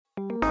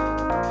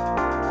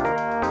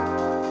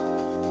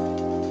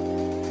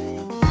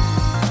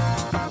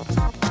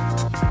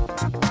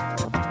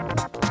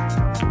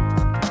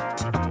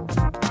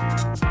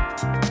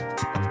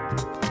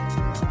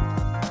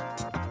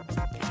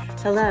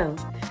Hello,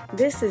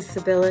 this is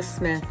Sybylla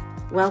Smith.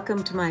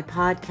 Welcome to my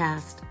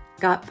podcast,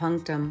 Got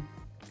Punctum.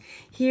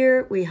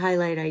 Here we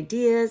highlight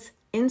ideas,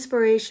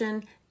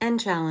 inspiration, and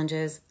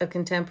challenges of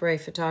contemporary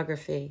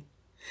photography.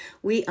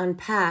 We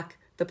unpack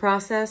the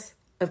process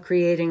of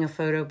creating a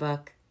photo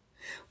book.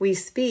 We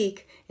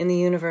speak in the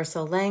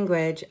universal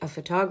language of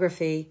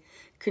photography,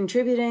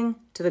 contributing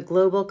to the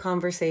global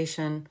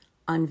conversation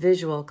on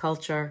visual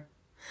culture.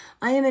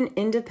 I am an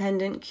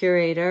independent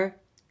curator,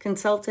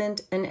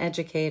 consultant, and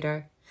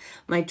educator.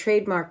 My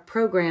trademark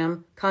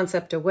program,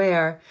 Concept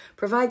Aware,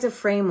 provides a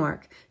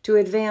framework to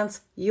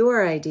advance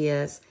your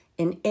ideas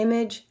in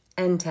image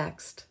and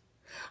text.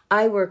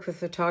 I work with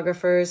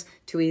photographers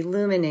to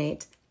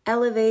illuminate,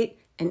 elevate,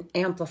 and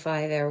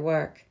amplify their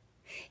work.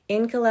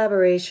 In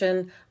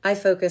collaboration, I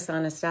focus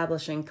on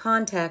establishing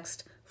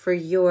context for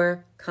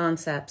your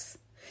concepts.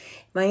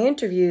 My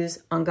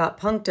interviews on Got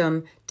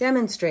Punctum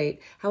demonstrate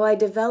how I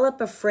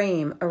develop a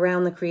frame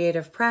around the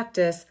creative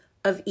practice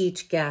of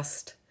each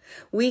guest.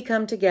 We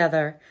come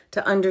together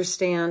to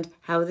understand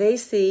how they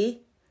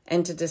see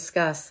and to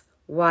discuss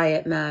why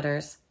it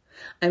matters.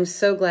 I'm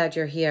so glad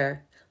you're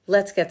here.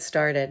 Let's get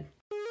started.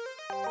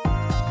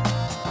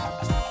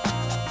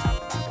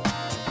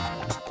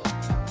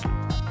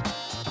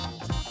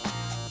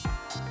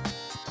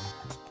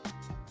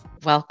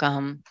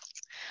 Welcome.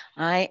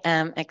 I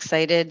am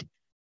excited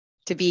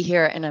to be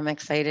here, and I'm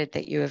excited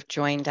that you have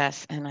joined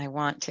us. And I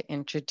want to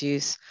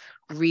introduce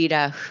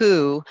Rita,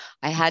 who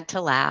I had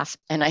to laugh,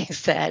 and I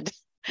said,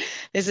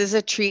 this is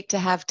a treat to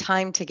have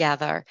time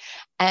together.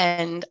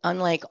 And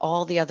unlike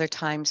all the other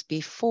times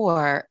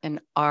before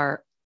in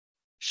our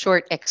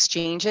short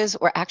exchanges,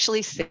 we're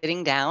actually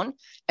sitting down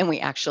and we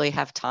actually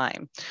have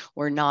time.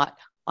 We're not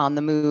on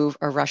the move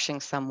or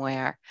rushing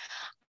somewhere.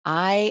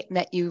 I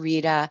met you,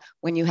 Rita,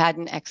 when you had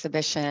an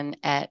exhibition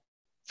at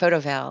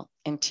Photoville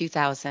in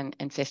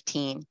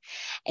 2015.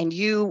 And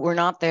you were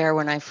not there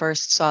when I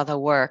first saw the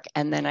work.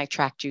 And then I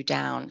tracked you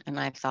down and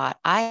I thought,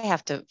 I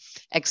have to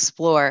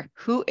explore,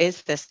 who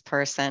is this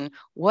person?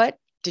 What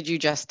did you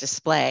just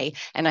display?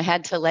 And I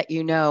had to let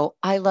you know,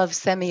 I love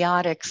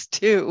semiotics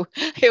too.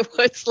 It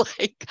was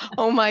like,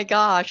 oh my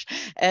gosh.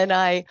 And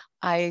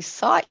I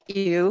sought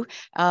you,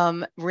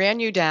 ran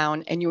you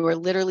down, and you were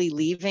literally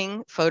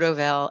leaving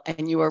Photoville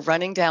and you were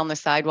running down the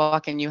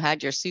sidewalk and you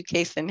had your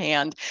suitcase in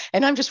hand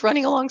and I'm just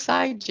running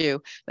alongside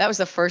you. That was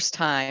the first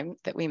time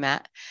that we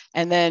met.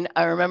 And then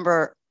I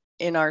remember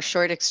in our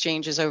short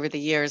exchanges over the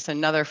years,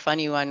 another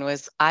funny one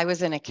was I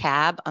was in a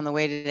cab on the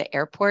way to the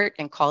airport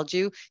and called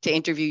you to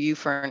interview you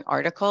for an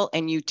article,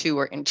 and you two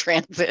were in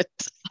transit.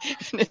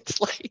 And it's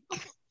like,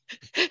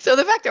 so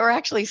the fact that we're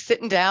actually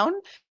sitting down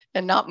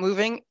and not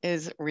moving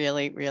is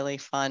really, really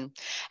fun.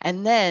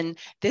 And then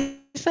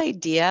this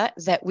idea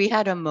that we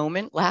had a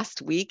moment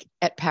last week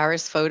at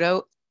Paris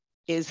Photo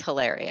is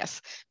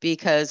hilarious,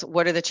 because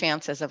what are the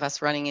chances of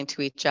us running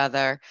into each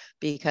other?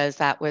 Because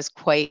that was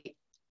quite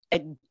a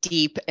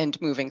deep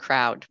and moving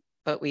crowd,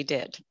 but we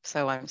did.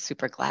 So I'm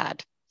super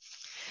glad.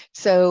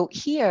 So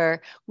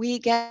here we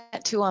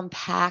get to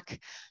unpack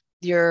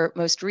your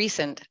most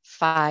recent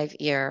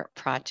 5-year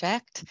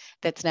project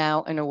that's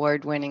now an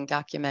award-winning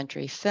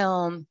documentary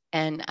film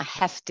and a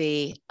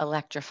hefty,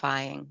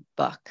 electrifying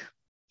book,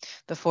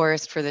 The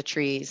Forest for the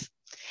Trees.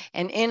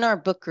 And in our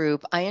book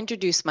group, I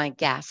introduce my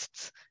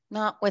guests,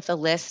 not with a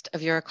list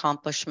of your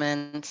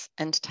accomplishments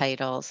and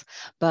titles,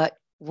 but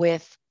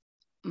with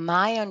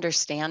my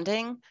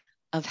understanding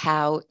of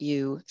how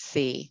you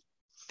see.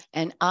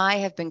 And I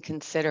have been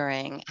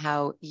considering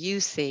how you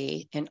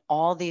see in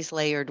all these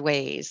layered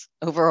ways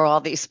over all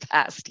these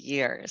past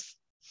years.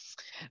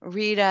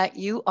 Rita,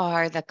 you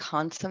are the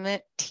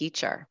consummate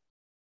teacher.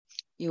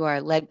 You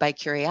are led by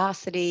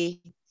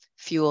curiosity,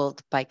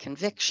 fueled by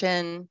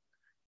conviction,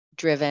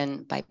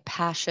 driven by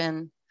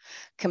passion,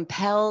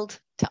 compelled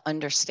to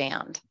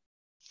understand,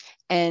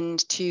 and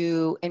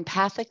to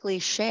empathically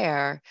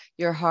share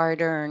your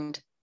hard-earned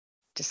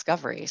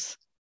discoveries.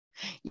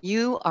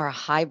 You are a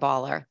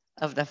highballer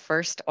of the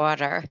first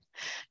order.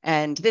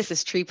 And this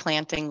is tree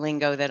planting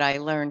lingo that I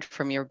learned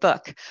from your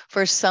book,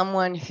 for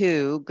someone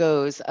who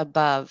goes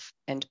above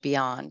and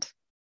beyond.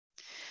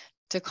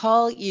 To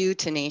call you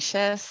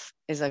tenacious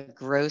is a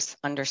gross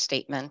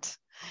understatement.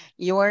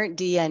 Your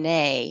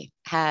DNA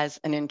has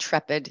an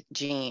intrepid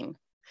gene.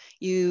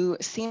 You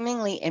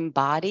seemingly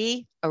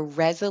embody a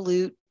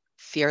resolute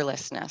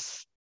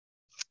fearlessness.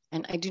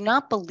 And I do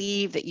not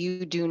believe that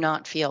you do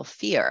not feel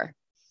fear,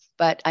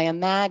 but I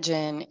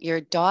imagine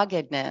your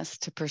doggedness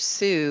to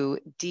pursue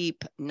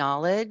deep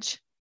knowledge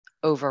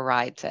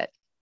overrides it.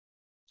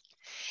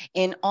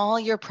 In all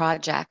your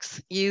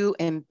projects, you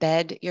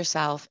embed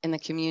yourself in the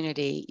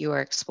community you are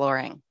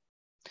exploring.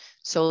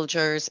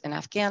 Soldiers in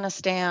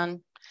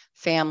Afghanistan,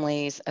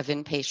 families of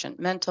inpatient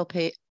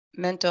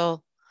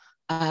mental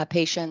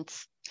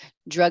patients,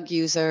 drug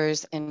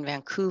users in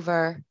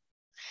Vancouver.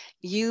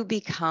 You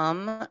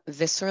become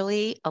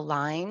viscerally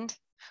aligned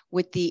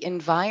with the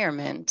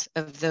environment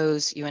of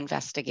those you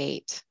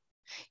investigate.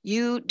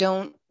 You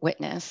don't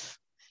witness,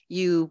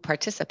 you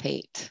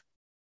participate.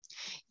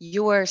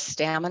 Your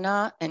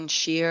stamina and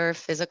sheer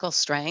physical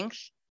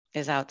strength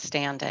is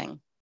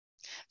outstanding.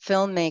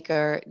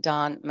 Filmmaker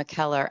Don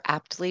McKellar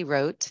aptly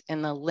wrote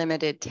in the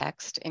limited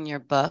text in your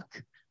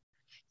book,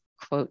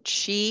 quote,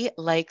 "She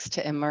likes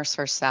to immerse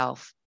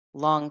herself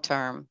long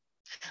term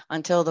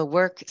until the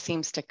work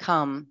seems to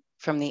come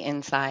from the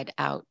inside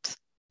out,"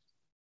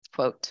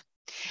 quote.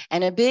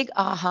 And a big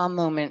aha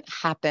moment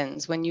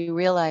happens when you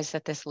realize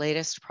that this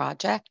latest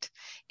project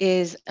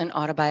is an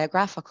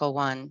autobiographical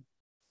one,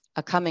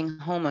 a coming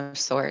home of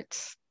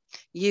sorts.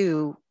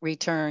 You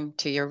return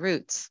to your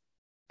roots,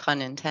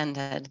 pun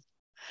intended.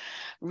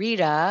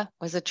 Rita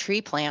was a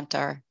tree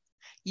planter.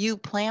 You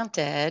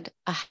planted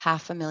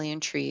 500,000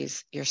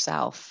 trees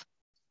yourself.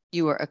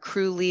 You were a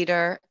crew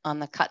leader on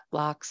the cut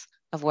blocks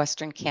of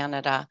Western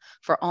Canada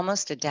for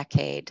almost a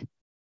decade.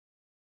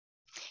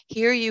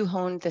 Here you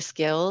honed the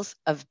skills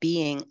of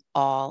being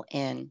all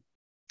in.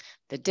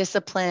 The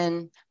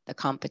discipline, the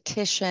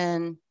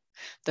competition,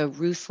 the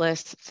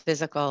ruthless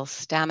physical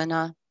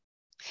stamina.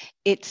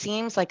 It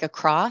seems like a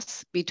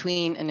cross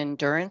between an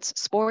endurance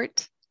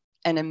sport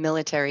and a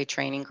military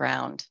training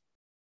ground.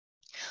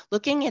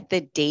 Looking at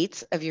the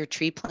dates of your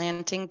tree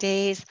planting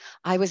days,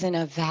 I was in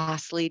a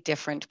vastly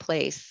different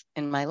place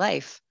in my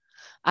life.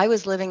 I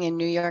was living in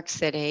New York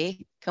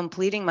City,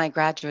 completing my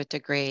graduate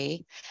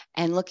degree,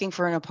 and looking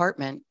for an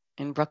apartment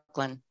in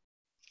Brooklyn.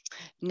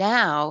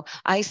 Now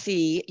I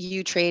see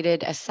you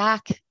traded a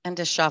sack and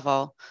a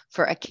shovel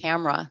for a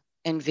camera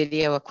and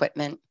video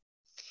equipment.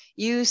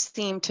 You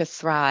seem to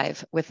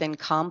thrive within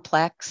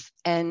complex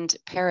and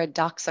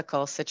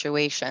paradoxical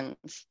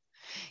situations.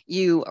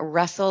 You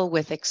wrestle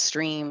with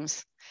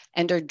extremes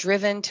and are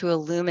driven to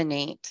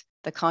illuminate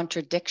the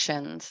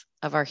contradictions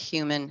of our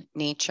human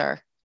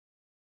nature.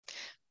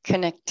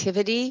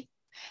 Connectivity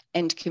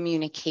and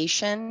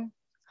communication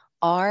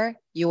are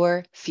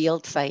your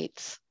field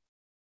sites.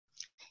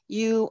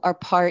 You are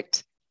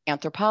part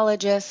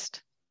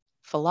anthropologist,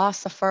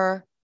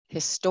 philosopher,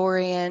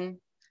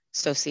 historian,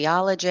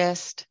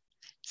 sociologist,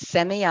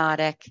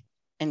 semiotic,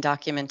 and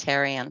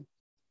documentarian.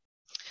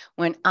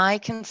 When I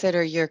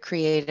consider your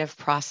creative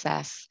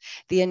process,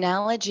 the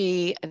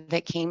analogy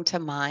that came to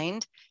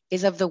mind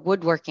is of the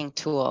woodworking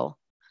tool,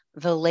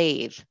 the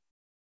lathe.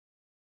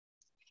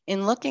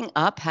 In looking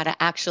up how to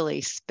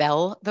actually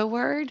spell the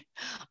word,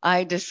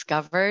 I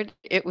discovered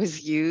it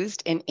was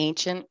used in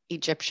ancient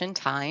Egyptian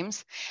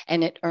times,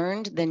 and it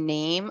earned the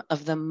name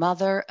of the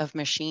mother of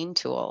machine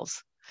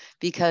tools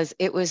because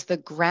it was the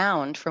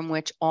ground from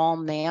which all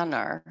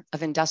manner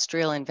of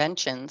industrial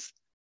inventions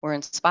were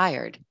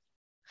inspired.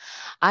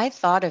 I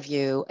thought of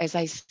you as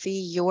I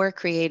see your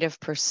creative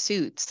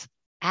pursuits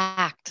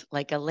act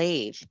like a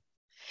lathe.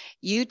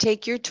 You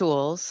take your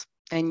tools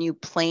and you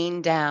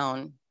plane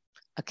down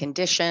a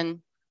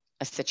condition,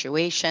 a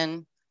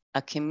situation,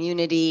 a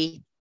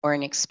community, or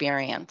an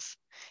experience.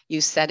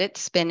 You set it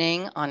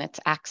spinning on its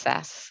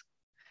axis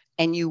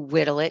and you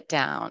whittle it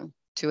down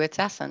to its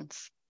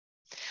essence.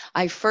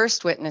 I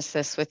first witnessed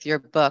this with your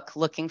book,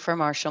 Looking for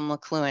Marshall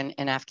McLuhan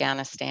in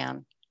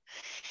Afghanistan.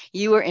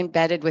 You were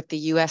embedded with the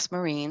US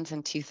Marines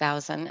in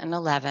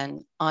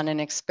 2011 on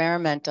an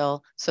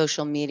experimental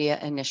social media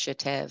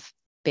initiative,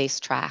 Base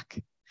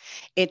Track.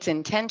 Its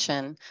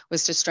intention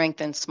was to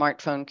strengthen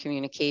smartphone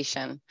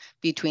communication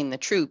between the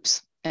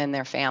troops and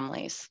their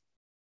families.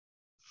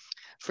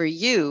 For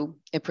you,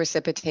 it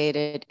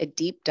precipitated a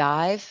deep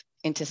dive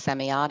into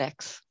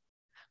semiotics,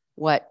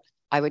 what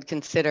I would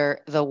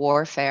consider the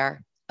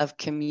warfare of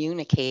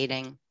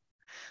communicating,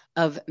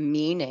 of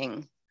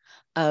meaning,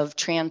 of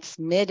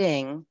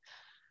transmitting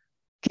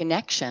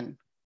connection.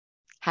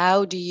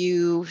 How do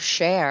you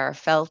share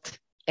felt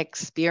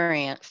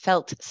experience,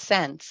 felt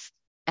sense,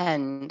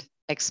 and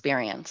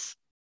experience?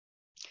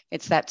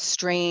 It's that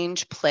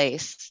strange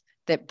place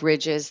that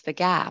bridges the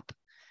gap.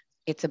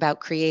 It's about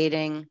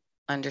creating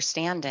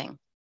understanding.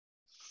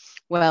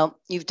 Well,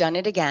 you've done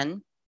it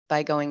again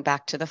by going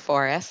back to the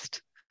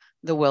forest,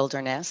 the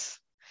wilderness,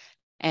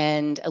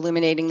 and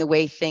illuminating the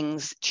way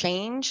things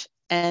change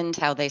and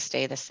how they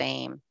stay the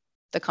same,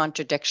 the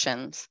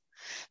contradictions,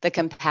 the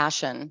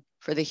compassion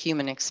for the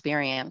human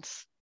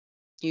experience.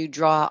 You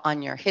draw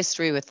on your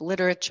history with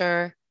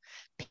literature,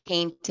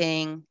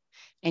 painting,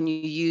 and you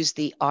use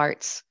the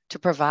arts to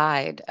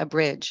provide a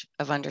bridge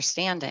of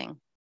understanding.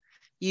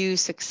 You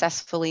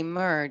successfully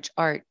merge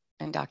art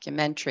and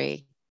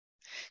documentary,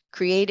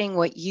 creating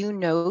what you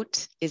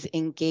note is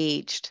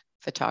engaged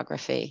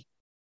photography.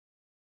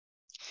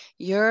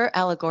 Your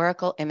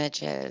allegorical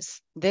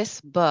images, this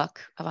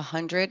book of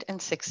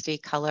 160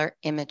 color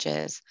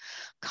images,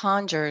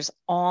 conjures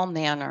all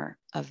manner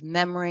of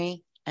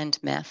memory and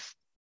myth,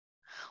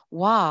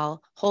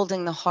 while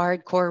holding the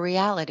hardcore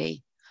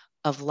reality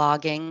of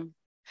logging,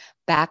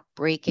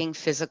 back-breaking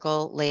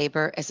physical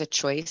labor as a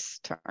choice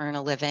to earn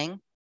a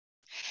living,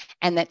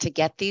 and that to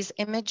get these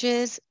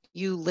images,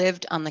 you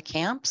lived on the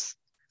camps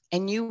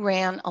and you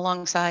ran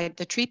alongside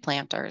the tree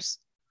planters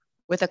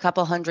with a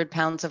couple 100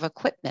 pounds of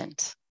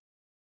equipment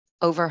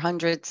over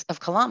hundreds of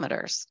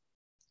kilometers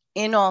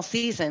in all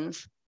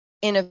seasons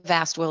in a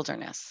vast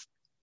wilderness.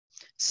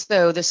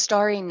 So the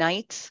starry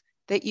nights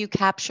that you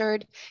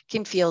captured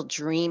can feel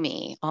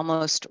dreamy,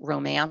 almost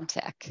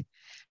romantic.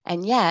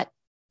 And yet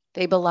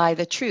they belie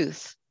the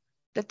truth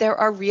that there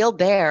are real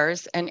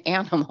bears and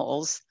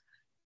animals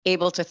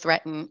able to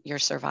threaten your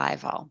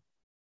survival.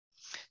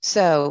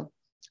 So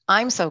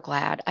I'm so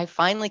glad I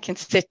finally can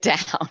sit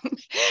down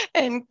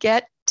and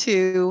get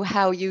to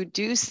how you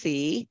do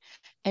see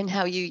and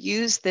how you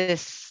use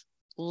this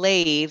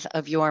lathe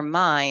of your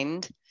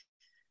mind.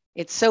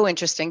 It's so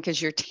interesting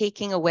because you're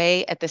taking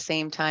away at the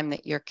same time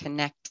that you're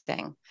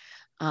connecting.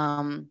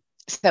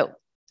 So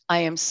I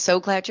am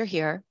so glad you're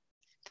here.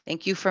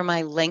 Thank you for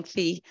my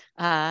the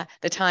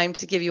time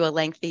to give you a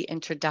lengthy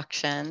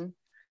introduction,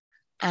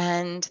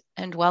 and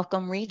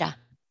welcome, Rita.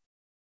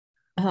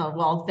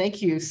 Well,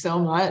 thank you so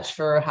much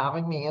for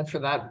having me and for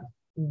that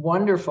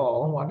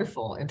wonderful,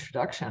 wonderful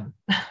introduction.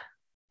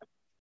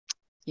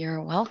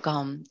 You're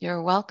welcome.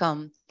 You're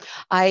welcome.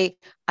 I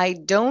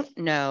don't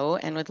know,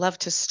 and would love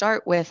to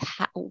start with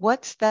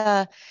what's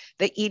the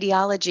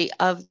etiology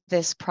of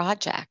this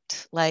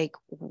project? Like,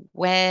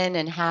 when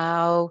and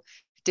how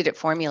did it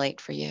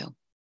formulate for you?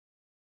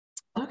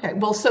 Okay,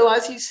 well, so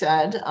as you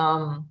said,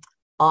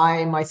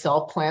 I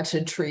myself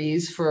planted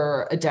trees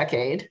for a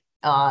decade.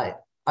 I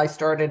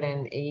started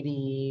in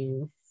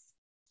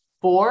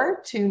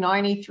 84 to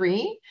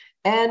 93.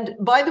 And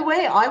by the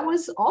way, I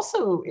was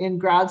also in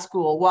grad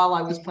school while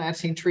I was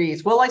planting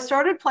trees. Well, I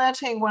started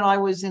planting when I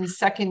was in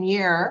second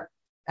year,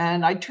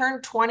 and I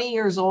turned 20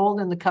 years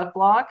old in the cut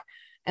block.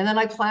 And then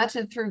I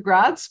planted through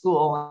grad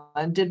school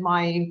and did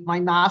my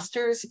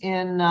master's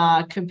in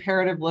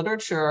comparative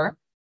literature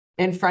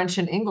in French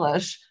and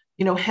English,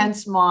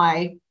 hence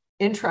my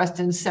interest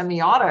in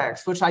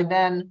semiotics, which I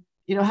then,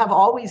 have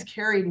always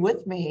carried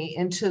with me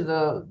into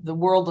the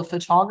world of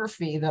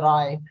photography that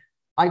I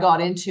got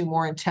into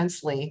more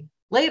intensely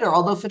later,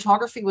 although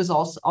photography was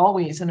also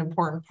always an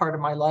important part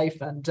of my life.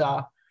 And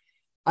I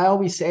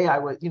always say I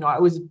was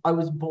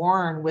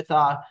born with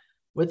an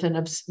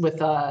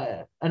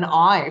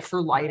eye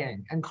for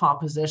lighting and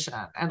composition.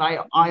 And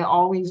I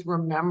always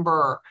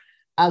remember,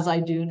 as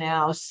I do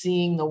now,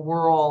 seeing the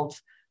world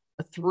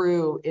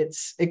through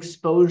its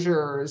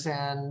exposures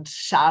and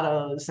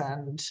shadows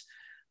and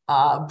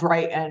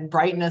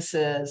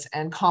brightnesses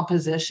and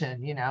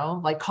composition.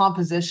 Like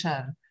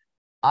composition,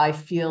 I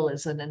feel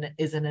is an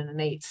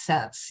innate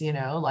sense.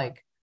 No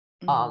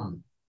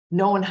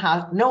one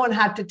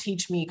had to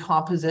teach me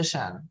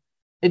composition.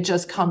 It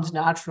just comes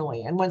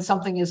naturally. And when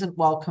something isn't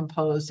well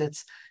composed,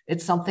 it's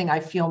something I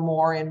feel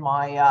more in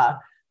my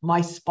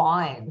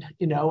spine,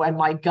 and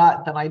my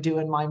gut than I do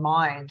in my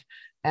mind.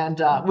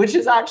 And which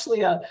is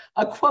actually a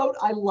quote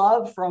I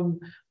love from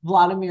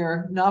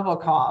Vladimir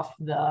Nabokov,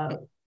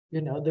 the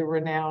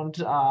renowned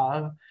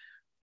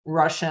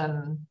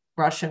Russian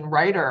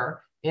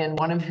writer, in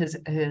one of his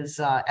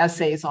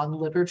essays on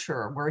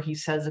literature, where he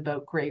says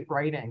about great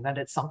writing that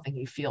it's something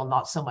you feel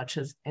not so much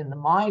as in the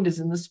mind as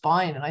in the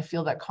spine. And I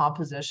feel that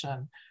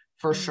composition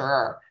for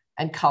sure,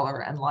 and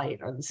color and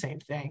light are the same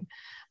thing.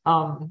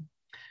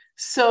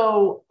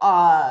 So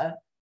I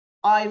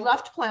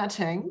left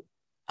planting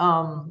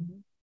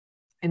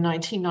in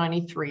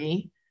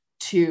 1993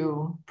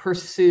 to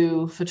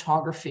pursue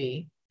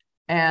photography.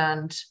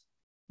 And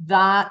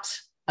that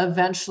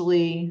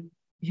eventually,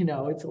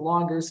 it's a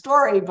longer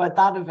story, but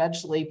that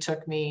eventually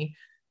took me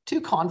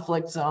to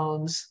conflict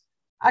zones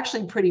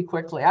actually pretty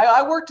quickly.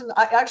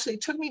 Actually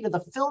took me to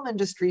the film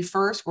industry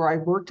first, where I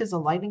worked as a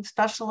lighting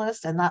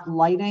specialist, and that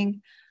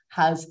lighting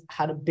has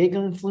had a big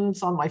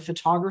influence on my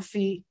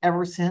photography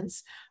ever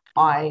since.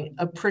 I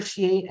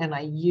appreciate and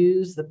I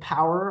use the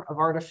power of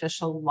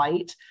artificial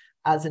light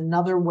as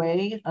another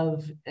way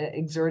of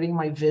exerting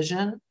my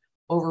vision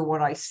over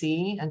what I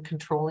see and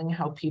controlling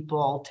how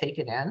people take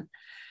it in.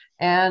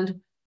 And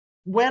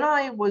when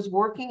I was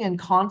working in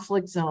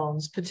conflict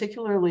zones,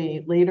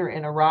 particularly later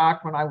in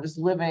Iraq, when I was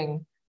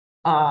living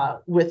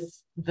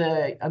with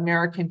the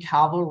American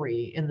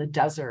cavalry in the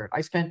desert,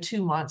 I spent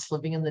 2 months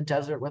living in the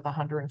desert with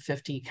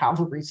 150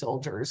 cavalry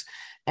soldiers,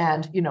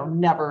 and,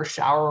 never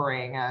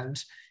showering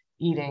and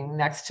eating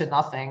next to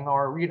nothing,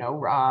 or,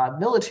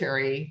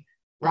 military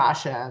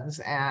rations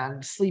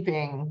and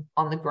sleeping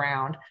on the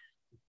ground.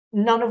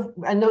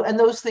 And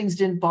those things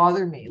didn't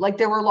bother me. Like,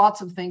 there were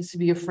lots of things to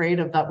be afraid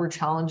of that were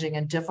challenging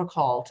and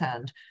difficult,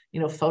 and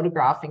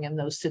photographing in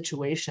those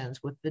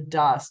situations with the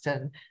dust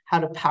and how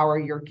to power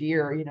your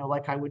gear,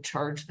 like I would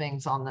charge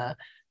things on the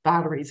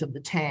batteries of the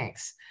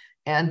tanks,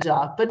 and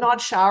but not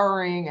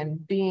showering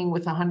and being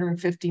with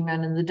 150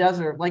 men in the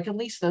desert, like, at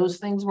least those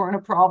things weren't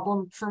a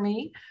problem for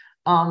me,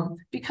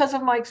 because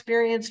of my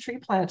experience tree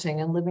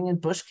planting and living in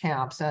bush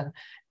camps. And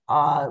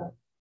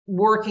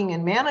working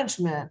in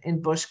management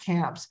in bush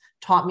camps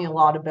taught me a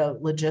lot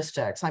about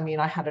logistics. I mean,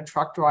 I had a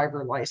truck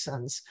driver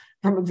license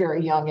from a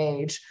very young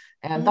age,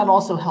 and that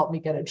also helped me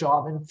get a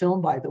job in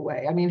film, by the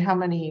way. I mean, how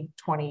many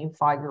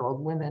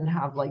 25-year-old women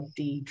have like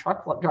D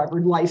truck driver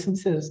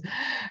licenses?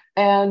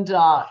 And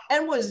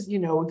was,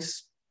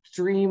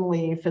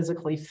 extremely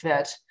physically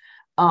fit.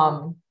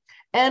 And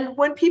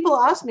when people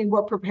ask me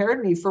what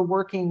prepared me for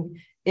working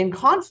in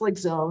conflict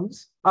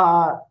zones,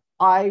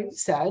 I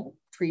said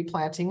tree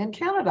planting in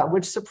Canada,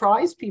 which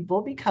surprised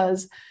people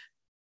because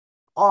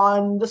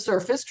on the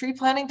surface, tree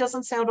planting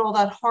doesn't sound all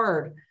that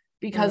hard,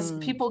 because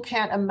people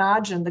can't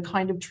imagine the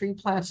kind of tree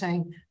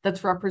planting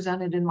that's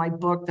represented in my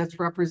book, that's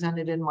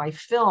represented in my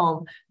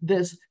film,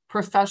 this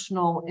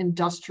professional,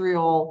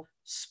 industrial,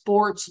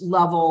 sports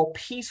level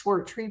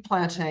piecework tree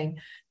planting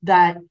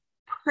that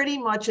pretty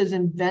much is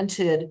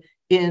invented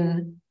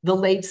in the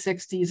late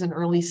 60s and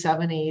early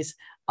 70s,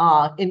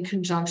 in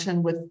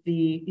conjunction with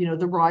the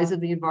rise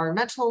of the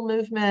environmental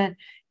movement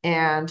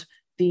and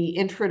the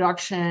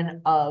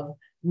introduction of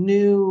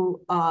new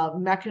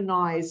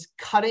mechanized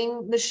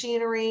cutting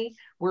machinery,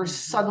 where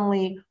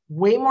suddenly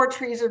way more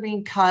trees are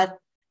being cut.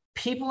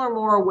 People are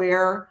more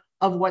aware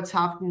of what's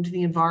happening to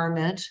the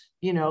environment,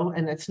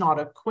 and it's not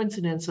a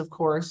coincidence, of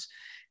course.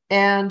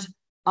 And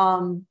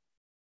a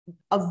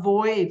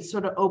void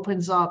sort of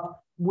opens up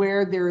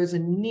where there is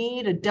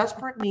a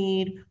desperate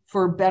need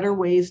for better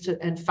ways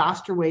and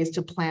faster ways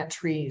to plant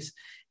trees.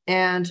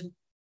 And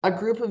a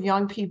group of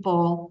young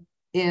people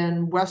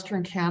in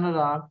Western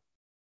Canada,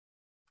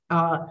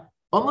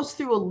 almost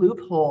through a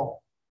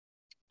loophole,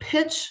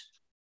 pitch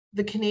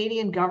the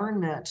Canadian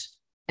government,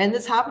 and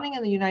this happening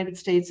in the United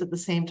States at the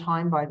same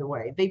time, by the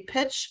way. They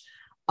pitch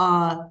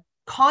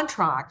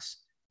contracts,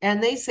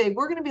 and they say,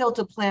 we're going to be able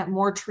to plant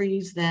more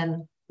trees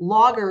than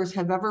loggers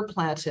have ever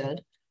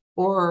planted,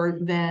 or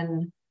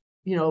than,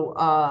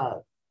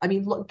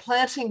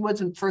 planting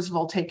wasn't, first of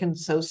all, taken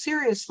so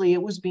seriously.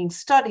 It was being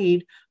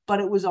studied,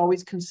 but it was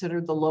always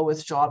considered the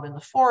lowest job in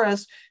the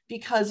forest,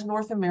 because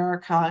North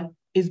America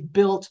is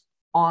built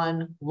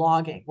on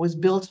logging,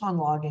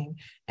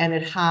 and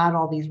it had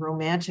all these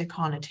romantic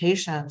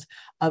connotations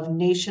of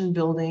nation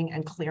building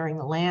and clearing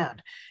the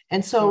land.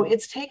 And so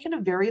it's taken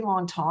a very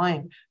long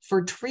time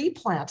for tree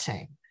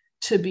planting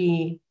to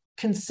be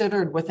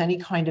considered with any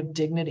kind of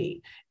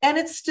dignity. And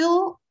it's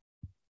still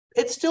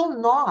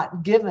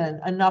not given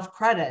enough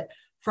credit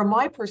from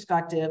my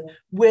perspective,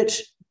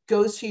 which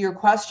goes to your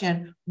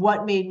question,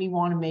 what made me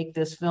want to make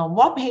this film?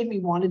 What made me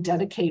want to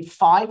dedicate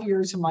 5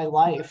 years of my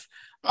life,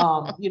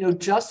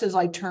 just as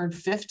I turned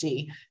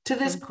 50, to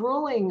this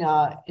grueling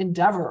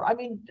endeavor? I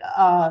mean,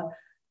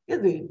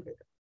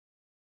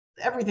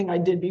 everything I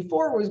did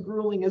before was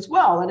grueling as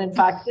well. And in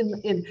fact,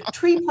 in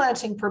tree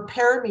planting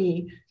prepared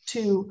me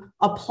to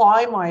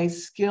apply my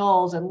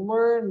skills and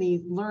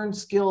learn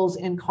skills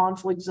in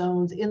conflict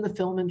zones in the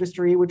film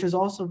industry, which is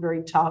also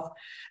very tough.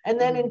 And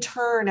then in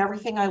turn,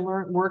 everything I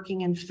learned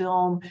working in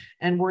film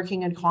and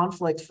working in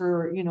conflict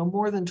for,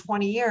 more than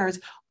 20 years,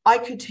 I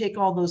could take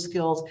all those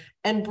skills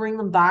and bring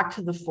them back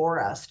to the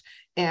forest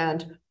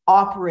and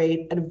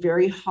operate at a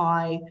very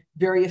high,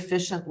 very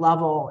efficient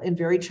level in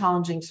very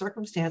challenging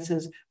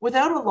circumstances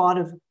without a lot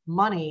of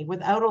money,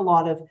 without a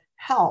lot of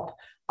help.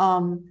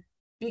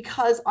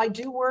 Because I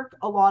do work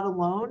a lot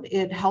alone,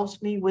 it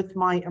helps me with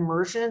my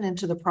immersion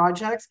into the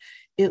projects.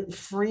 It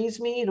frees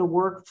me to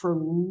work for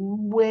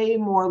way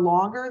more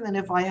longer than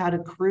if I had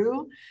a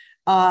crew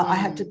I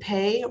had to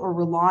pay or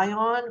rely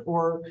on,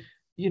 or,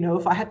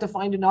 if I had to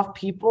find enough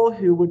people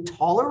who would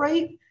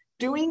tolerate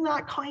doing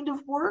that kind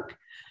of work.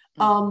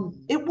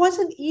 It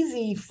wasn't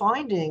easy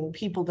finding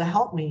people to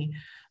help me,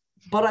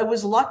 but I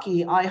was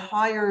lucky. I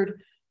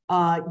hired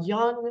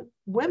young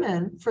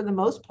women for the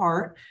most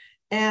part,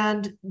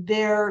 and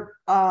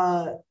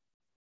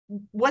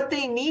what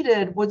they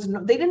needed was,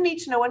 they didn't need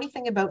to know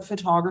anything about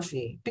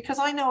photography, because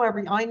I knew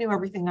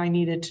everything I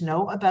needed to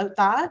know about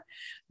that.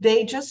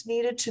 They just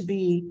needed to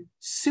be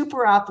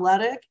super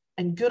athletic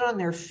and good on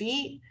their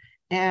feet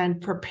and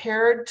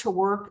prepared to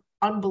work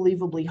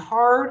unbelievably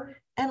hard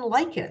and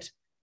like it.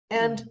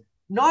 And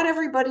not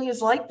everybody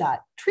is like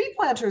that. Tree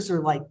planters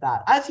are like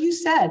that. As you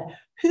said,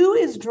 who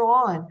is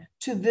drawn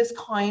to this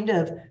kind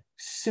of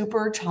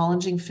super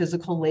challenging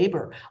physical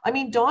labor? I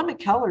mean, Don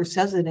McKellar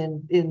says it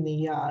in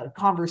the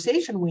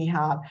conversation we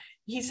have.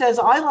 He says,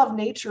 I love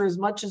nature as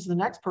much as the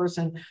next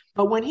person,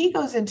 but when he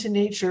goes into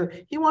nature,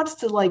 he wants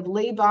to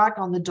lay back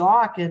on the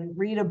dock and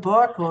read a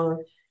book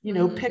or,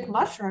 pick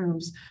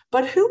mushrooms.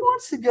 But who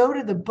wants to go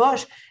to the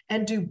bush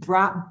and do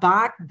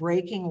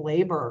back-breaking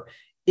labor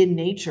in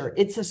nature?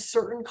 It's a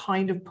certain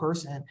kind of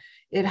person.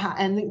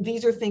 And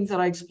these are things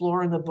that I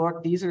explore in the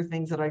book. These are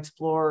things that I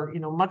explore,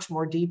 much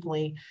more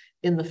deeply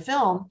in the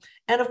film.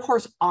 And of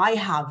course, I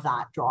have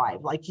that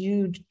drive, like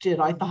you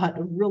did. I thought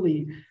a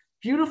really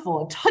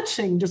beautiful and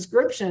touching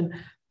description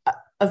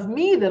of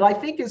me that I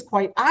think is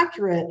quite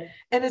accurate.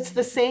 And it's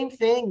the same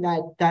thing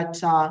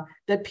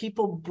that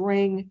people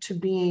bring to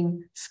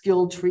being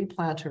skilled tree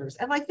planters.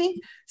 And I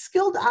think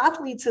skilled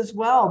athletes as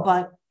well,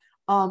 but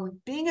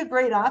being a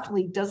great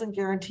athlete doesn't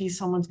guarantee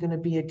someone's going to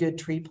be a good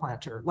tree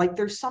planter.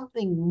 There's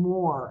something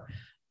more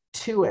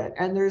to it.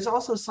 And there's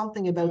also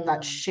something about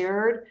that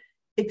shared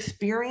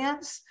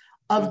experience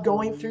of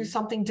going through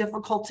something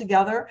difficult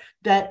together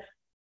that,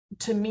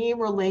 to me,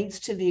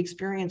 relates to the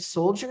experience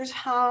soldiers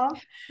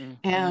have.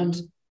 And,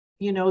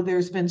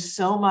 there's been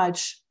so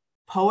much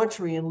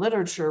poetry and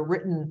literature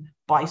written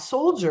by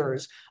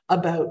soldiers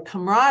about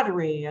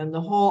camaraderie and the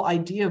whole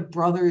idea of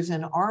brothers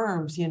in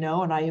arms, you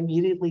know, and I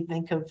immediately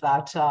think of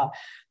that,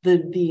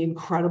 the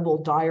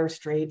incredible Dire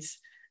Straits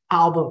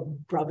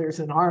album, Brothers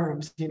in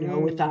Arms, you know,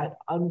 with that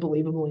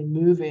unbelievably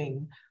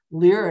moving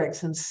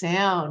lyrics and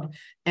sound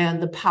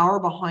and the power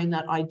behind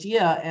that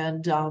idea.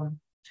 And,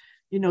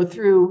 you know,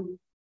 through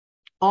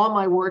all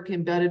my work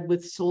embedded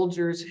with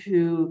soldiers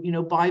who, you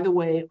know, by the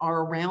way,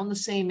 are around the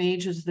same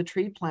age as the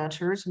tree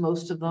planters,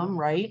 most of them,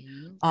 right?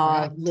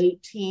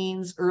 Late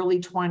teens, early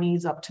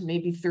 20s, up to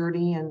maybe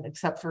 30, and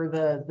except for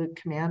the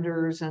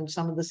commanders and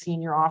some of the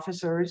senior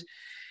officers.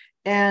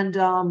 And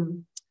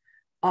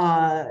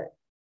I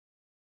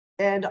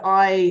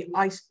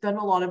spent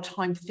a lot of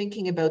time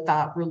thinking about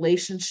that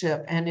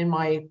relationship. And in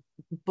my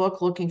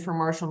book, Looking for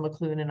Marshall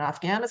McLuhan in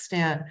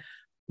Afghanistan,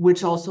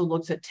 which also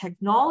looks at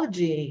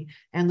technology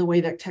and the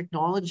way that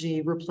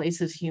technology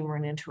replaces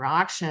human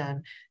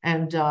interaction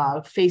and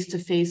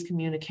face-to-face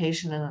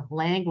communication and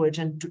language,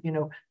 and, you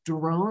know,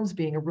 drones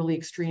being a really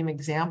extreme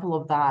example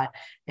of that.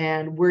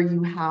 And where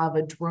you have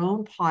a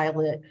drone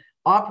pilot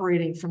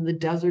operating from the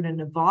desert in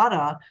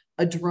Nevada,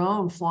 a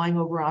drone flying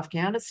over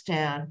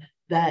Afghanistan,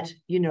 that,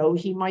 you know,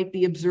 he might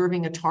be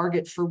observing a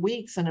target for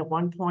weeks and at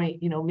one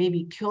point, you know,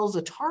 maybe kills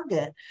a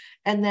target.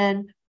 And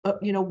then,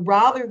 you know,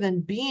 rather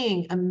than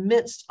being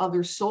amidst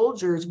other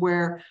soldiers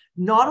where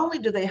not only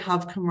do they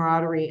have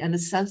camaraderie and a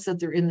sense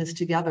that they're in this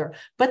together,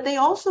 but they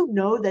also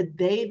know that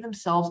they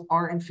themselves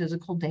are in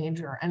physical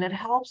danger. And it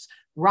helps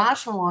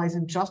rationalize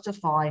and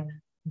justify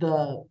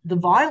the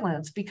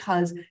violence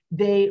because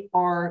they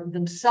are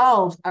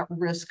themselves at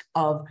risk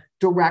of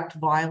direct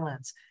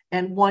violence.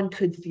 And one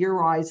could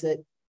theorize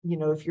that, you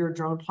know, if you're a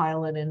drone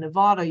pilot in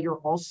Nevada, you're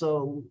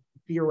also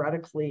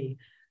theoretically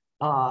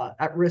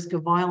at risk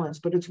of violence,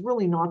 but it's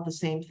really not the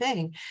same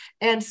thing.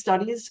 And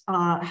studies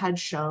have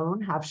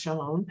shown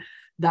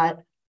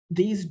that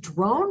these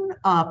drone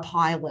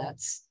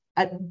pilots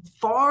at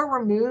far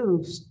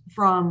removes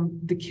from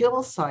the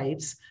kill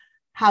sites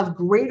have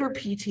greater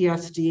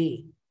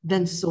PTSD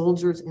than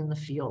soldiers in the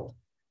field.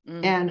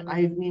 And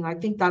I mean, I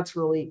think that's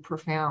really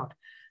profound.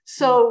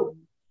 So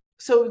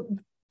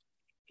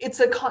it's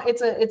a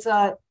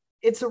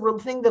real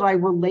thing that I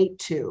relate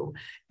to.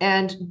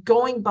 And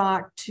going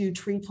back to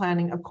tree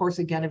planting, of course,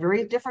 again, a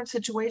very different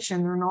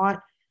situation. They're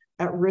not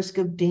at risk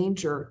of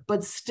danger,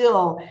 but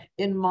still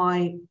in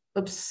my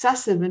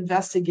obsessive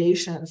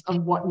investigations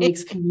of what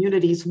makes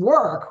communities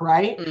work,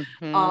 right?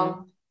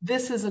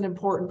 This is an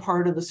important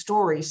part of the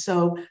story.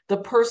 So the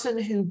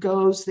person who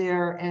goes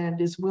there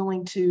and is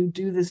willing to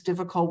do this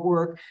difficult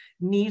work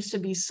needs to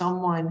be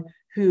someone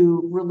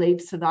who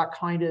relates to that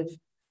kind of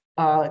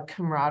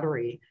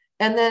camaraderie.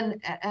 And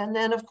then,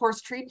 of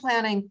course, tree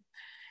planting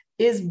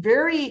is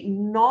very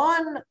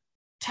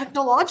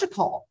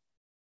non-technological.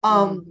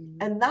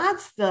 And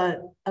that's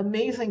the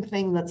amazing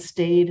thing that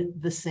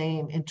stayed the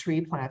same in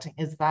tree planting,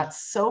 is that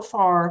so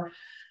far,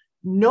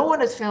 no one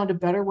has found a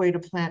better way to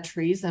plant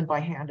trees than by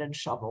hand and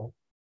shovel.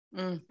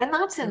 And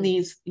that's in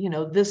these, you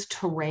know, this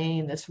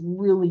terrain, this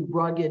really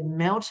rugged,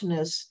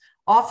 mountainous,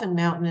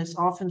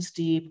 often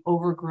steep,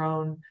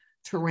 overgrown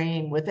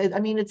terrain with it. I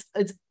mean, it's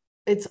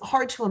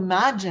hard to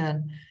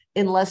imagine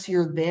unless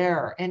you're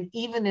there. And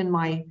even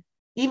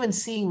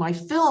seeing my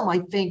film, I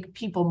think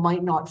people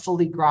might not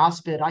fully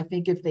grasp it. I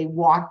think if they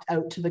walked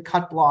out to the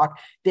cut block,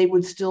 they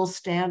would still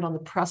stand on the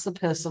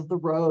precipice of the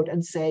road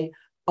and say,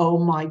 oh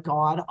my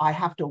God, I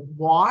have to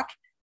walk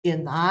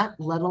in that,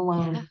 let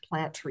alone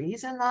plant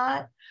trees in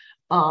that.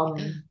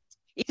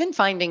 Even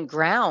finding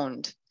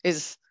ground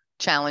is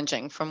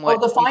challenging from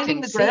what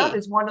finding the ground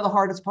is one of the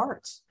hardest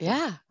parts.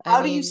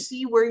 How do you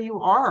see where you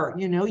are?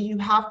 You know, you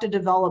have to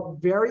develop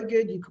very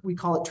good, we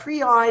call it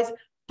tree eyes,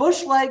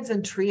 bush legs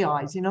and tree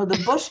eyes. You know, the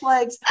bush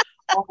legs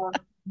are,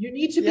 you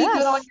need to be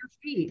good on your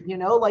feet. You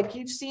know, like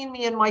you've seen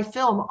me in my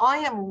film, I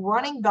am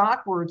running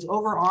backwards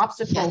over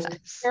obstacles,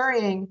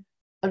 carrying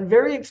a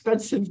very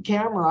expensive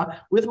camera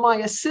with my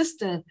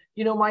assistant,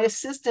 you know,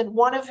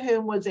 one of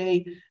whom was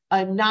a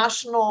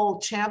national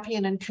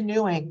champion in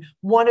canoeing,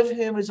 one of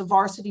whom is a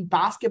varsity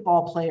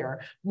basketball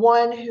player,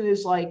 one who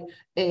is like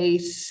a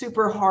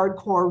super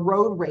hardcore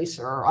road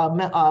racer,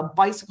 a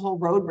bicycle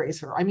road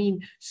racer. I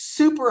mean,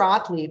 super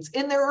athletes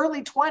in their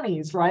early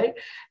 20s, right?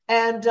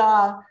 And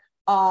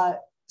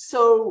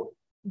so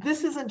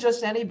this isn't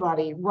just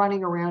anybody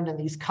running around in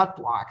these cut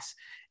blocks.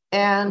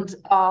 And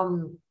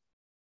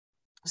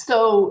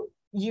so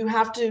you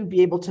have to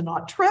be able to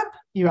not trip.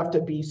 You have to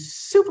be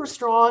super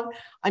strong.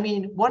 I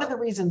mean, one of the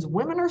reasons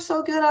women are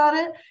so good at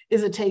it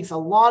is it takes a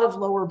lot of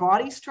lower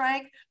body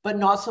strength, but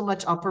not so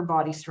much upper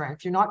body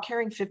strength. You're not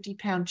carrying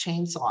 50-pound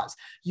chainsaws.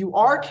 You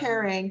are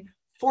carrying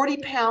 40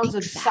 pounds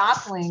of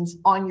saplings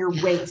on your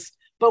waist.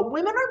 But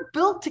women are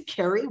built to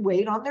carry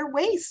weight on their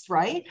waist,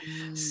 right?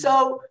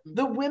 So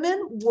the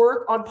women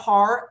work on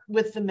par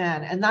with the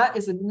men. And that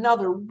is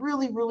another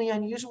really, really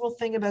unusual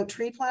thing about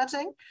tree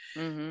planting.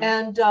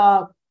 And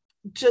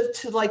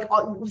just to like,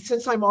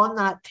 since I'm on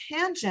that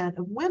tangent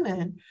of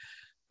women,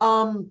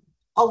 a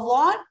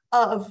lot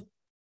of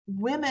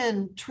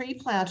women tree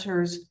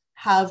planters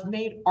have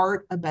made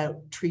art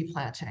about tree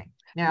planting.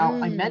 Now,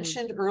 I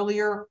mentioned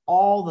earlier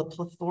all the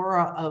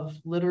plethora of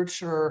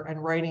literature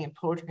and writing and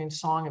poetry and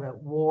song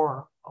about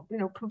war,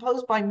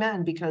 composed by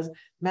men, because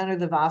men are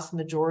the vast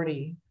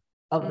majority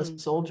of the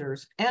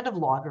soldiers and of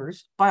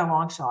loggers by a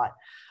long shot.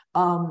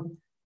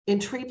 In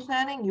tree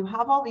planting, you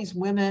have all these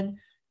women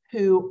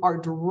who are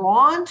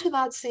drawn to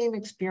that same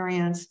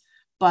experience,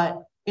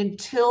 but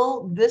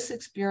until this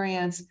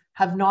experience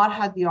have not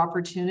had the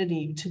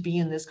opportunity to be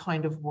in this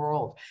kind of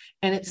world.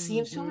 And it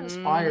seems to have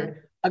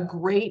inspired a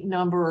great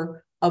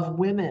number of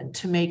women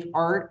to make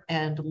art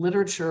and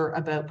literature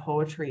about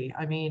poetry.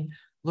 I mean,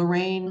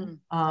 Lorraine.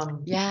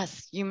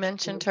 Yes, you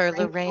mentioned her,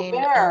 Lorraine.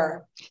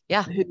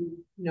 Yeah. Who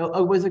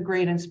was a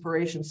great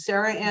inspiration.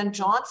 Sarah Ann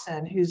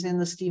Johnson, who's in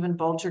the Stephen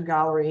Bulger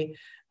Gallery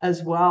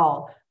as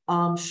well.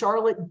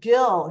 Charlotte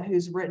Gill,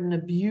 who's written a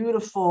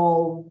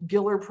beautiful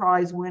Giller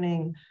Prize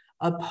winning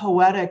a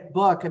poetic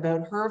book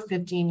about her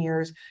 15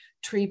 years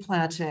tree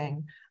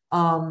planting.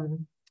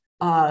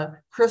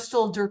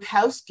 Crystal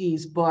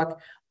Durkowski's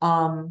book,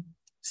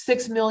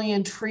 6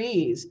 Million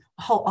Trees,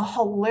 a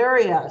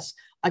hilarious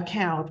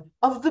account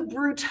of the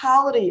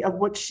brutality of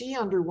what she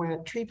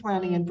underwent tree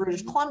planting in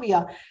British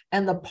Columbia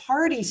and the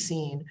party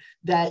scene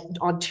that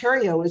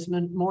Ontario is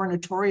more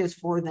notorious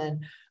for than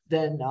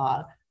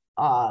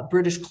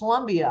British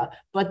Columbia.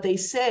 But they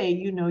say,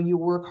 you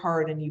work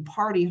hard and you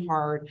party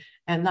hard,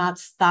 and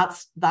that's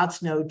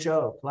no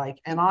joke.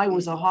 And I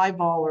was a high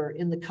baller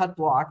in the cut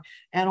block,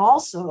 and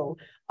also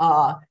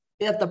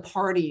at the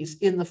parties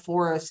in the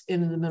forest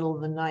in the middle of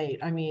the night.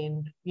 I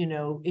mean,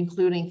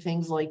 including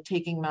things like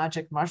taking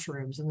magic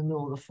mushrooms in the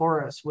middle of the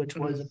forest, which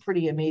was a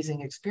pretty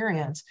amazing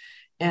experience.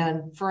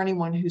 And for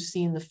anyone who's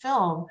seen the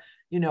film,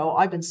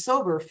 I've been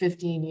sober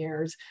 15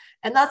 years,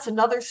 and that's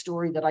another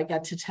story that I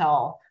get to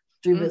tell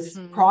through this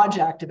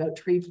project about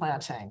tree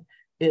planting.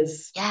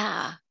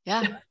 I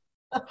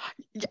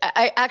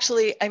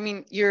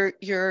mean,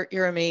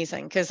 you're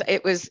amazing,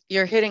 because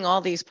you're hitting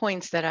all these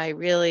points that I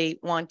really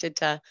wanted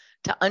to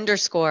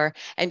underscore.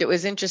 And it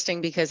was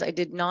interesting because I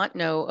did not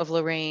know of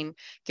Lorraine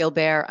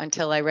Gilbert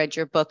until I read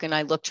your book, and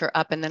I looked her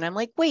up, and then I'm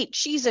like, wait,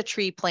 she's a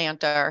tree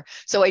planter.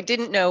 So I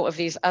didn't know of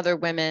these other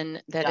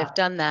women that have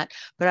done that,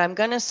 but I'm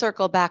going to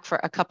circle back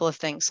for a couple of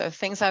things. So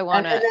things I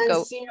want to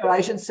go.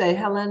 I should say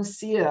Hélène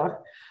Cyr,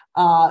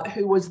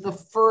 who was the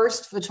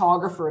first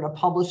photographer to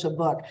publish a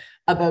book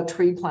about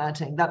tree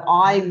planting that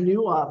I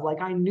knew of.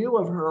 I knew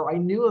of her, I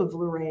knew of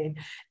Lorraine.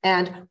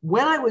 And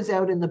when I was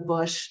out in the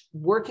bush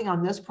working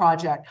on this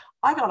project,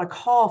 I got a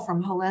call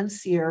from Hélène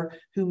Cyr,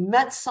 who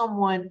met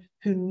someone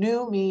who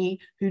knew me,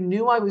 who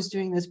knew I was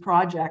doing this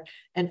project.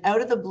 And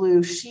out of the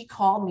blue, she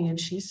called me and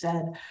she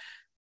said,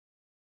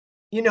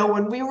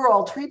 when we were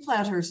all tree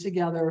planters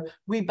together,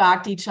 we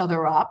backed each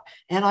other up.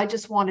 And I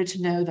just wanted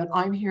to know that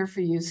I'm here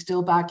for you,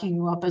 still backing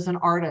you up as an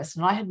artist.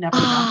 And I had never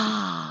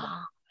met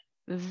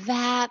you.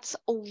 That's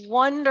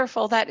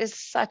wonderful. That is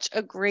such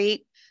a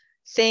great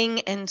thing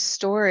and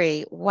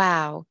story.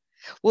 Wow.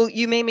 Well,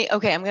 you made me,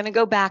 okay, I'm going to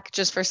go back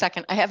just for a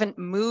second. I haven't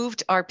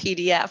moved our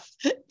PDF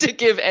to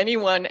give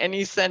anyone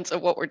any sense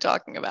of what we're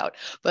talking about,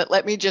 but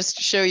let me just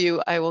show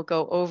you. I will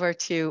go over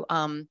to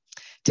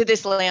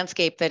this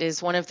landscape that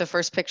is one of the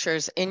first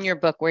pictures in your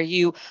book, where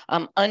you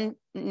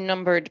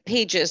unnumbered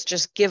pages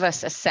just give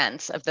us a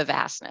sense of the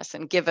vastness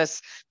and give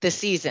us the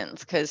seasons,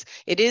 because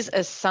it is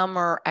a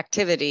summer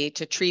activity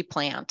to tree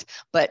plant,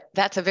 but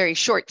that's a very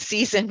short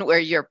season where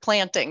you're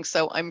planting.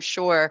 So I'm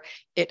sure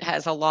it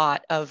has a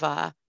lot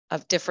of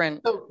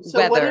different so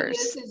weathers. What it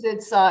is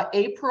it's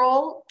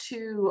April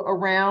to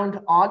around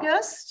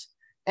August.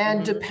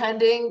 And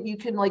depending, you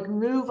can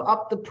move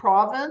up the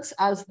province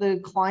as the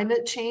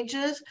climate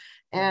changes.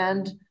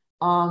 And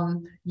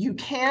you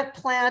can't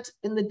plant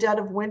in the dead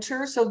of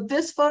winter. So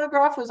this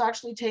photograph was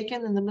actually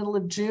taken in the middle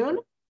of June,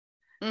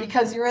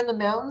 because you're in the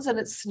mountains and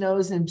it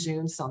snows in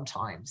June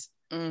sometimes.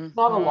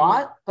 Not a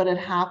lot, but it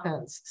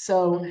happens.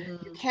 So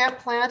you can't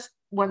plant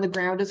when the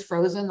ground is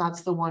frozen.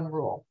 That's the one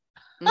rule.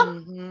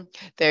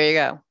 There you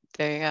go.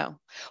 There you go.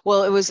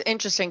 Well, it was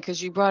interesting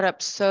because you brought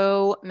up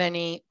so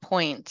many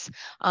points.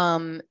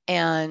 And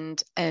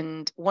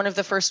one of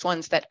the first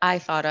ones that I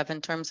thought of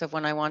in terms of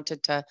when I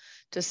wanted to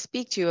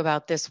speak to you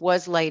about this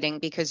was lighting,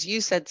 because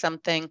you said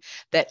something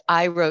that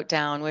I wrote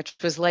down, which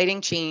was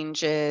lighting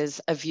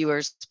changes a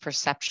viewer's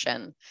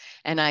perception.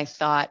 And I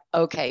thought,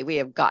 okay, we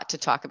have got to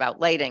talk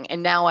about lighting.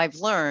 And now I've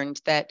learned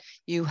that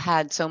you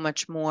had so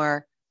much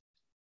more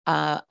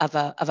of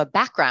a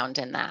background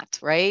in that,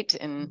 right?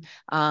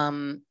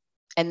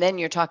 And then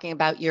you're talking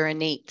about your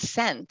innate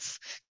sense.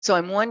 So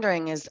I'm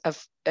wondering, as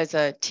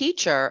a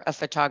teacher of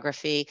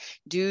photography,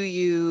 do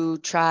you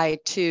try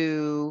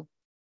to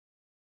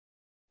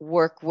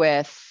work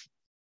with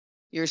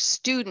your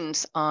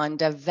students on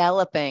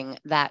developing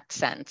that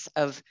sense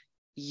of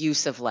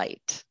use of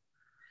light?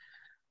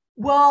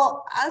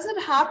 Well, as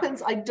it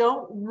happens, I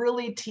don't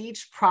really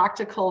teach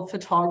practical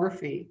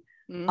photography,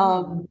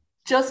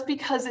 just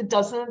because it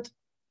doesn't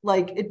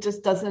like, it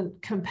just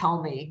doesn't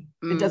compel me.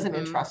 It doesn't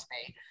Mm-hmm. interest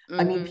me.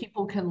 I mean, Mm-hmm.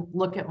 people can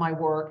look at my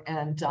work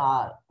and,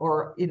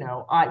 or, you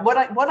know,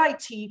 what I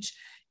teach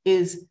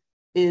is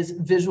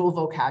visual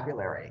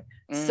vocabulary.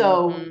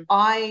 So Mm-hmm.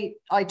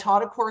 I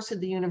taught a course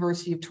at the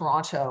University of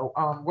Toronto,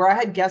 where I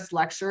had guest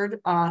lectured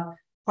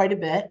quite a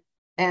bit,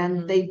 and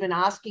Mm-hmm. they've been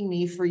asking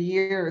me for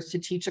years to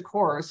teach a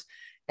course,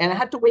 and I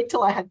had to wait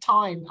till I had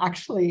time,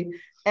 actually.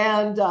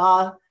 And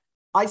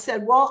I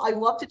said, well, I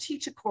love to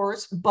teach a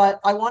course, but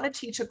I want to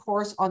teach a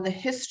course on the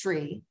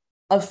history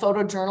of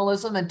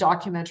photojournalism and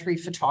documentary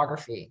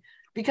photography,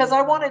 because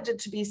I wanted it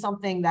to be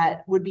something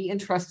that would be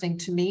interesting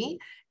to me.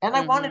 And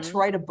I wanted to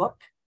write a book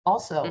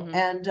also. Mm-hmm.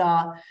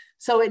 And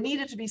so it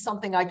needed to be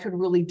something I could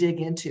really dig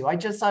into.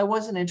 I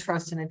wasn't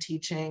interested in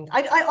teaching.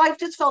 I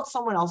just felt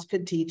someone else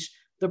could teach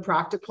the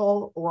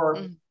practical,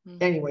 or Mm-hmm.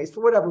 anyways,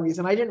 for whatever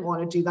reason, I didn't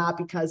want to do that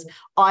because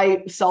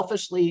I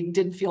selfishly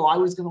didn't feel I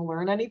was going to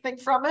learn anything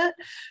from it.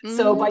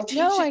 So by teaching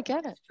No, I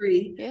get it.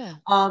 history, Yeah.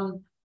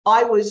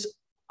 I was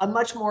a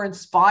much more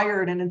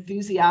inspired and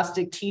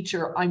enthusiastic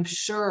teacher, I'm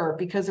sure,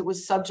 because it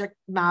was subject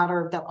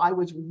matter that I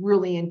was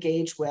really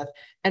engaged with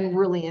and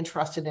really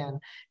interested in.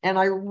 And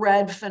I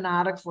read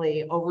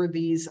fanatically over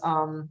these,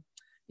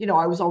 you know,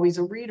 I was always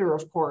a reader,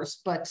 of course,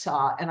 but,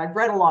 and I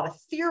read a lot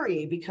of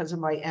theory because of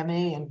my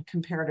MA in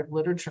comparative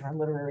literature and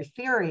literary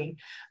theory.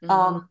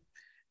 Mm-hmm.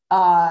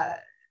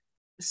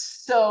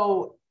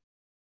 So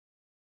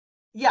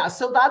yeah,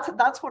 so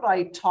that's what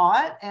I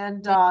taught.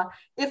 And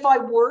if I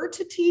were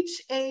to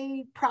teach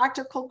a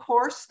practical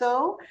course,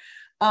 though,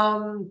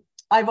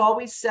 I've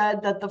always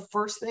said that the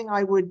first thing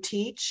I would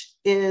teach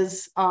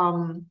is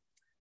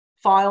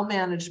file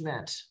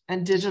management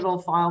and digital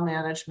file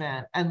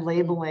management and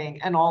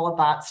labeling and all of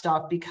that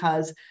stuff,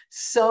 because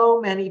so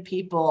many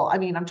people, I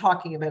mean, I'm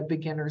talking about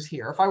beginners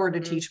here. If I were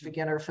to teach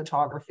beginner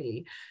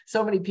photography,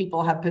 so many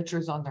people have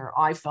pictures on their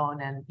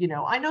iPhone, and, you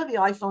know, I know the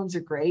iPhones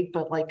are great,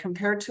 but like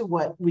compared to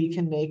what we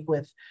can make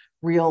with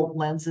real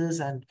lenses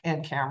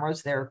and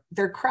cameras, they're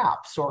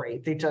crap.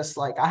 Sorry. They just,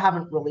 like, I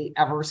haven't really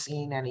ever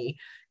seen any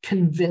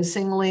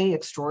convincingly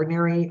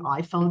extraordinary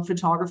iPhone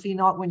photography,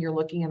 not when you're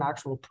looking at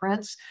actual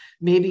prints.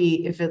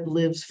 Maybe if it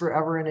lives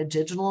forever in a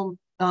digital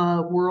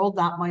world,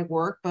 that might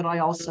work. But I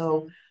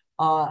also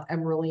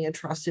am really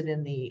interested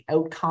in the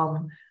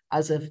outcome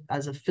as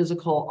a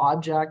physical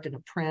object in a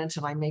print.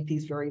 And I make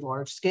these very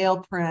large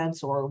scale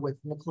prints, or with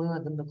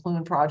McLuhan, the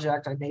McLuhan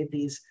project, I made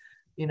these,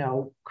 you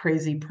know,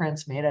 crazy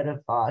prints made out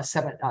of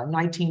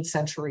 19th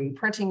century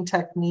printing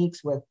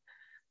techniques with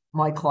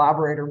my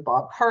collaborator,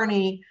 Bob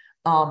Carney.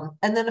 And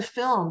then a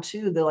film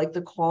too,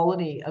 the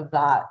quality of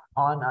that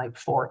on like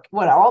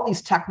all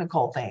these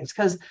technical things,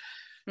 because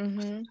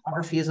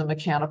photography is a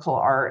mechanical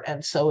art,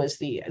 and so is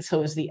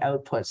the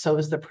output, so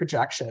is the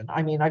projection.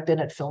 I mean, I've been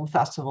at film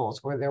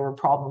festivals where there were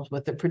problems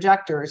with the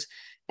projectors,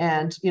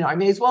 and, you know, I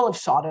may as well have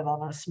shot it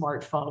on a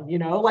smartphone, you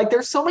know, like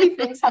there's so many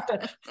things have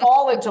to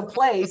fall into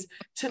place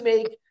to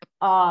make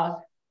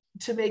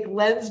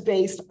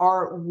lens-based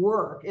art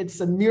work. It's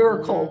a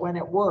miracle when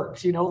it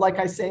works, you know, like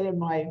I say in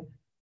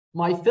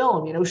my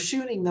film, you know,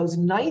 shooting those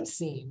night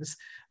scenes,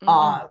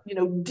 you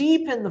know,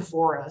 deep in the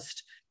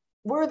forest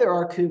where there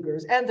are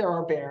cougars and there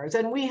are bears,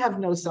 and we have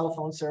no cell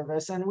phone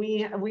service, and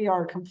we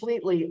are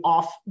completely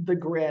off the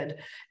grid.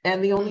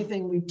 And the only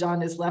thing we've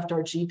done is left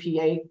our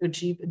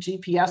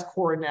GPS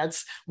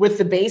coordinates with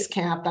the base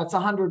camp that's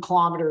 100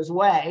 kilometers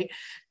away.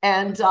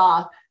 And,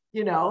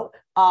 you know,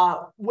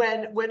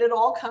 when it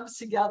all comes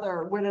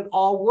together, when it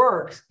all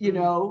works, you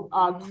know,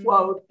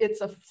 quote,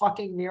 it's a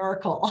fucking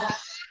miracle.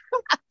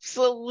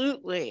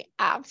 Absolutely.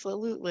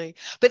 Absolutely.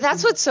 But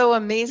that's what's so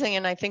amazing.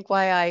 And I think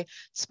why I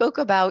spoke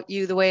about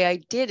you the way I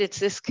did, it's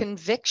this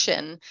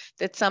conviction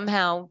that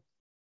somehow,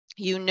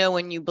 you know,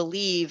 and you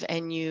believe,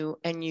 and you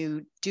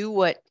do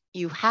what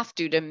you have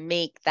to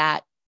make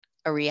that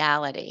a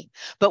reality.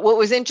 But what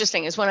was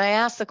interesting is when I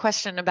asked the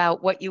question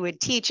about what you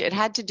would teach, it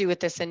had to do with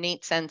this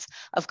innate sense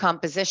of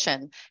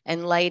composition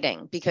and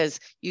lighting, because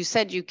you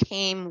said you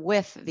came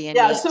with the innate.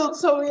 Yeah. So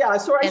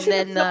I and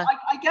then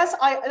I guess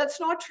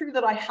that's not true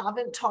that I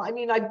haven't taught. I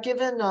mean, I've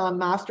given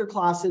master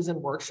classes and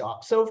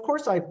workshops, so of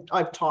course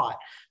I've taught,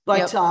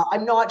 but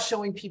I'm not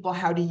showing people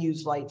how to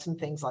use lights and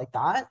things like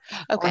that,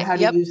 or how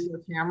to use their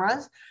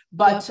cameras.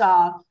 But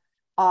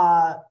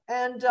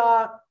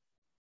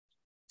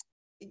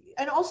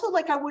and also,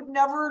 like, I would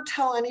never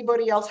tell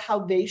anybody else how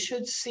they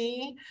should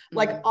see.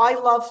 Like, I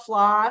love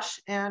Flash,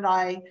 and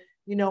I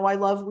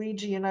love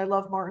Ouija, and I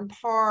love Martin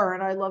Parr,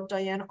 and I love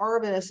Diane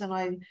Arbus,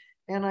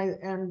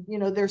 and you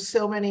know, there's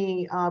so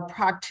many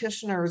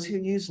practitioners who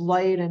use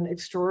light in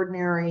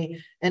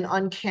extraordinary and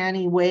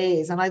uncanny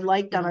ways, and I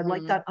like that. I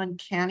like that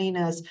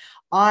uncanniness.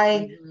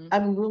 I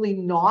am really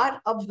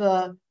not of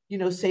the, you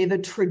know, say the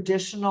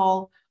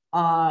traditional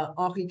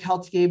Henri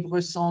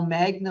Cartier-Bresson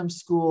magnum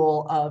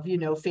school of,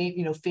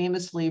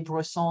 famously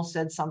Bresson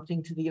said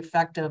something to the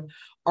effect of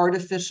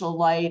artificial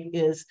light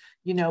is,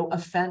 an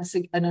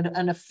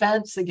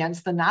offense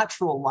against the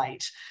natural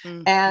light.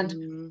 Mm-hmm.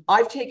 And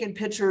I've taken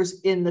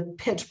pictures in the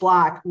pitch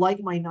black,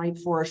 like my night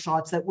forest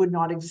shots that would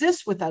not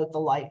exist without the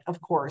light,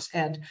 of course.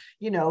 And,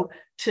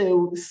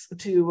 to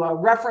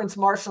reference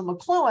Marshall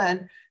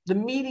McLuhan, the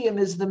medium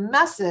is the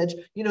message,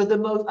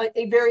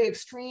 a very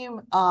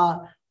extreme,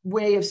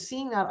 way of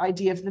seeing that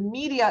idea. If the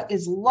media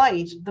is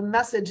light, the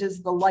message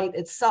is the light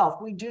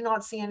itself. We do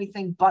not see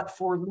anything but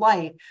for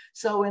light.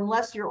 So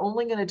unless you're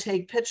only going to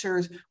take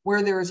pictures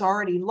where there is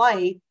already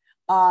light,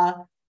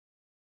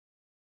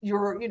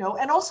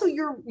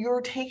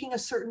 you're taking a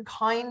certain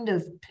kind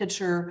of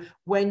picture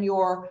when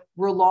you're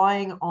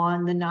relying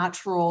on the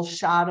natural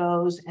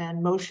shadows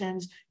and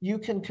motions. You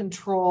can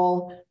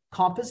control.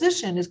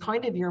 Composition is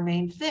kind of your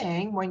main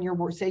thing when you're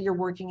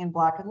working in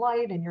black and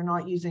light and you're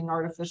not using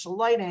artificial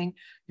lighting.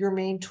 Your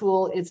main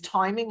tool is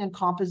timing and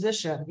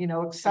composition,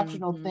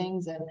 exceptional mm-hmm.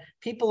 things, and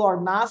people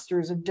are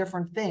masters of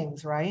different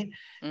things, right?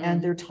 Mm-hmm.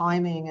 And their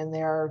timing and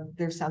their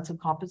sense of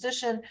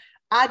composition.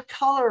 Add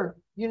color.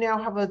 You now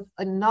have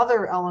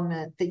another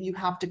element that you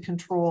have to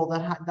control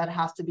that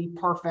has to be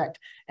perfect.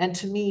 And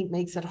to me,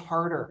 makes it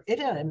harder.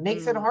 It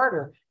makes it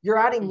harder. You're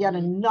adding yet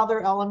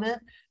another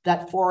element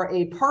that for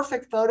a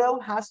perfect photo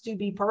has to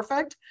be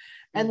perfect.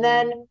 And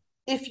then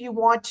if you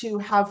want to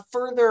have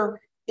further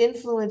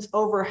influence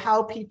over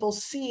how people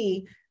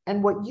see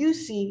and what you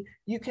see,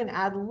 you can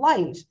add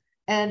light.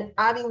 And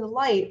adding the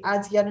light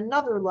adds yet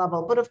another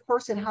level. But of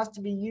course, it has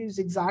to be used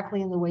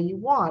exactly in the way you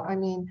want. I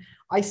mean,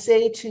 I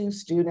say to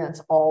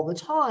students all the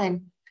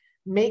time,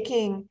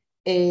 making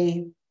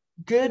a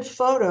good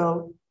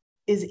photo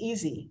is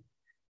easy.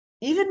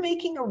 Even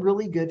making a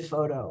really good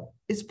photo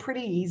is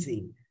pretty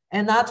easy.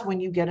 And that's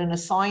when you get an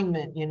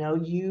assignment,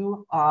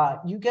 you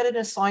get an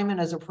assignment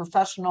as a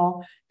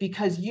professional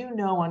because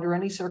under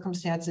any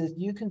circumstances,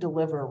 you can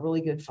deliver a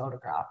really good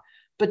photograph.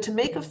 But to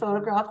make a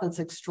photograph that's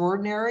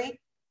extraordinary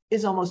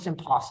is almost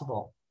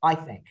impossible, I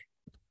think.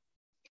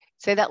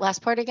 Say that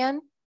last part again.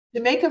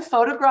 To make a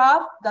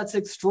photograph that's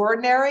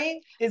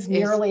extraordinary is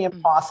nearly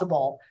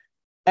impossible,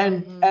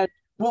 and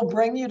will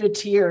bring you to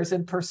tears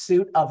in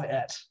pursuit of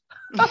it.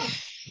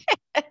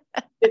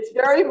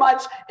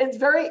 It's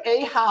very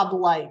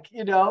Ahab-like,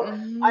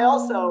 I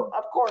also,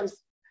 of course,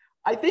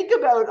 I think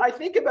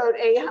about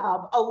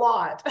Ahab a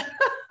lot.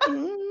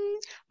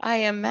 I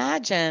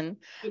imagine.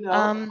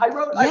 I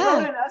wrote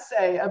an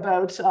essay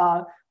about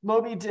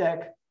Moby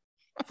Dick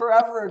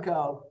forever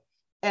ago,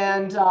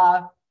 and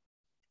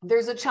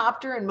there's a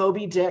chapter in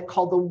Moby Dick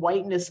called "The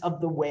Whiteness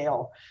of the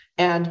Whale,"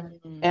 and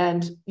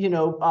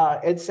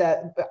it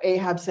said,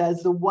 Ahab says,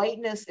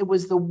 it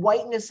was the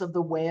whiteness of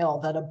the whale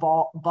that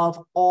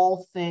above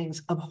all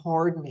things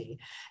abhorred me.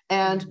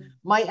 And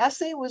my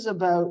essay was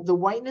about the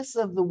whiteness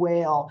of the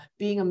whale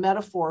being a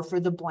metaphor for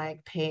the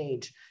blank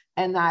page,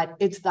 and that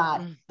it's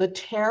the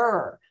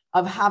terror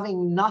of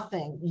having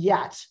nothing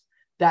yet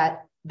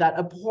that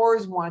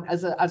abhors one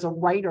as a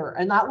writer.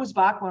 And that was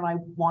back when I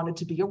wanted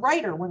to be a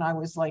writer, when I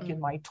was in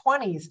my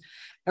 20s,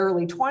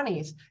 early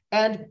 20s.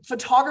 And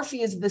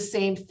photography is the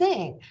same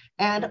thing.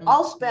 And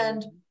I'll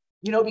spend,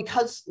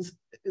 because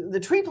the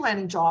tree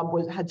planting job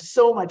had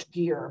so much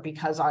gear,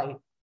 because I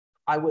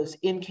was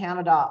in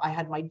Canada, I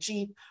had my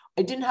Jeep.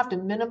 I didn't have to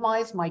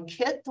minimize my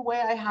kit the way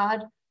I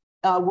had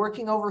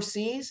working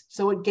overseas.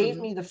 So it gave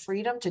me the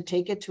freedom to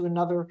take it to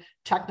another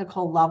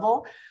technical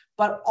level.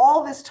 But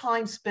all this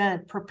time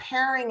spent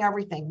preparing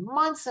everything,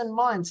 months and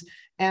months,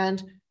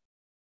 and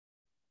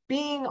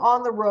being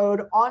on the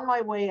road, on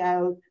my way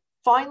out,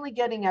 finally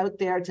getting out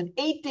there. It's an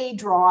 8-day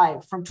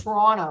drive from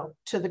Toronto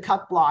to the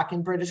cut block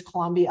in British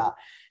Columbia.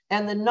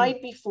 And the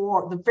night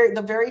before,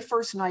 the very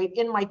first night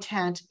in my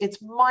tent, it's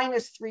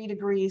 -3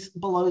 degrees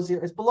below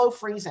zero. It's below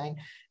freezing.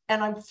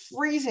 And I'm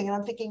freezing and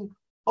I'm thinking,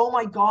 oh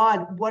my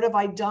God, what have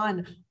I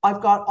done?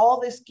 I've got all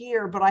this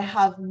gear, but I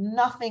have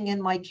nothing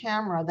in my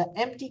camera. The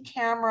empty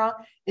camera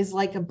is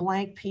like a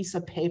blank piece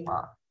of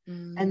paper.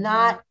 And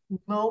that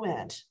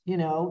moment,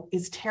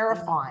 is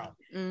terrifying.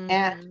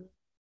 And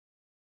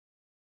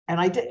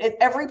I did,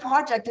 every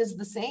project is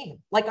the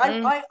same.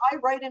 I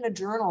write in a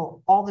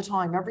journal all the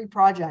time, every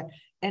project.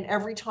 And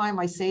every time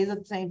I say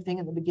the same thing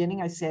in the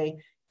beginning, I say,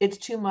 it's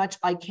too much.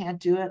 I can't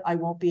do it. I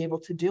won't be able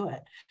to do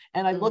it.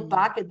 And I look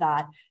back at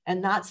that,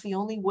 and that's the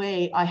only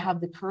way I have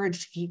the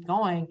courage to keep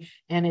going.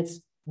 And it's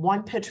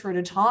one picture at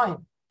a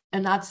time.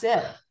 And that's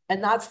it.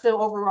 And that's the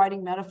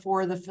overriding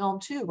metaphor of the film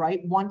too, right?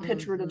 One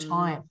picture at a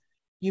time.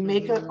 You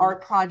make an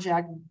art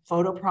project,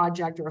 photo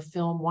project, or a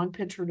film, one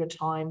picture at a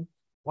time,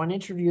 one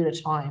interview at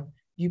a time.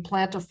 You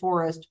plant a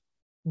forest,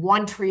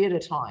 one tree at a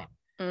time.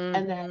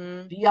 And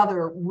then the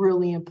other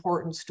really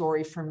important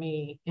story for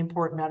me,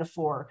 important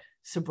metaphor,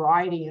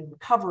 sobriety and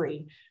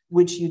recovery,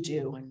 which you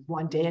do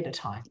one day at a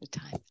time.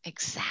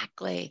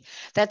 Exactly.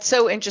 That's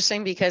so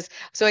interesting because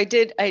these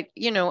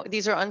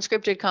are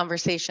unscripted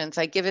conversations.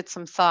 I give it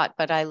some thought,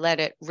 but I let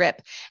it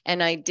rip.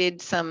 And I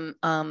did some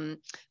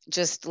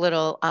just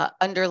little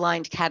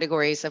underlined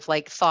categories of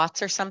like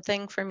thoughts or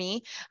something for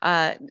me,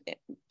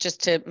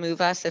 just to move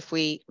us if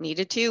we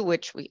needed to,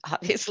 which we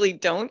obviously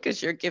don't,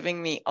 because you're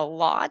giving me a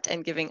lot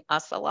and giving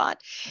us a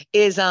lot,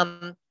 is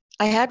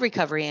I had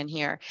recovery in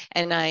here,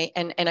 and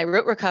I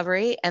wrote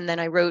recovery, and then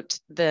I wrote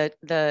the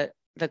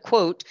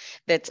quote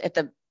that's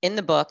in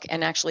the book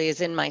and actually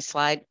is in my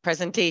slide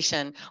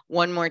presentation: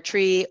 one more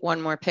tree, one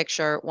more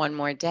picture, one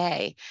more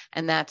day.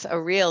 And that's a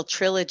real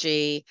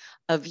trilogy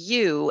of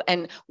you.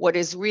 And what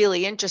is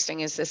really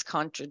interesting is this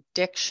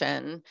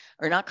contradiction,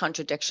 or not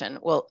contradiction.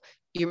 Well,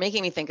 you're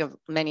making me think of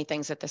many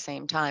things at the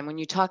same time. When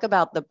you talk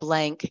about the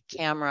blank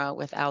camera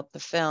without the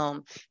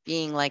film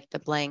being like the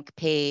blank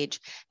page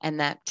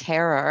and that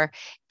terror,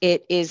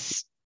 it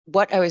is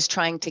what I was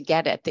trying to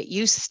get at, that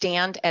you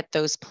stand at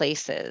those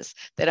places,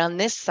 that on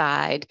this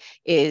side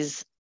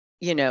is,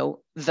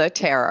 the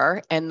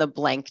terror and the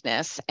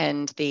blankness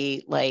and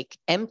the like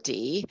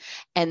empty.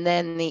 And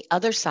then the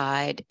other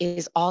side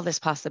is all this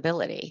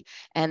possibility.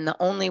 And the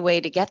only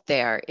way to get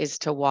there is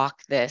to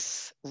walk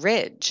this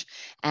ridge.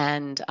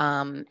 And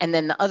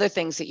then the other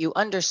things that you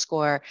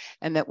underscore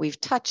and that we've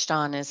touched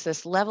on is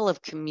this level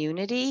of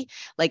community,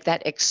 like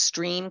that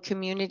extreme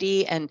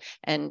community. And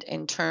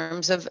in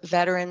terms of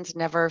veterans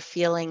never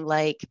feeling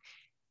like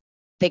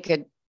they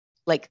could,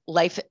 like,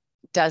 life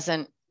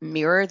doesn't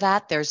mirror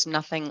that. There's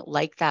nothing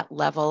like that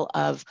level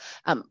of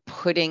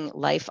putting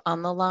life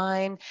on the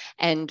line.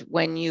 And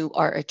when you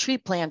are a tree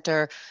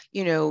planter,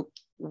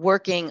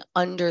 working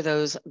under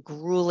those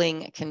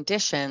grueling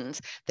conditions,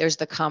 there's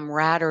the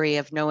camaraderie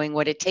of knowing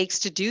what it takes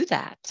to do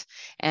that.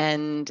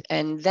 And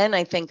then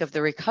I think of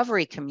the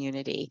recovery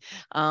community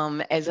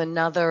as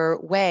another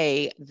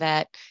way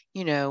that,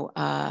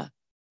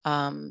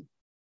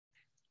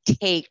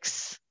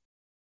 takes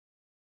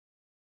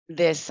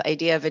this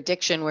idea of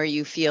addiction where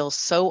you feel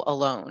so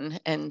alone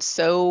and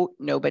so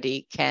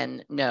nobody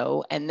can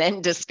know, and then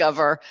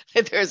discover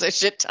that there's a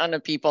shit ton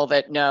of people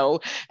that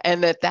know,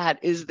 and that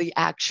is the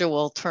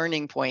actual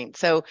turning point.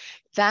 So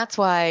that's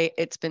why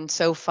it's been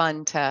so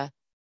fun to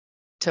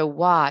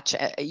watch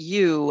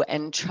you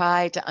and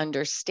try to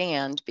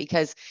understand,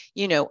 because,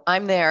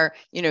 I'm there,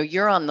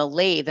 you're on the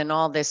lathe and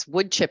all this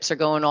wood chips are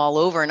going all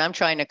over, and I'm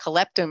trying to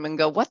collect them and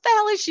go, what the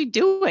hell is she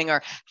doing?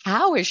 Or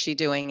how is she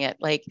doing it?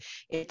 Like,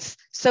 it's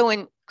so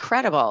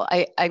incredible.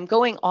 I'm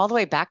going all the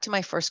way back to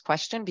my first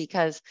question,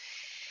 because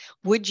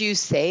would you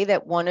say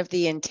that one of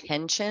the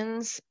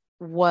intentions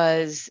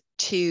was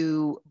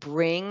to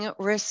bring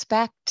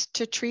respect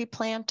to tree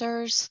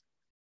planters,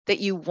 that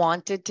you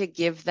wanted to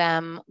give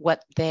them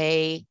what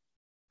they...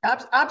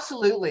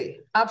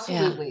 Absolutely.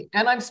 Yeah.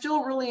 And I'm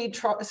still really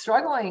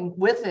struggling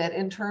with it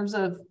in terms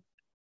of,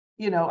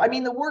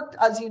 the work,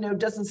 as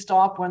doesn't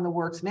stop when the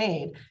work's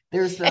made.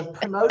 There's the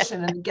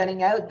promotion and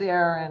getting out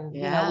there, and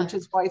which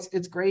is why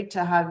it's great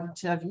to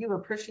have you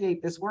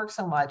appreciate this work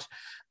so much.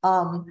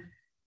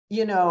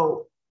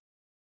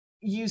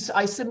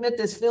 I submit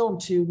this film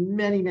to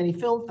many, many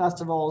film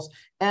festivals,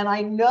 and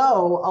I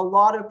know a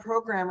lot of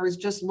programmers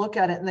just look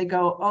at it and they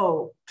go,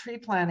 oh, tree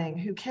planting,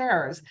 who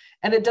cares?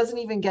 And it doesn't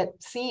even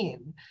get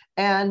seen.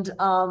 And,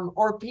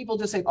 or people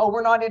just say, oh,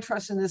 we're not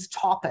interested in this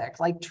topic,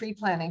 like tree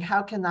planting,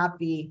 how can that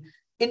be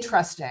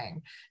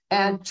interesting?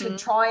 And to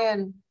try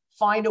and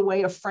find a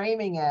way of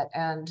framing it,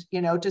 and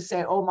to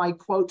say, oh, my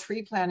quote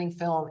tree planting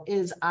film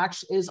is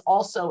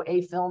also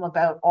a film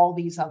about all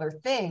these other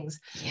things.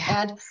 Yes.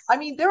 And I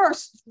mean,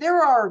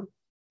 there are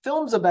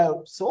films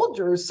about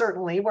soldiers,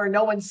 certainly, where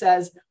no one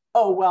says,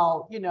 oh,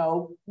 well,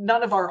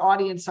 none of our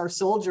audience are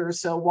soldiers,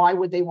 so why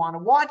would they want to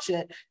watch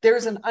it?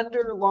 There's an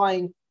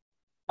underlying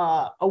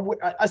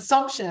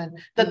assumption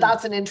that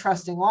that's an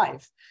interesting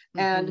life.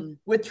 And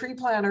with tree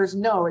planters,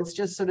 no, it's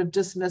just sort of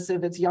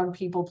dismissive. It's young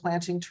people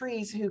planting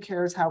trees. Who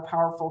cares? How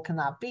powerful can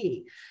that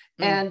be?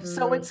 And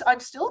so I'm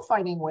still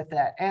fighting with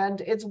it.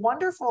 And it's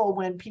wonderful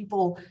when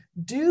people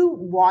do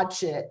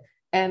watch it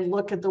and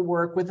look at the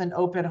work with an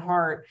open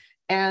heart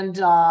and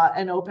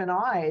open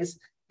eyes.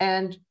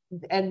 And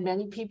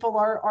many people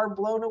are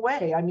blown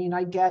away. I mean,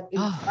 I get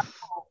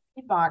incredible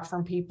feedback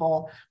from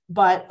people,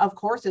 but of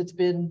course it's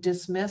been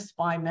dismissed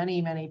by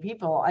many, many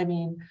people. I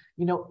mean,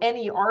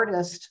 any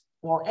artist,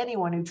 well,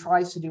 anyone who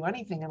tries to do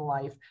anything in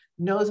life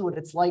knows what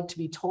it's like to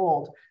be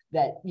told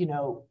that,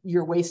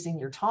 you're wasting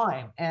your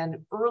time.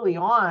 And early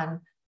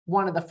on,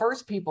 one of the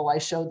first people I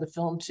showed the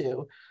film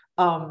to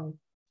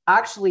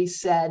actually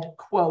said,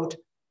 quote,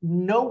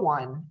 no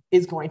one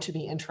is going to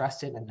be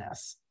interested in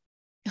this.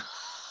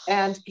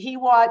 And he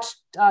watched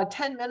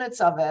 10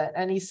 minutes of it,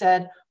 and he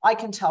said, I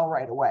can tell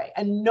right away.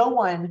 And no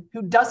one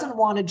who doesn't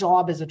want a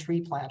job as a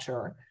tree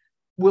planter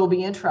will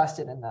be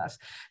interested in this.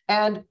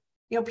 And,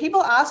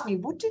 people ask me,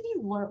 what did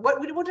you learn?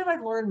 What did I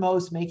learn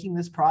most making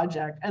this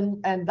project?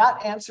 And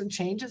that answer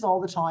changes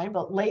all the time.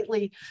 But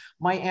lately,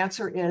 my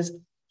answer is,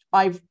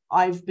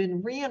 I've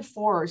been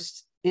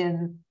reinforced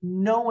in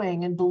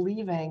knowing and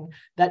believing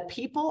that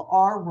people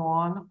are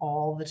wrong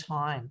all the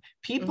time.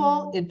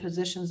 People in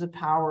positions of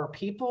power,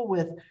 people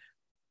with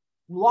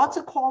lots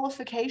of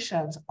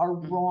qualifications are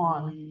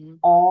wrong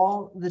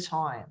all the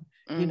time.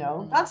 You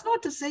know, that's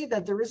not to say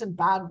that there isn't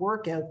bad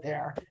work out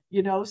there,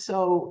 you know,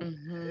 so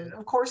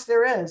of course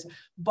there is,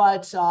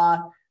 but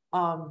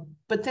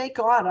thank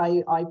God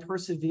I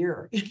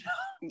persevere. You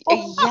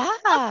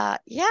know?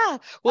 Yeah.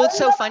 Well, it's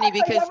so funny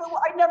because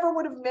I never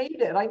would have made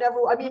it. I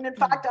mean, in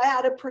fact, I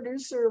had a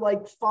producer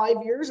like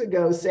 5 years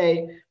ago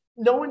say,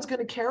 no one's going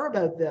to care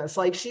about this.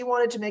 Like, she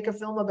wanted to make a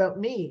film about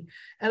me.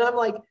 And I'm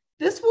like,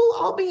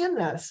 I'll be in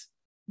this,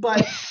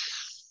 but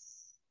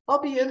I'll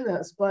be in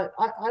this, but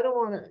I don't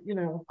want to, you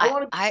know, I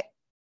want to,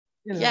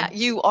 you know. Yeah,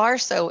 you are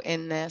so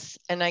in this,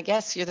 and I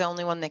guess you're the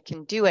only one that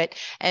can do it.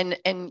 And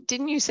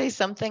didn't you say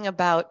something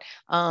about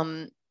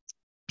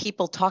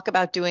people talk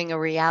about doing a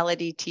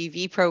reality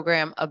TV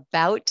program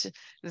about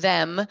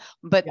them,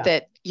 but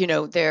that, you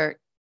know, that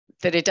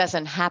it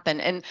doesn't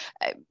happen. And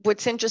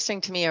what's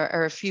interesting to me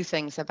are a few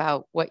things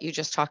about what you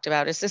just talked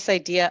about, is this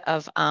idea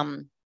of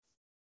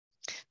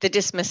the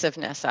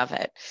dismissiveness of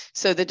it.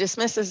 So the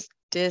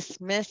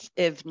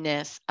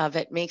dismissiveness of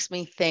it makes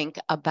me think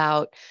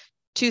about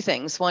two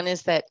things. One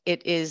is that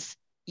it is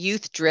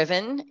youth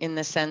driven, in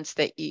the sense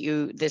that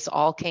this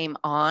all came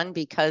on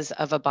because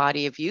of a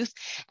body of youth,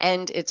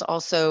 and it's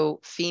also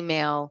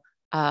female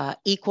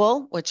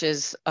equal, which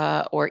is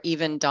or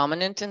even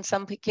dominant in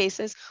some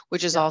cases,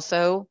 which is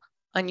also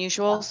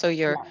unusual. So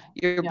you're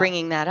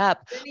bringing that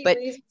up. But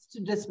reasons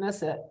to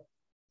dismiss it.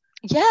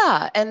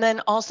 Yeah. And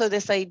then also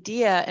this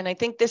idea, and I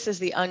think this is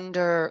the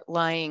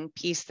underlying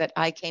piece that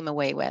I came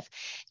away with.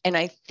 And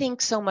I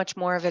think so much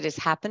more of it is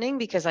happening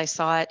because I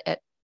saw it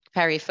at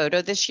Paris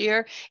Photo this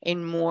year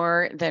in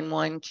more than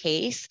one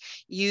case,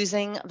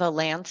 using the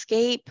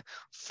landscape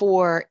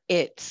for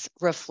its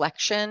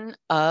reflection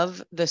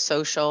of the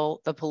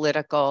social, the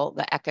political,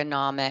 the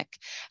economic,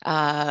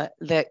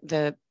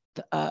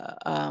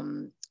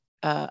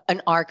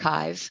 an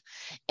archive,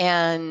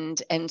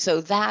 and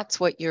so that's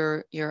what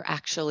you're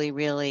actually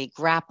really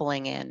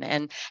grappling in.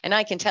 And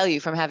I can tell you,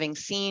 from having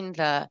seen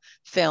the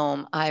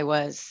film, I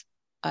was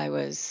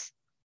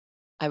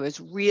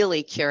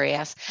really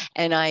curious,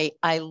 and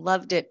I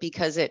loved it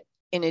because it,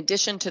 in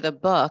addition to the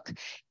book,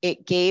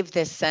 it gave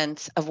this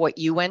sense of what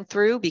you went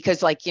through,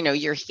 because, like, you know,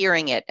 you're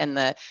hearing it, and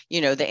the, you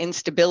know, the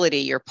instability,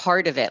 you're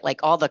part of it, like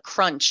all the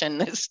crunch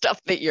and the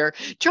stuff that you're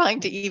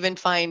trying to even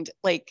find,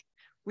 like,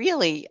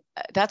 really,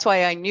 that's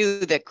why I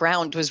knew that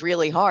ground was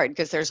really hard,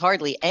 because there's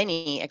hardly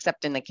any,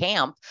 except in the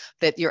camp,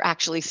 that you're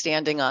actually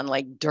standing on,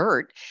 like,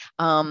 dirt.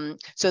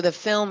 So the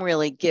film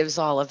really gives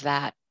all of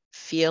that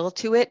feel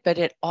to it, but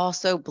it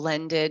also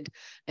blended,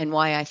 and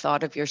why I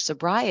thought of your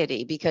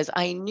sobriety, because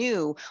I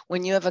knew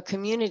when you have a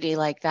community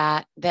like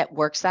that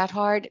works that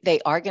hard,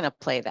 they are going to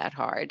play that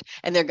hard,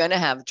 and they're going to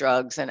have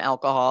drugs and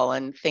alcohol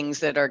and things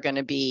that are going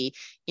to be,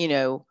 you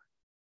know,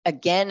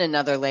 again,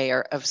 another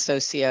layer of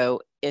socio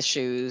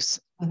issues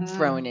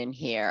thrown in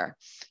here.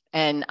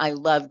 And I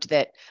loved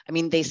that. I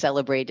mean, they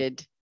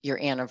celebrated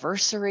your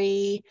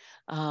anniversary,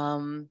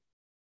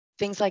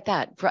 things like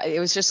that. It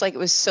was just like, it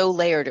was so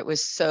layered. It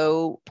was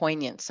so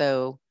poignant.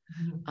 So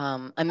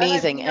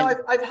amazing. And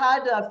I've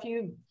had a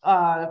few,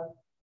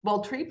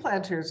 tree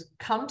planters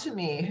come to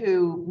me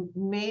who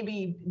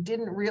maybe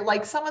didn't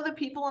like some of the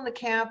people in the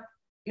camp,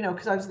 you know,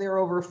 because I was there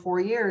over 4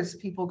 years,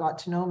 people got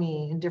to know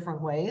me in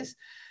different ways.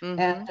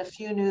 And a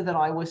few knew that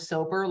I was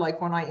sober.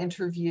 Like when I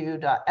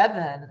interviewed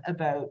Evan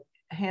about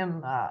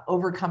him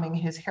overcoming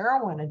his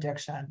heroin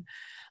addiction,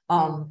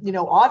 you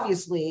know,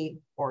 obviously,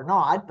 or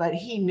not, but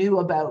he knew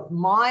about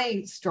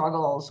my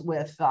struggles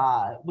with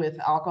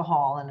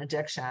alcohol and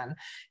addiction.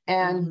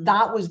 And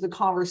that was the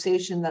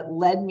conversation that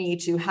led me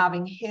to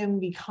having him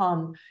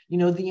become, you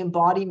know, the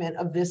embodiment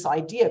of this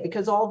idea,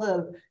 because all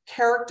the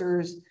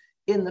characters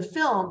in the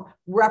film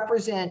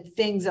represent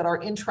things that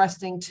are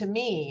interesting to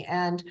me.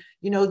 And,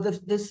 you know,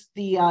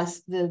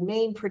 the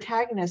main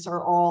protagonists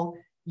are all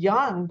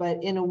young,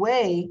 but in a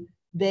way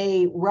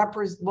they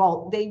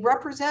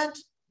represent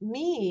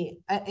me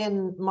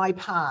in my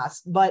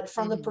past, but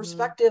from the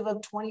perspective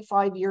of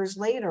 25 years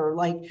later,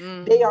 like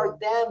they are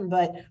them,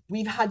 but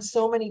we've had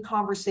so many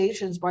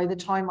conversations by the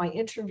time I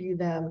interview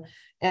them,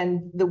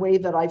 and the way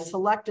that I've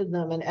selected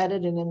them and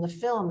edited in the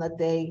film, that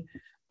they,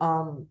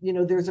 you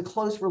know, there's a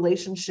close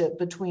relationship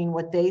between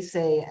what they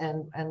say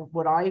and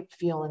what I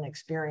feel and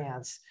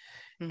experience.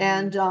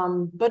 And,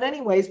 but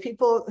anyways,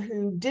 people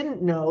who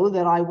didn't know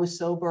that I was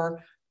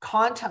sober,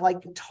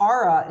 like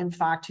Tara, in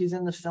fact, who's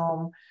in the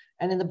film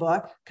and in the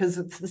book, because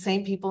it's the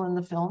same people in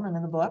the film and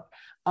in the book,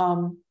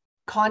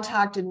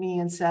 contacted me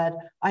and said,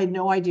 I had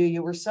no idea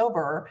you were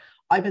sober.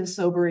 I've been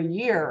sober a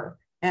year,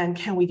 and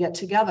can we get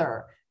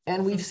together?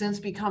 And we've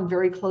since become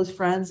very close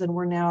friends, and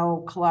we're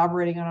now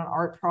collaborating on an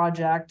art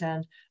project.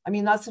 And I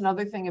mean, that's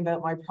another thing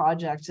about my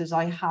projects, is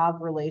I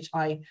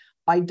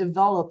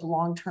develop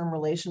long-term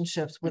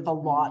relationships with a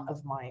lot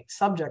of my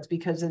subjects,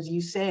 because, as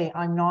you say,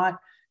 I'm not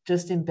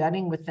just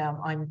embedding with them.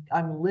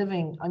 I'm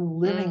living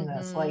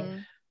this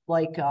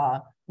Mm-hmm.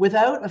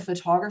 without a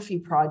photography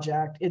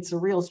project, it's a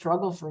real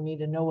struggle for me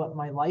to know what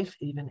my life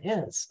even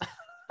is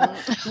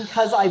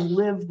because I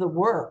live the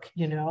work,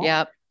 you know?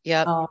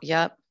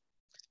 Yep.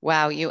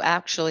 Wow, you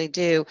actually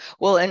do.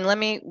 Well, and let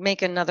me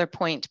make another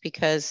point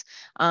because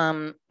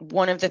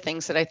one of the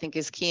things that I think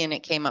is key, and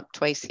it came up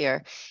twice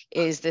here,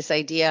 is this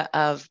idea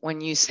of when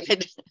you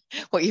said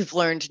what you've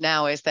learned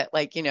now is that,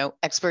 like, you know,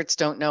 experts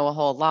don't know a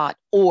whole lot,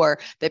 or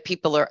that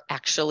people are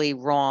actually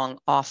wrong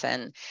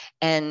often.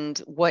 And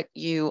what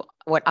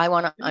I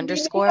want to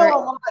underscore. They know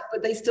a lot,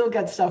 but they still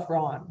get stuff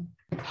wrong.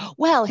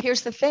 Well,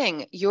 here's the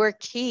thing. Your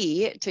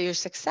key to your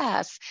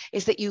success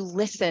is that you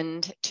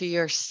listened to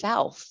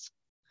yourself.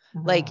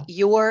 Like,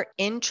 your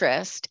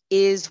interest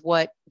is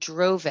what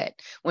drove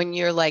it. When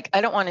you're like, I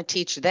don't want to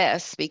teach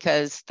this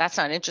because that's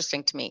not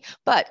interesting to me,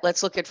 but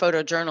let's look at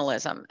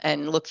photojournalism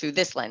and look through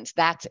this lens.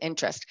 That's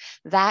interest.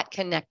 That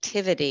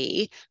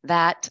connectivity,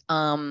 that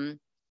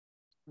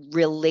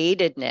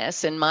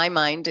relatedness, in my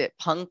mind, at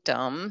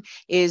punctum,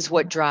 is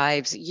what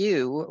drives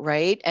you,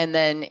 right? And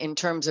then in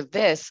terms of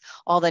this,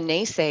 all the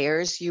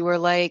naysayers, you were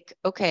like,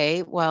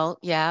 okay, well,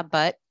 yeah,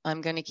 but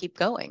I'm going to keep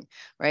going,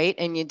 right?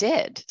 And you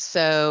did.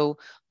 So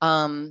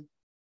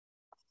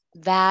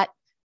that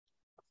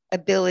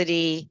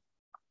ability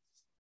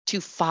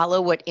to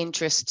follow what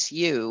interests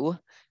you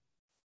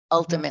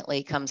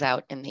ultimately comes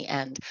out in the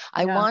end.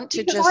 I want to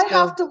because just I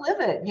have to live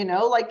it, you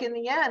know, like in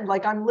the end,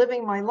 like I'm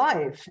living my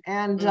life,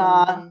 and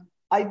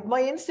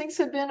my instincts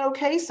have been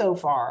okay so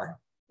far,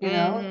 you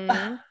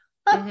know.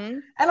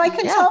 And I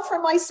can tell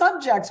from my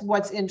subjects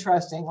what's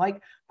interesting,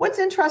 like what's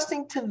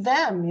interesting to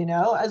them, you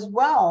know, as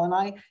well.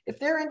 And if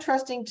they're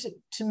interesting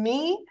to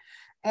me,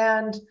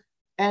 and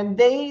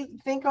they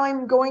think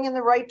I'm going in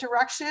the right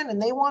direction,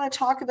 and they want to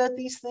talk about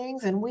these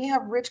things, and we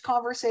have rich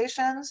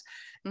conversations,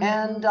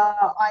 and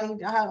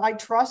I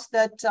trust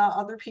that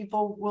other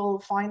people will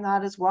find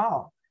that as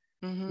well.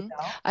 You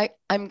know?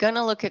 I'm going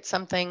to look at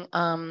something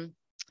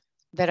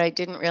that I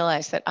didn't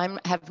realize, that I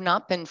have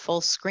not been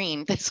full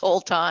screen this whole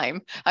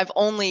time. I've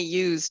only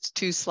used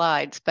 2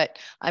 slides, but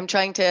I'm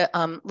trying to,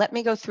 let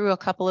me go through a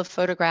couple of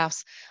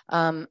photographs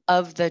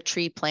of the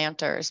tree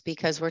planters,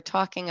 because we're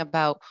talking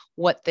about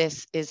what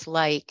this is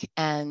like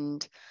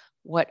and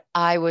what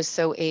I was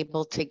so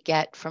able to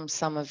get from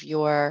some of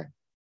your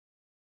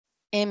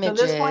images.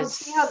 So this one,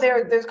 see how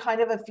there's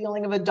kind of a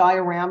feeling of a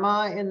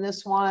diorama in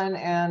this one,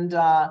 and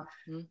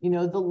you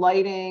know, the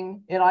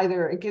lighting,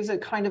 it gives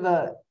it kind of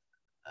a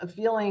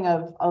feeling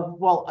of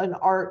well, an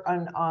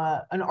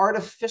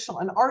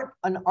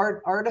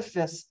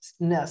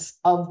artificeness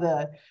of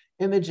the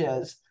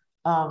images,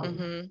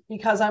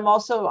 because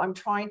I'm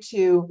trying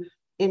to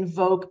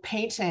invoke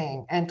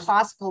painting and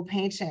classical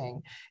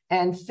painting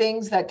and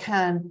things that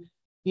can,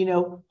 you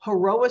know,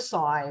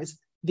 heroicize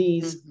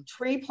these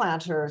tree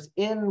planters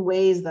in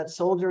ways that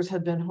soldiers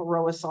have been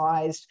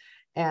heroicized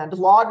and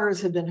loggers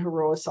have been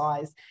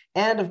heroicized.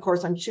 And of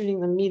course, I'm shooting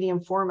the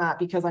medium format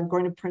because I'm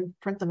going to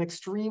print them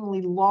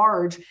extremely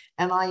large.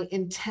 And I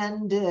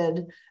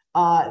intended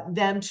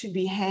them to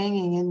be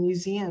hanging in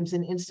museums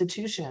and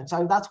institutions.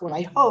 That's what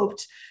I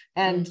hoped.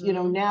 And, you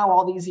know, now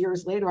all these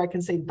years later, I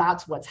can say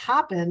that's what's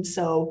happened.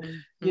 So,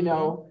 you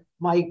know,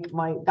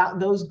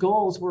 those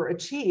goals were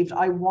achieved.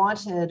 I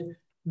wanted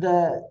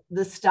the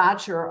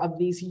stature of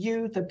these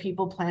youth, of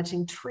people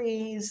planting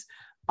trees,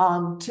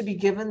 to be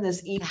given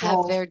this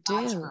equal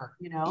stature,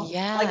 you know.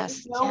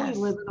 Yes, like, you know, we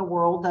live in a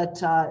world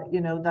that you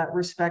know, that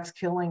respects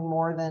killing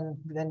more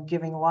than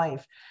giving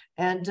life,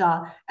 and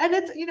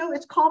it's, you know,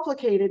 it's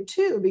complicated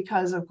too,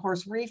 because of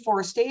course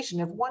reforestation,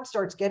 if one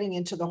starts getting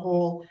into the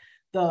whole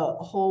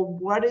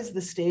what is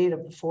the state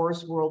of the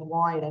forest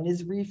worldwide, and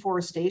is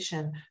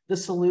reforestation the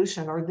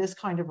solution, or this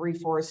kind of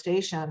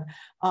reforestation,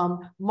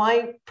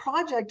 my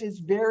project is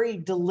very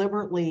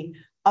deliberately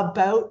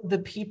about the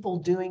people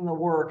doing the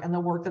work and the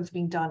work that's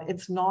being done.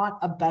 It's not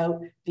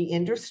about the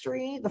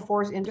industry, the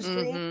forest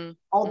industry,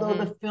 although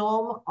the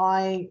film,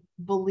 I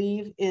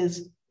believe,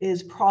 is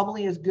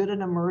probably as good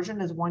an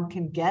immersion as one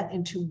can get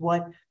into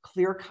what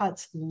clear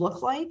cuts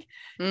look like.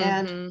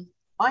 And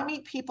I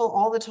meet people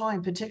all the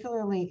time,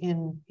 particularly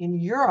in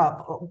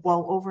Europe,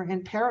 well, over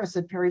in Paris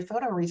at Paris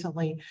Photo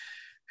recently,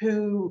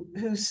 who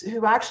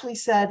actually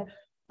said,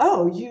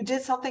 oh, you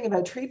did something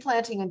about tree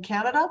planting in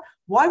Canada?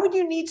 Why would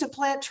you need to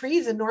plant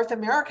trees in North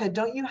America?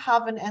 Don't you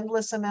have an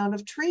endless amount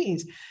of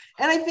trees?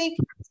 And I think,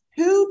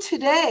 who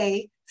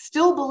today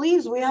still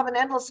believes we have an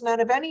endless amount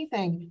of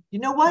anything? You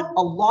know what?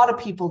 A lot of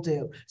people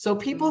do. So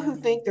people who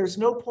think there's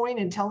no point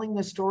in telling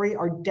the story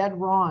are dead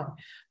wrong,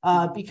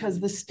 because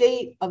the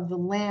state of the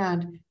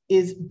land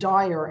is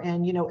dire.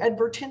 And, you know, Ed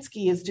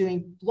Bertinsky is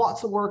doing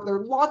lots of work. There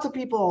are lots of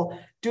people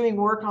doing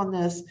work on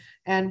this,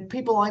 and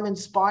people I'm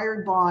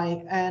inspired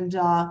by.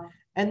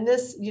 And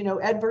this, you know,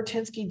 Ed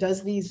Bertinsky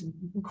does these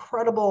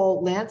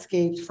incredible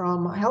landscapes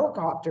from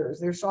helicopters.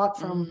 They're shot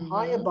from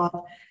high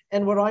above.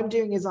 And what I'm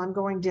doing is I'm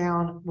going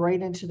down right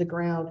into the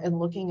ground and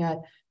looking at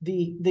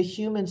the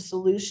human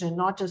solution,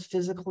 not just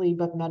physically,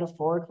 but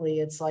metaphorically.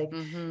 It's like,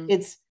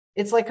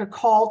 it's like a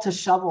call to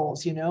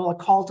shovels, you know, a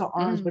call to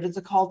arms, but it's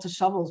a call to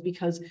shovels,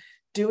 because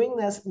doing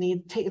this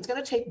it's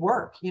going to take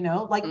work, you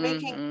know, like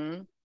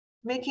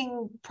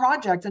making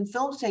projects and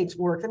films takes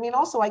work. I mean,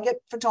 also I get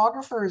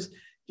photographers,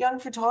 young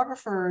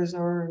photographers,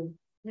 or,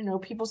 you know,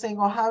 people saying,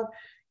 well, how,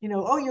 you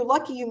know, oh, you're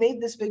lucky you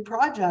made this big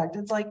project.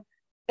 It's like,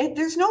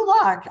 there's no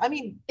luck. I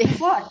mean, there's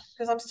luck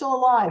because I'm still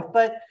alive,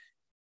 but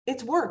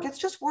it's work. It's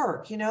just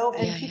work, you know,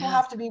 and people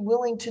have to be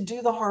willing to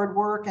do the hard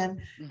work, and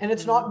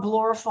it's not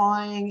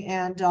glorifying.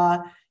 And,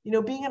 you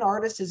know, being an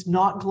artist is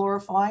not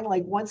glorifying.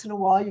 Like once in a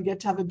while, you get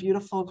to have a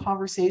beautiful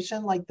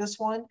conversation like this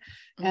one.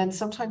 And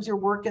sometimes your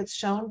work gets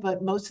shown,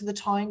 but most of the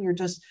time you're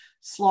just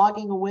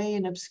slogging away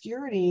in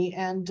obscurity.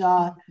 And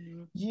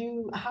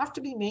you have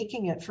to be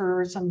making it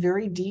for some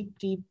very deep,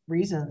 deep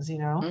reasons, you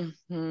know?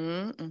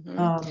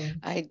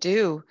 I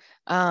do.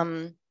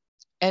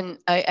 And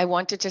I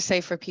wanted to say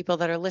for people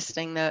that are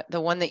listening,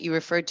 the one that you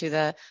referred to,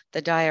 the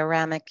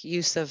dioramic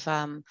use of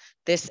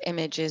this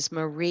image is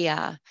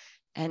Maria.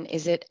 And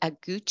is it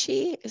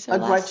Aguchi? Is her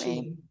last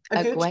name?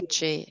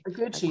 Aguchi.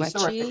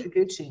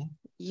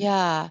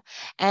 Yeah.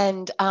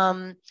 And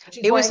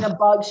she's wearing a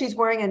bug. She's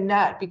wearing a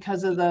net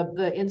because of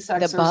the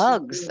insects. The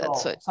bugs.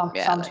 That's what.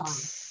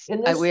 Sometimes.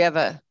 We have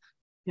a.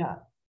 Yeah.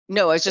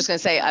 No, I was just going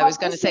to say. I was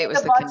going to say it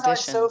was the bugs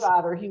conditions. Aren't so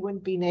bad, or he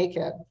wouldn't be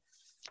naked.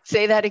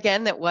 Say that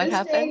again. That what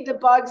happened? The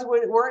bugs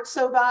weren't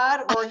so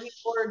bad,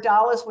 or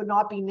Dallas would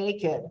not be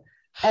naked.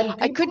 And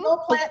people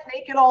don't plant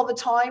naked all the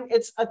time.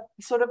 It's a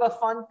sort of a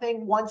fun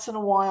thing. Once in a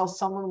while,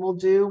 someone will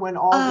do when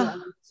all the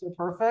elements are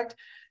perfect.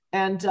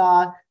 And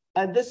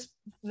this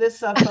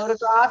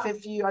photograph,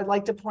 I'd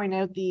like to point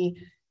out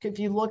if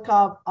you look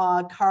up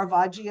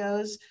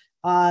Caravaggio's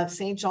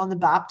Saint John the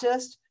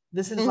Baptist,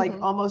 this is like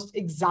almost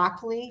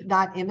exactly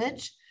that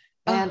image.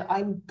 And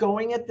I'm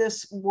going at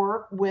this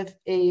work with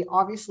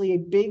obviously a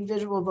big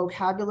visual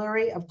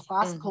vocabulary of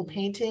classical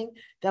painting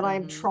that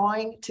I'm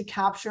trying to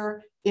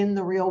capture in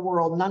the real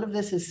world. None of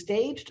this is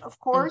staged, of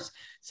course.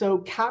 So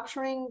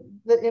capturing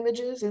the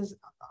images is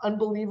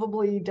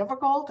unbelievably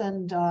difficult,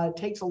 and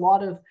takes a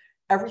lot of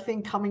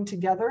everything coming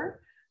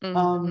together.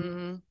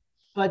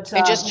 But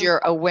and just your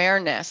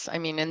awareness. I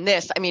mean,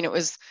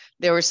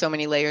 there were so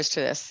many layers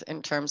to this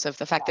in terms of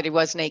the fact that he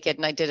was naked,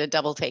 and I did a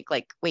double take,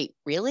 like, wait,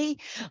 really?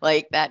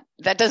 Like that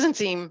doesn't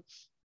seem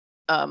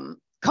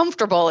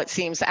comfortable. It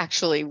seems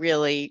actually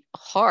really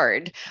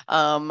hard.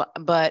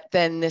 But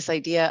then this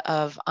idea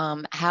of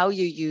how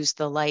you use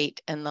the light,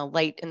 and the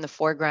light in the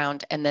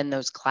foreground, and then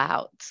those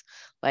clouds,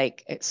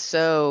 like it's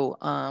so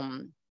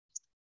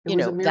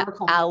that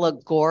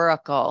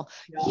allegorical,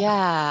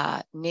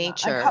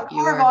 nature. And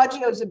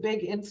Caravaggio is a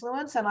big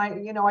influence, and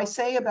I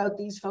say about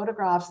these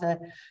photographs that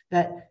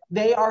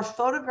they are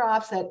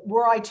photographs that,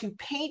 were I to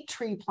paint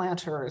tree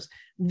planters,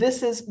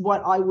 this is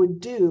what I would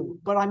do,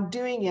 but I'm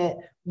doing it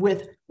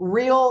with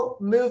real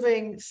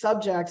moving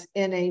subjects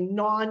in a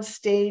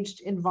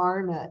non-staged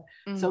environment.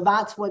 So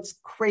that's what's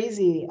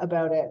crazy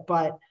about it.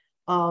 But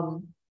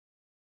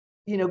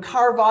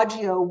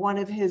Caravaggio, one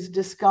of his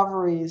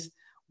discoveries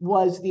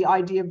was the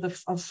idea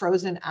of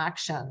frozen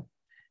action.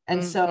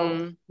 And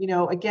so,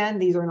 again,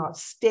 these are not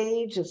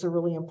staged. It's a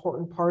really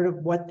important part of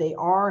what they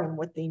are and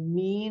what they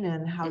mean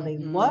and how they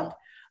look.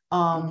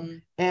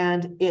 And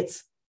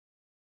it's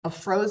a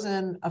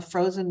frozen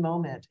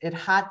moment. It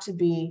had to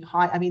be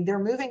high. I mean, they're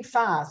moving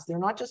fast. They're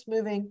not just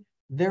moving,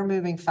 they're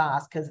moving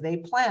fast, because they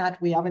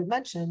plant, we haven't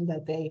mentioned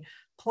that they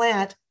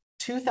plant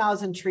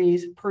 2,000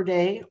 trees per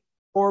day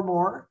or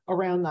more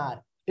around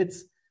that.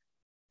 It's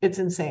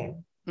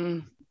insane.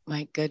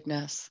 My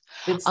goodness.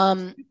 It's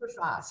super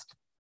fast.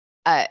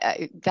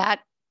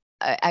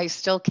 I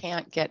still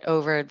can't get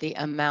over the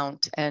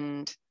amount,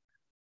 and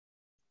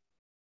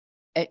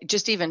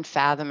just even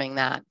fathoming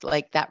that,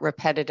 like that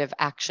repetitive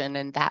action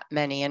and that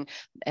many,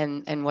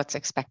 and what's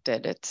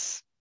expected.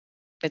 It's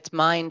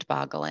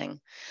mind-boggling.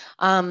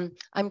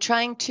 I'm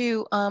trying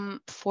to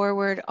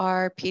forward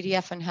our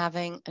PDF and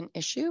having an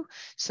issue,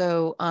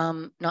 so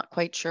not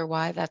quite sure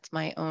why. That's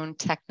my own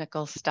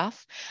technical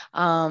stuff.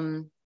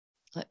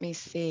 Let me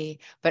see,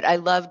 but I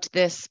loved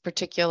this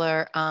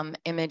particular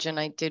image, and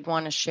I did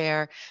want to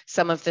share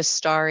some of the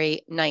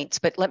starry nights.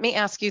 But let me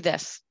ask you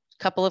this,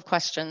 couple of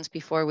questions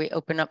before we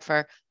open up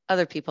for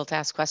other people to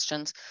ask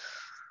questions.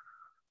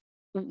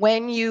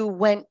 When you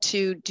went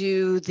to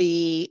do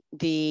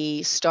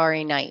the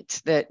starry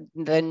nights, the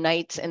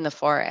nights in the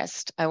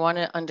forest, I want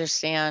to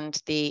understand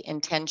the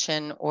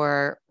intention,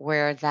 or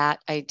where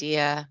that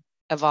idea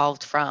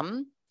evolved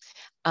from.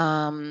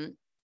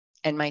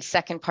 And my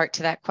second part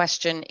to that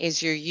question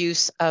is your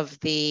use of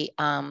the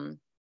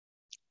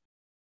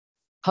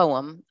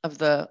poem of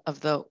the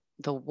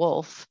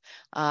wolf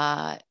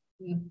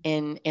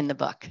in the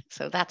book.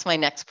 So that's my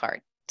next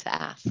part to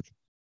ask.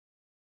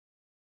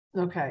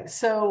 Okay,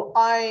 so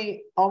I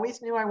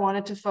always knew I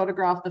wanted to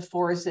photograph the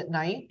forest at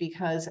night,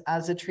 because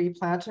as a tree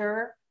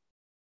planter,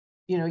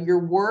 your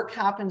work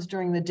happens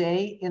during the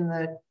day in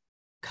the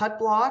cut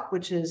block,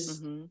 which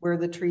is where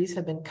the trees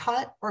have been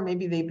cut, or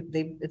maybe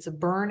it's a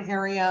burn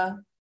area.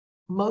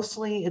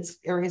 Mostly it's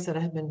areas that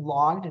have been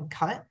logged and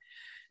cut.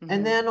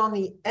 And then on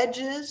the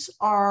edges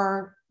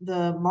are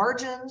the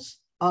margins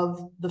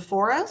of the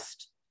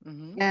forest.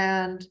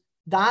 And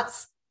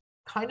that's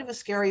kind of a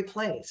scary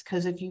place,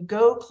 because if you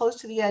go close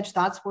to the edge,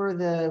 that's where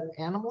the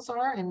animals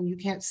are and you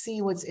can't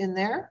see what's in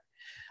there.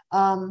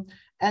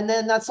 And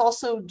then that's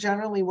also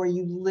generally where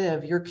you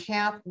live. Your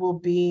camp will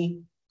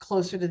be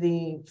closer to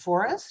the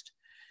forest.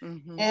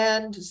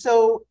 And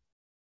so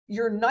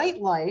your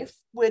nightlife,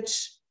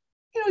 which,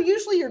 you know,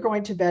 usually you're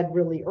going to bed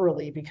really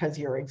early because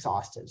you're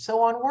exhausted.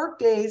 So on work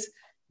days,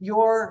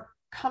 you're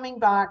coming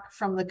back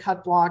from the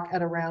cut block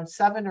at around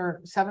 7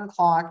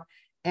 o'clock,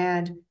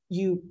 and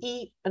you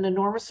eat an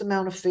enormous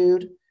amount of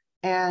food,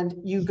 and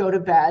you go to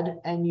bed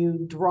and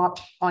you drop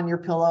on your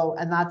pillow,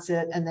 and that's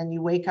it. And then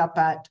you wake up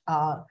at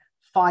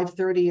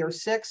 5:30 or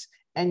 6,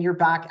 and you're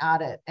back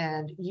at it,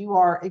 and you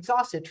are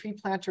exhausted. Tree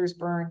planters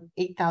burn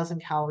 8,000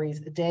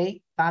 calories a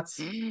day.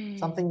 That's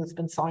something that's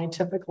been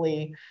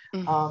scientifically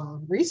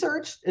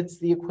researched. It's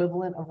the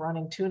equivalent of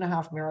running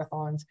 2.5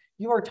 marathons.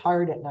 You are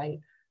tired at night.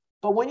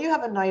 But when you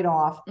have a night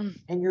off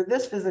and you're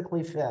this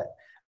physically fit,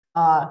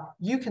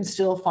 you can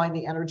still find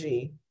the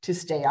energy to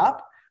stay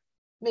up.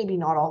 Maybe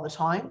not all the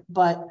time,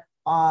 but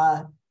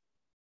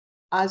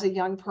as a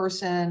young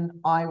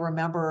person, I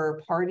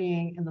remember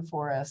partying in the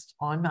forest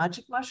on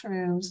magic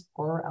mushrooms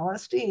or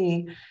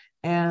LSD,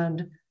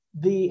 and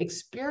the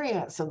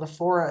experience of the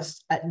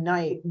forest at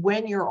night,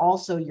 when you're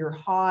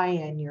high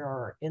and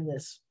you're in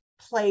this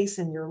place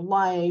in your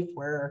life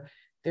where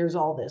there's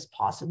all this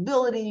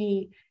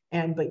possibility,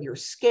 but you're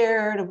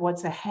scared of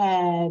what's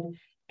ahead.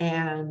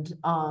 And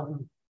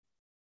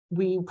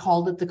we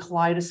called it the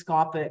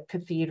kaleidoscopic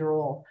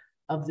cathedral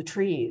of the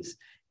trees.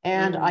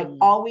 And I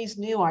always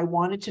knew I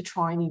wanted to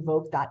try and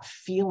evoke that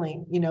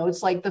feeling. You know,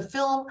 it's like the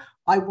film,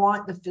 I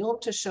want the film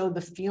to show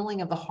the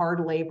feeling of the hard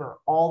labor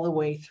all the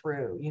way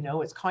through. You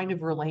know, it's kind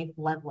of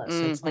relentless.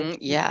 It's like,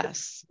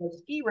 yes,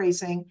 ski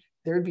racing,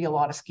 there'd be a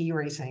lot of ski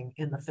racing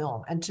in the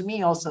film. And to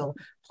me also,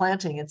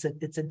 planting, it's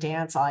a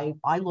dance. I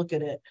look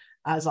at it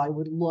as I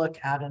would look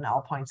at an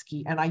alpine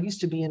ski. And I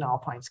used to be an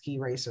alpine ski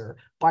racer,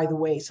 by the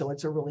way, so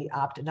it's a really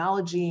apt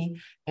analogy.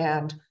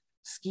 And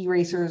ski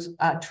racers,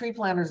 tree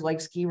planters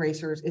like ski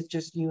racers, it's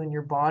just you and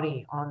your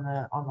body on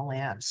the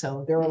land.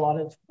 So there are a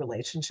lot of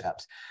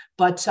relationships.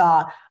 But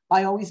I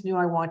always knew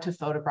I wanted to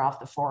photograph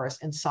the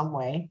forest in some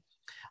way.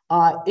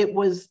 It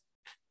was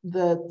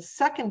the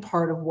second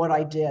part of what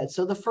I did.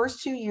 So the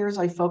first 2 years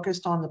I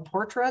focused on the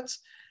portraits,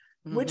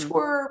 which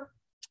were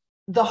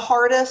the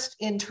hardest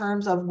in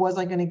terms of, was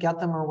I going to get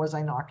them or was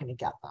I not going to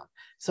get them?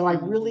 So I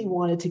really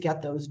wanted to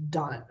get those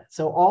done.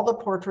 So all the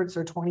portraits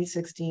are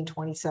 2016,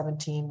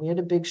 2017. We had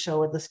a big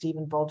show at the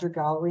Stephen Bulger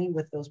Gallery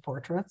with those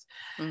portraits.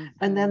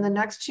 And then the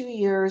next 2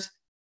 years,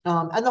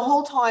 and the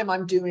whole time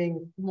I'm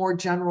doing more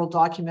general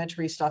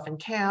documentary stuff in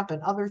camp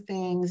and other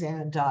things,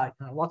 and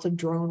lots of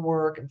drone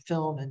work and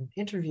film and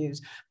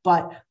interviews.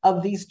 But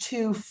of these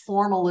two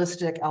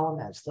formalistic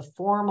elements, the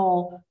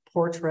formal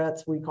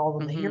portraits, we call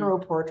them the hero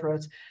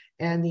portraits,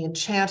 and the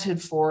enchanted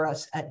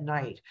forest at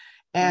night.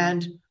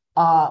 And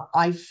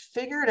I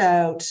figured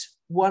out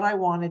what I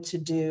wanted to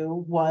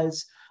do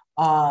was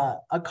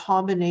a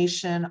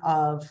combination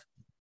of,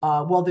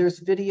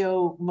 there's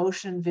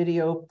motion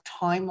video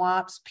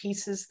time-lapse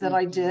pieces that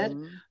I did.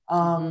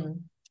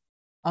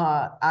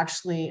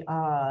 Actually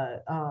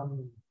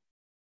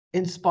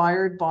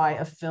inspired by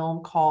a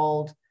film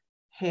called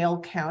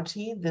Hale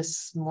County,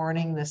 This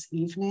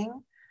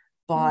Evening,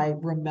 by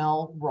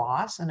Ramel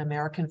Ross, an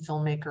American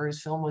filmmaker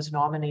whose film was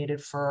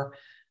nominated for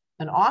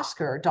an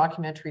Oscar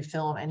documentary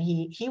film. And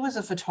he was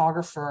a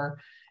photographer,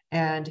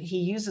 and he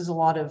uses a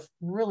lot of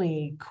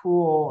really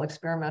cool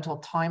experimental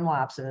time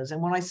lapses.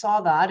 And when I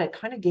saw that, it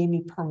kind of gave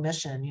me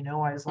permission. You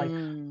know, I was like,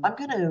 I'm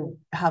going to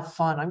have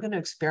fun. I'm going to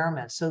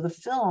experiment. So the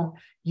film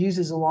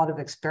uses a lot of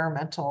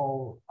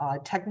experimental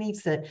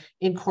techniques that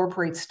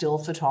incorporate still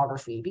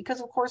photography,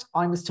 because of course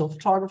I'm a still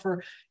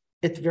photographer.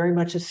 It's very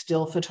much a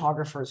still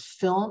photographer's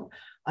film.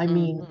 I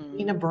mean,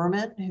 Ina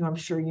Berman, who I'm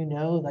sure you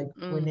know, like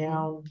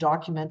renowned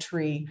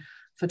documentary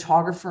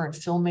photographer and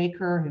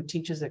filmmaker who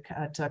teaches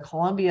at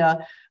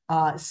Columbia,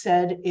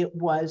 said it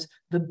was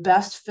the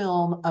best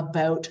film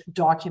about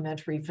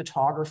documentary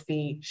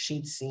photography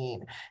she'd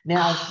seen.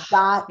 Now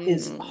that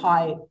is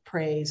high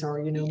praise, or,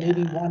 you know,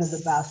 maybe one of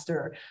the best,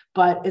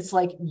 but it's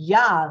like,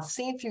 yeah,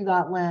 seen through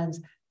that lens,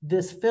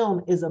 this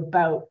film is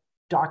about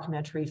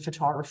documentary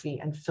photography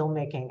and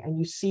filmmaking, and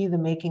you see the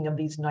making of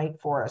these night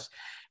forests.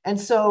 And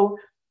so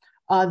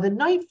the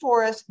night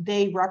forests,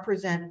 they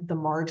represent the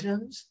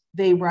margins.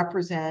 They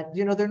represent,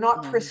 you know, they're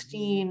not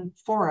pristine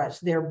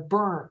forests. They're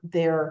burnt,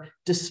 they're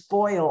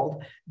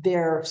despoiled,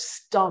 they're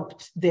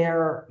stumped,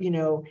 they're, you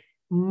know,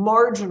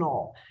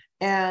 marginal,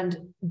 and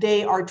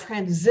they are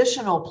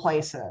transitional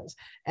places.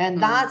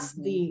 And that's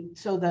the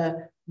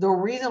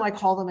reason I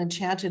call them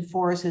enchanted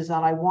forests is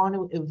that I want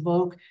to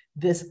evoke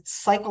this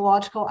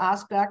psychological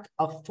aspect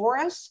of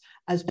forests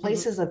as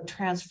places of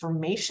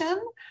transformation,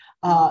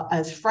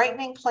 as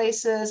frightening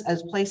places,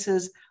 as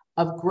places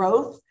of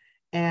growth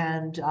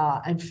and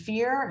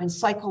fear and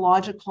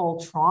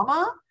psychological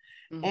trauma.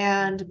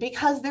 And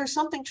because there's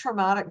something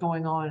traumatic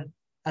going on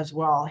as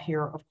well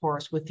here, of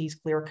course, with these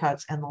clear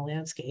cuts and the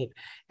landscape.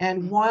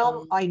 And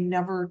while I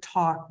never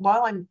talk,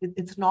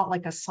 it's not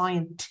like a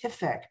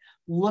scientific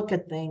look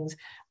at things,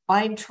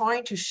 I'm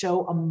trying to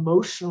show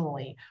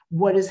emotionally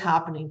what is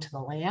happening to the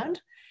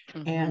land.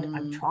 And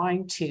I'm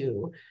trying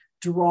to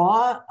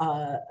draw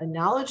an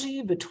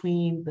analogy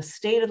between the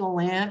state of the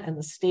land and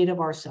the state of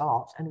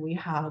ourselves. And we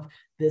have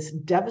this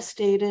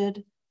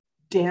devastated,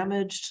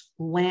 damaged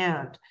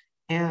land.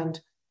 And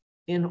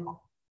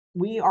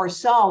we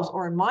ourselves,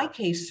 or in my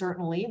case,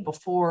 certainly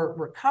before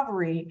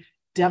recovery,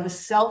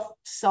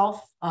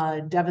 self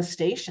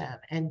devastation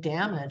and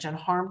damage and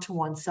harm to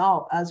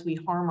oneself as we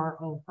harm our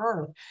own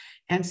earth.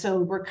 And so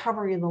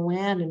recovery of the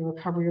land and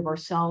recovery of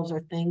ourselves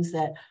are things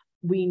that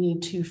we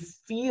need to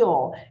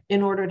feel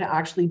in order to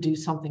actually do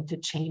something to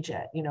change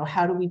it. You know,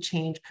 how do we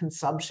change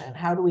consumption?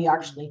 How do we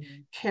actually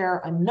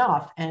care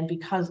enough? And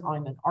because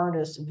I'm an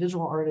artist, a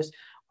visual artist,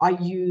 I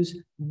use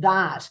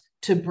that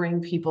to bring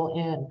people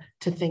in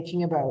to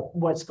thinking about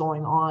what's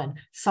going on.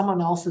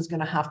 Someone else is going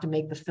to have to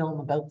make the film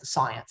about the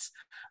science.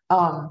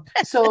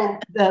 So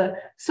the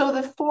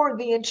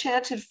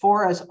enchanted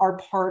forests are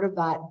part of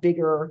that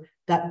bigger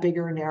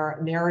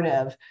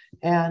narrative.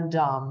 And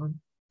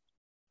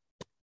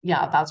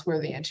yeah, that's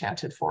where the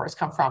enchanted forests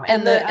come from.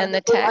 And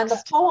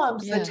the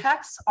poems, the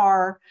texts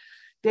are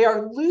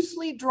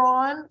loosely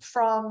drawn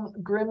from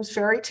Grimm's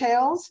fairy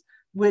tales,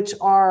 which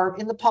are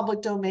in the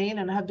public domain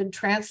and have been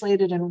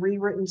translated and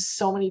rewritten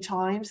so many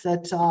times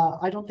that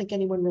I don't think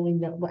anyone really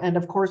knows. And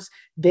of course,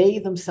 they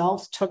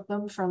themselves took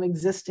them from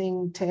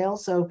existing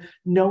tales, so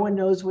no one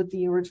knows what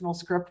the original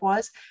script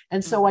was.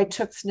 And so I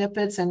took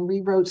snippets and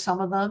rewrote some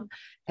of them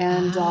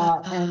and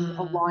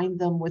aligned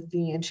them with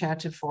the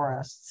enchanted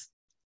forests.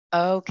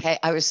 Okay,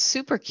 I was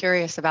super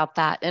curious about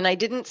that. And I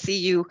didn't see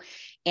you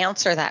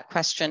answer that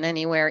question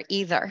anywhere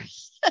either.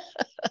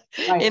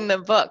 Right. In the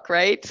book,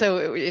 right?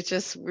 So it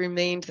just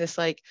remained this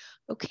like,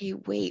 okay,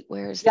 wait,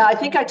 where's I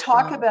think I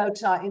talk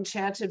about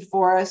enchanted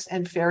forests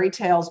and fairy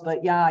tales,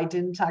 but yeah, I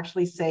didn't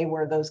actually say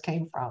where those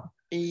came from.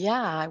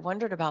 Yeah, I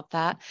wondered about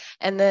that.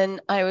 And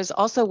then I was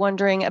also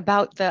wondering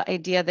about the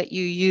idea that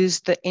you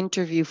used the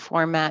interview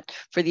format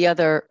for the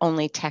other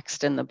only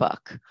text in the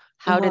book.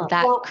 How did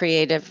that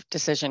creative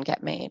decision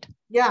get made?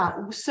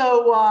 Yeah,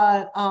 so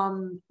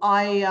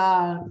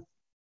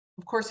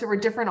of course, there were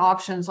different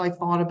options I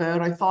thought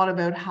about. I thought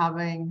about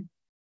having,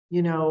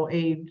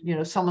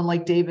 someone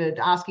like David,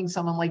 asking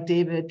someone like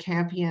David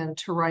Campion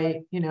to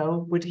write,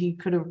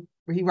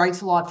 he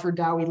writes a lot for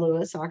Dowie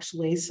Lewis,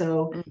 actually.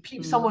 So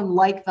someone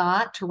like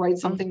that to write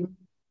something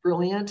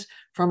brilliant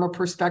from a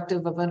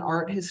perspective of an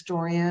art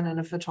historian and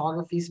a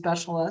photography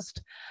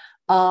specialist.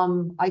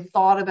 I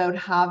thought about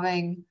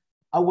having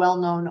a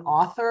well-known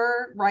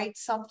author write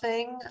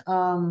something,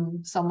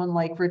 someone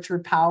like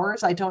Richard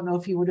Powers. I don't know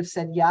if he would have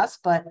said yes,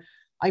 but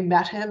I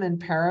met him in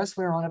Paris.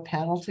 We were on a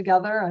panel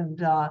together,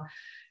 and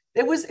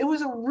it was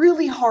a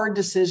really hard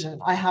decision,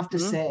 I have to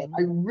say.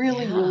 I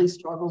really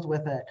struggled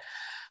with it.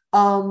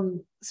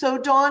 So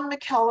Don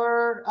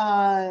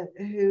McKellar,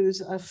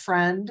 who's a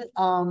friend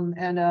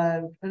and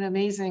an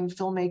amazing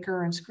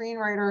filmmaker and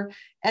screenwriter,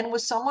 and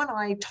was someone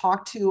I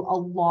talked to a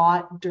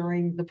lot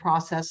during the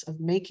process of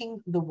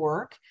making the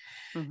work.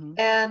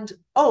 And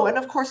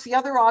of course, the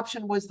other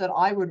option was that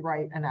I would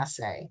write an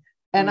essay.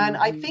 And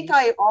I think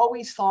I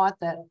always thought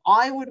that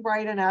I would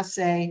write an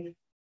essay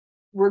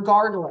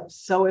regardless.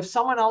 So if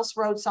someone else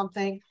wrote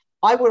something,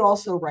 I would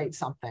also write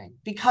something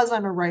because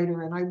I'm a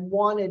writer and I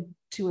wanted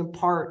to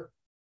impart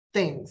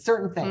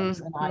certain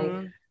things.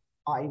 And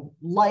I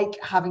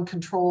like having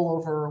control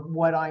over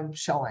what I'm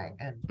showing.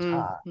 And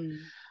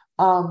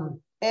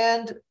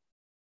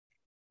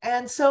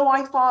so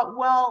I thought,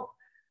 well,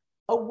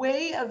 a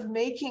way of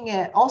making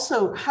it,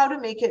 also how to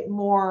make it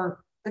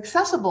more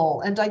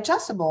accessible and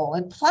digestible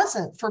and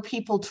pleasant for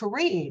people to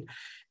read.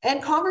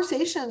 And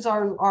conversations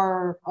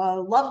are a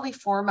lovely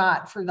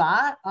format for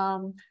that.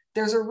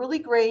 There's a really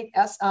great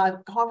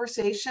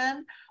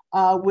conversation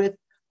with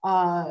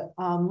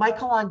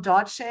Michael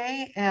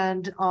Ondaatje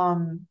and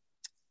oh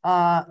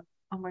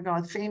my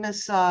God,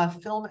 famous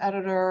film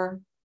editor,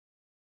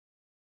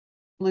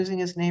 losing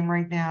his name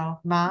right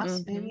now,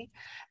 Mass, maybe.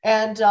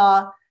 And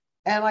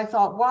I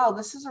thought, wow,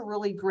 this is a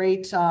really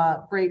great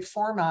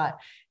format.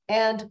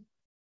 And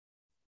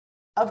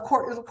of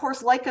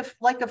course, like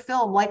a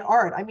film, like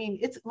art. I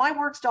mean, my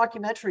work's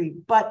documentary,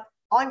 but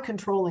I'm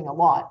controlling a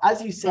lot.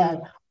 As you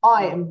said,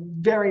 I am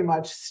very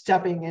much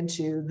stepping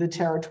into the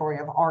territory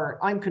of art.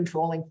 I'm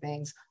controlling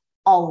things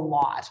a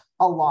lot.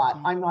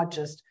 I'm not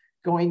just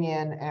going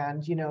in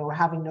and,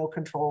 having no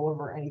control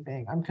over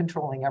anything. I'm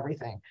controlling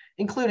everything,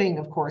 including,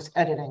 of course,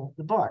 editing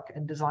the book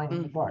and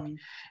designing the book.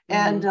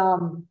 And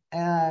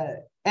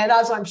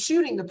as I'm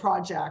shooting the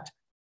project,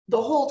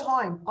 the whole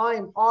time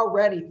I'm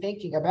already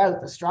thinking about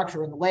the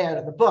structure and the layout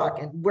of the book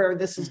and where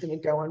this is going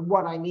to go and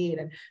what I need,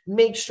 and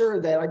make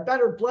sure that I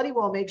better bloody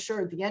well make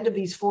sure at the end of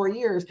these 4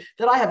 years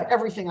that I have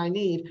everything I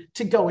need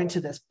to go into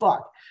this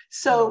book.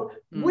 So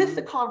with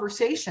the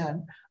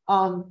conversation,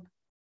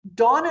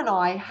 Dawn and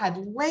I had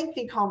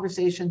lengthy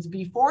conversations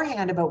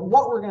beforehand about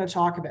what we're going to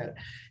talk about.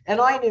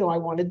 And I knew I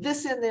wanted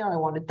this in there. I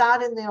wanted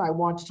that in there. I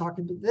want to talk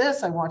about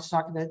this. I want to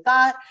talk about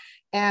that.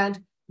 And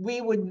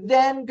we would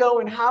then go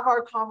and have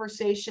our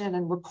conversation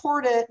and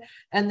record it.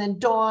 And then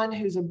Dawn,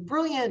 who's a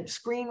brilliant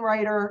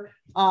screenwriter,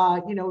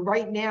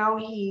 right now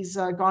he's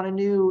got a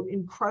new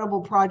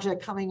incredible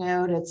project coming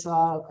out. It's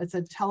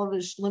a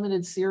television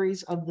limited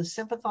series of The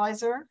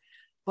Sympathizer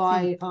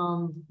by,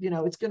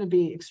 it's going to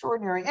be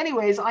extraordinary.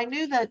 Anyways, I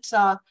knew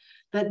that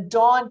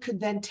Dawn could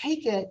then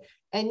take it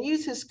and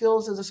use his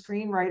skills as a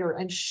screenwriter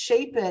and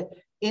shape it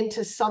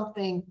into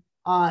something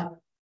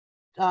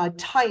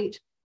tight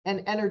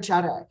and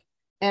energetic.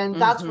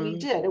 And that's what he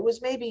did. It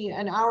was maybe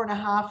an hour and a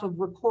half of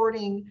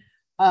recording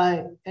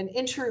a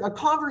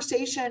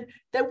conversation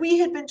that we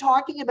had been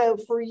talking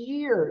about for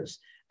years.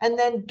 And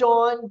then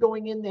Dawn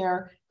going in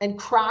there and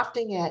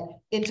crafting it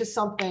into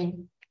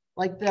something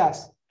like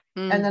this.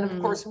 And then,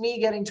 of course, me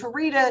getting to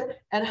read it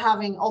and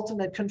having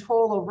ultimate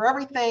control over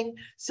everything.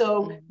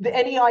 So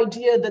any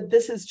idea that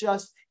this is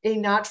just a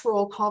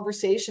natural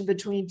conversation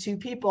between two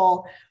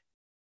people,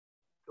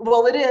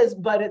 well, it is,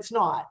 but it's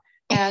not.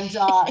 And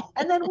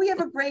then we have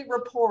a great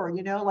rapport,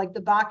 like the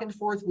back and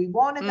forth. We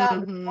wanted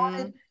that. We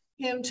wanted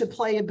him to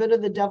play a bit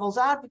of the devil's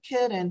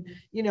advocate, and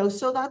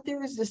so that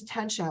there is this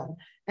tension.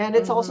 And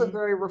it's also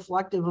very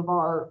reflective of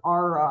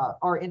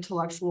our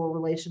intellectual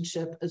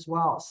relationship as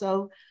well.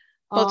 So.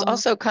 Well, it's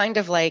also kind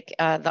of like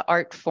the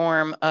art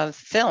form of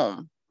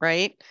film,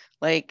 right?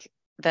 Like,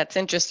 that's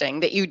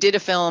interesting that you did a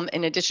film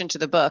in addition to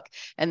the book.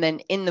 And then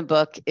in the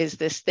book is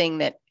this thing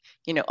that,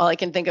 all I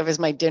can think of is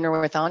My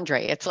Dinner with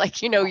Andre. It's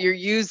like, you're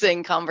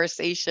using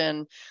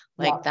conversation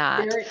like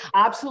that.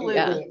 Absolutely.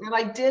 Yeah. And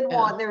I did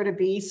want there to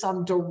be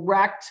some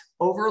direct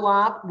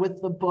overlap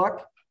with the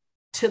book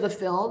to the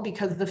film,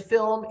 because the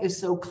film is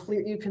so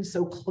clear. You can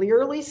so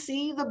clearly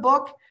see the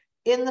book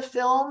in the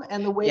film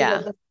and the way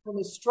that the film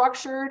is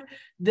structured.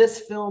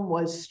 This film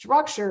was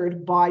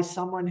structured by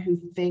someone who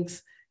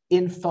thinks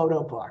in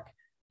photo book.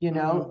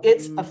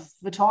 It's a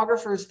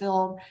photographer's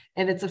film,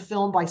 and it's a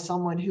film by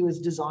someone who has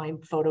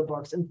designed photo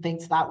books and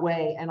thinks that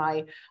way. And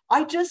I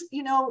just,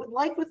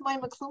 like with my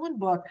McLuhan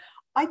book,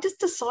 I just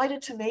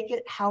decided to make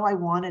it how I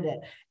wanted it.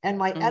 And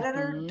my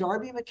editor,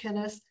 Darby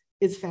McInnes,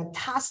 is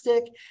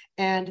fantastic.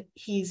 And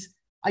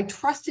I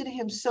trusted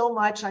him so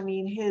much. I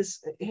mean,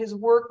 his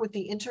work with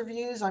the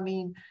interviews,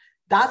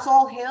 that's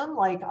all him.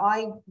 Like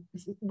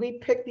we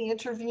picked the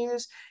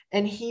interviews,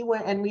 and he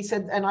went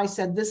and I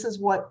said, this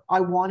is what I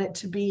want it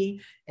to be.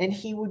 And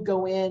he would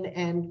go in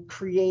and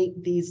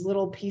create these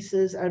little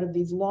pieces out of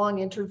these long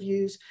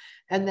interviews.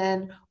 And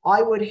then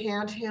I would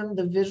hand him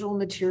the visual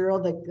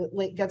material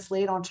that gets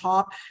laid on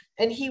top.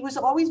 And he was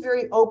always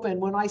very open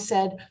when I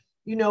said,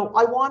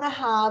 I want to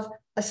have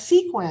a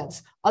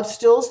sequence of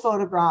stills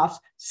photographs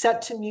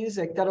set to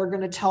music that are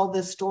going to tell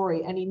this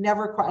story. And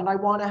and I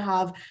want to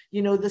have,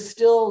 the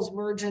stills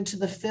merge into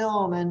the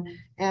film.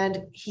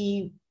 And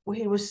he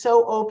was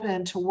so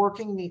open to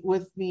working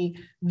with me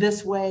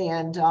this way,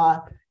 and,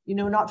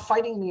 not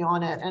fighting me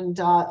on it. And,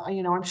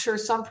 I'm sure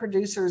some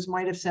producers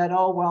might have said,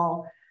 oh,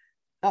 well,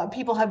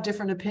 people have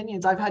different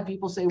opinions. I've had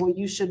people say, well,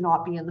 you should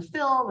not be in the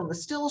film, and the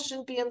stills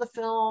shouldn't be in the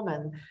film.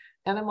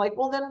 And I'm like,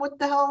 well, then what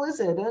the hell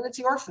is it? And it's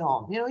your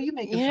film. You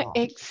make the film.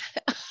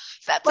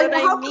 That's like, what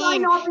I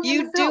mean.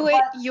 You do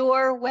it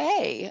your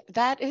way.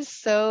 That is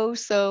so,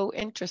 so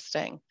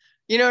interesting.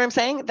 You know what I'm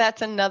saying?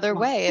 That's another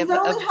way of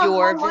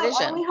your vision.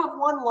 I only have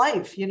one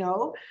life,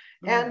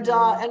 and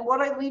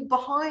what I leave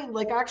behind,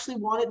 like, I actually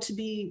want it to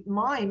be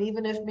mine,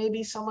 even if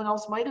maybe someone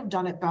else might have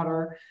done it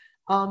better.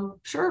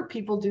 Sure,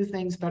 people do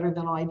things better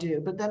than I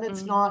do, but then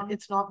it's not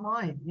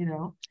mine,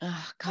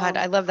 Oh God,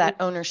 I love that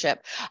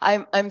ownership.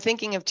 I'm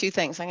thinking of two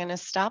things. I'm going to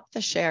stop the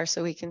share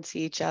so we can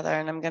see each other,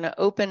 and I'm going to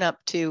open up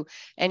to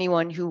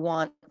anyone who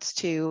wants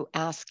to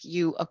ask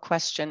you a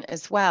question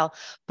as well.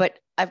 But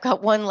I've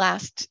got one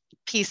last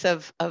piece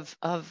of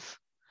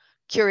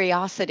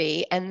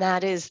curiosity, and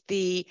that is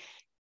the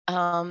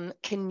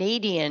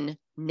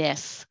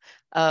Canadianness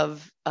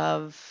of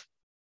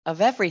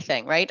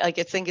everything, right? Like,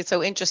 I think it's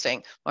so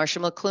interesting.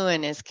 Marsha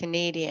McLuhan is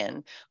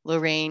Canadian,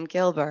 Lorraine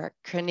Gilbert,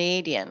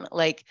 Canadian,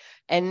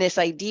 and this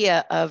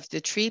idea of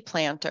the tree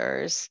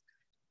planters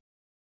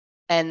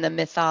and the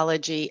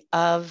mythology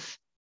of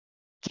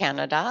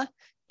Canada.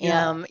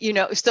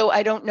 So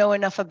I don't know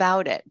enough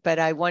about it, but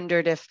I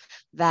wondered if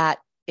that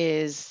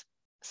is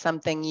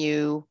something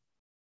you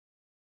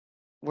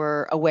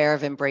were aware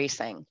of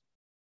embracing.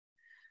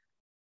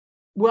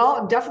 Well,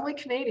 I'm definitely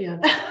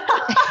Canadian.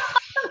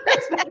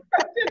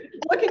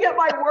 Looking at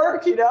my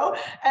work,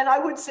 and I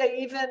would say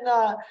even,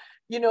 my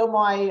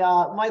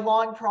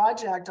long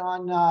project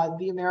on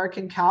the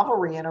American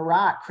cavalry in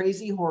Iraq,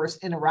 Crazy Horse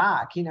in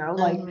Iraq,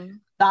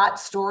 that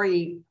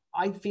story,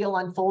 I feel,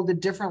 unfolded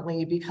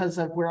differently because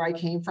of where I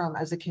came from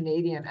as a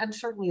Canadian, and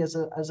certainly as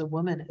a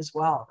woman as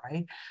well,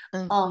 right?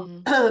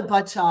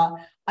 But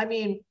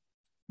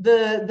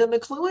the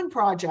McLuhan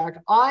project,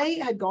 I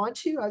had gone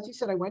to, as you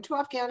said, I went to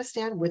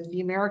Afghanistan with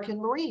the American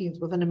Marines,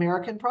 with an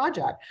American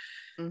project.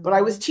 But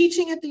I was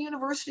teaching at the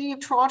University of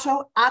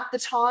Toronto at the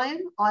time.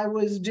 I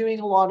was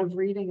doing a lot of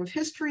reading of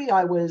history.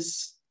 I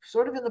was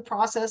sort of in the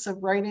process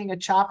of writing a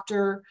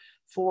chapter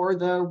for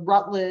the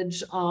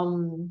Rutledge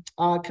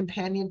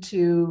companion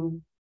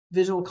to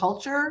visual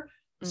culture,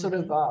 sort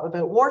of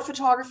about war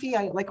photography.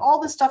 I like all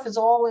this stuff is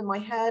all in my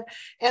head,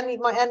 and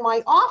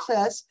my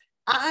office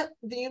at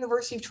the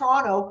University of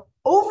Toronto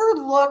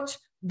overlooked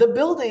the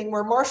building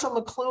where Marshall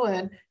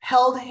McLuhan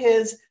held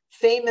his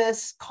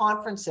famous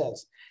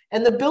conferences.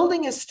 And the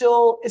building is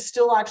still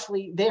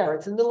actually there.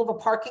 It's in the middle of a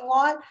parking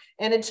lot.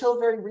 And until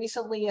very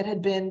recently, it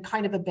had been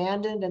kind of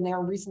abandoned, and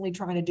they're recently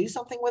trying to do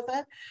something with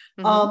it.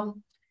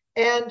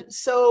 And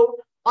so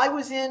I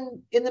was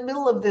in the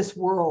middle of this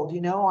world,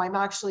 you know. I'm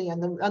actually in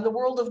the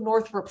world of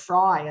Northrop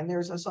Frye, and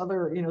there's this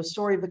other, you know,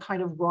 story of the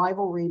kind of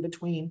rivalry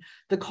between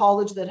the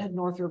college that had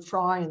Northrop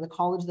Frye and the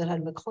college that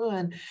had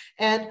McLuhan.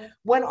 And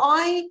when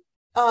I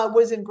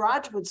was in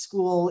graduate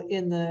school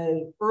in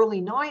the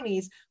early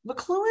 90s,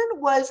 McLuhan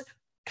was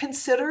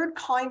considered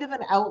kind of an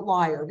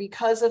outlier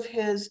because of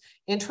his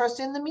interest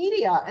in the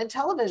media and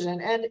television.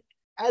 And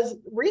as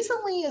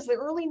recently as the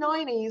early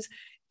 90s,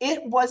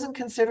 it wasn't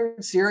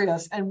considered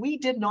serious, and we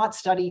did not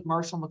study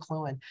Marshall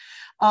McLuhan.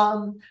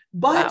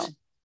 But,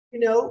 you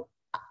know,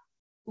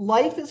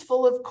 life is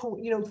full of,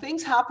 you know,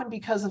 things happen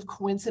because of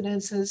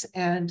coincidences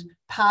and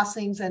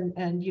passings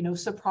and, you know,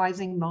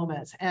 surprising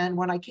moments. And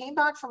when I came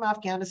back from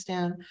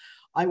Afghanistan,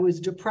 I was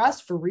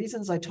depressed for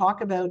reasons I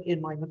talk about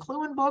in my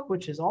McLuhan book,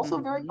 which is also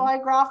very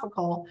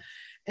biographical.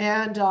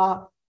 And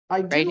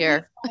I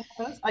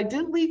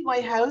didn't leave my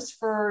house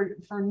for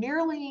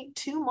nearly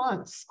 2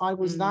 months. I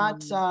was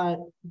that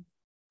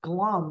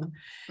glum.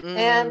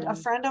 And a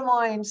friend of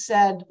mine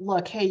said,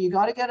 look, hey, you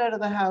got to get out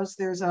of the house.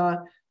 There's a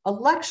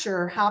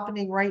lecture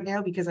happening right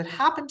now, because it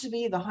happened to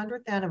be the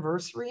 100th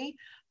anniversary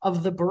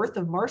of the birth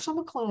of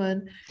Marshall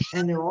McLuhan.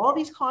 And there were all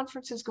these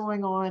conferences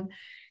going on.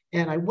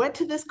 And I went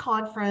to this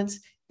conference,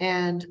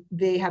 and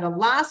they had a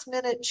last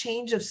minute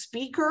change of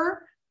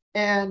speaker.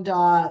 And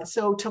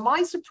so to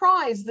my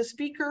surprise, the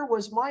speaker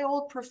was my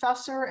old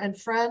professor and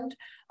friend,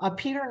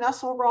 Peter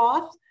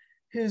Nesselroth,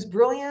 who's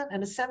brilliant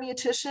and a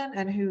semiotician,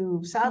 and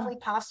who sadly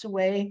passed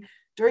away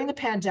during the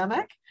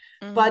pandemic.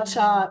 But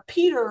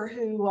Peter,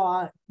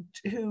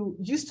 who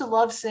used to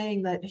love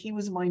saying that he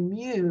was my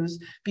muse,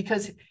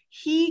 because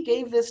he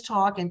gave this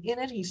talk, and in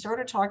it he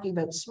started talking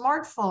about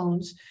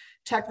smartphones,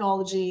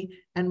 technology,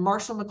 and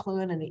Marshall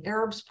McLuhan and the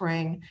Arab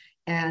Spring.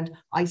 And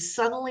I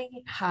suddenly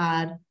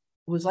it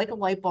was like a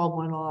light bulb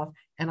went off,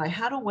 and I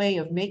had a way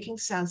of making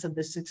sense of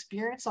this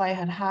experience I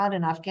had had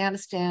in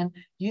Afghanistan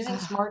using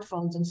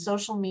smartphones and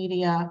social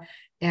media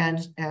and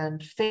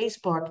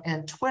Facebook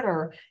and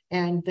Twitter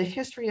and the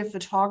history of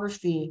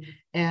photography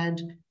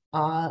and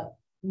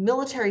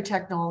military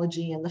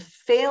technology and the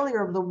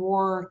failure of the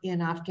war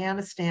in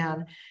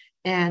Afghanistan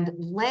and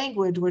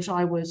language, which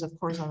I was, of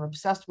course, I'm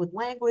obsessed with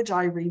language.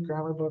 I read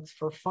grammar books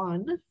for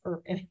fun.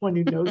 For anyone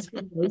who knows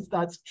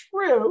that's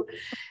true.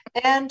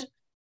 And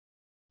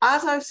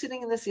as I was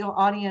sitting in this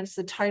audience,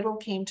 the title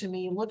came to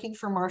me, Looking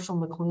for Marshall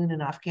McLuhan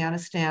in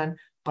Afghanistan.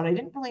 But I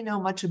didn't really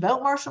know much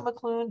about Marshall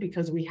McLuhan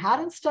because we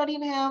hadn't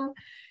studied him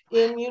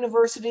in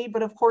university.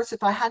 But of course,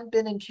 if I hadn't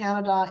been in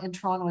Canada, in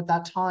Toronto at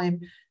that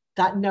time,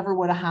 that never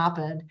would have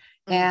happened.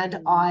 And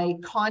I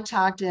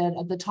contacted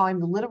at the time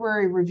the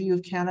Literary Review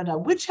of Canada,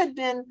 which had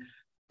been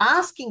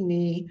asking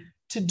me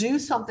to do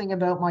something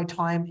about my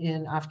time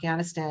in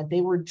Afghanistan.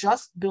 They were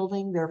just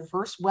building their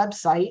first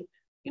website,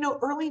 you know,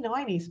 early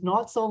 90s,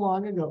 not so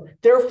long ago,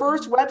 their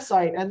first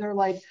website. And they're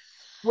like,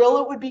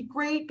 well, it would be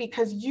great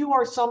because you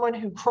are someone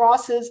who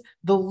crosses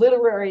the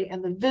literary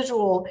and the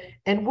visual,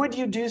 and would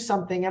you do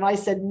something? And I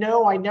said,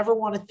 no, I never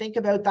want to think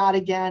about that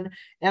again.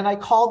 And I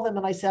called them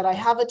and I said, I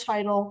have a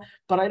title,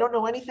 but I don't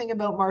know anything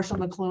about Marshall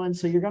McLuhan,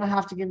 so you're going to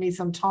have to give me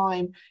some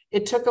time.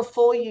 It took a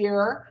full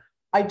year.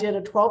 I did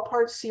a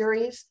 12-part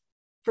series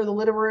for the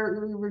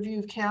Literary Review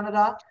of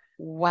Canada.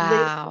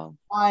 Wow.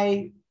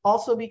 I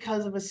also,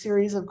 because of a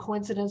series of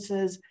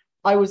coincidences,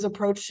 I was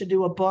approached to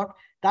do a book.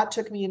 That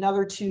took me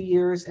another 2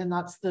 years, and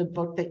that's the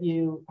book that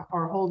you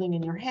are holding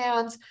in your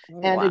hands.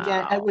 And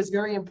again, it was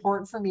very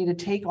important for me to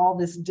take all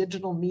this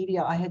digital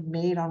media I had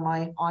made on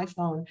my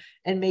iPhone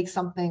and make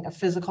something, a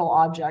physical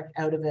object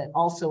out of it,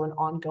 also an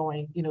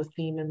ongoing, you know,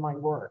 theme in my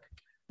work.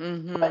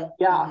 But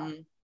yeah,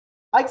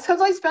 because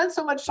I spent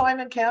so much time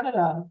in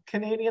Canada,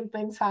 Canadian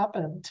things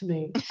happen to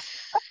me.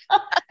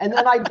 And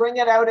then I bring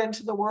it out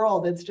into the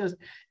world.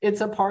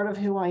 It's a part of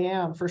who I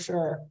am, for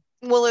sure.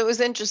 Well, it was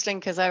interesting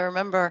because I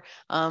remember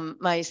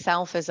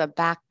myself as a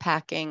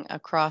backpacking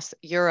across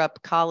Europe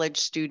college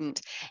student,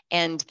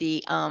 and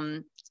the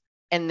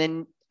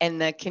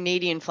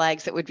Canadian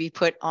flags that would be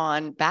put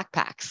on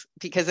backpacks,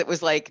 because it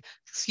was like,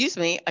 excuse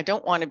me, I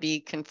don't want to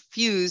be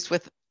confused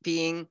with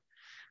being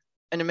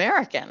an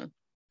American,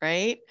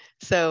 right?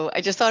 So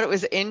I just thought it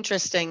was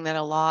interesting that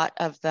a lot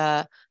of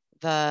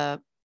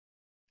the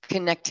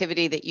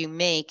connectivity that you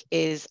make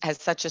has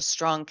such a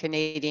strong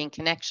Canadian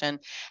connection.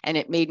 And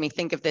it made me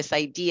think of this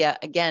idea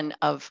again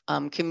of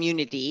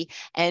community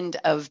and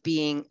of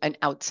being an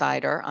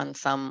outsider on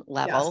some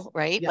level, Yes.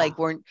 right? Yeah. Like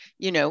we're,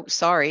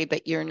 sorry,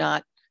 but you're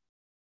not,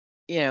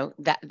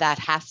 that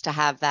has to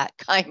have that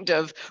kind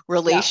of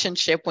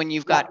relationship when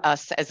you've got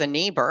us as a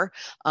neighbor,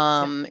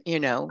 well,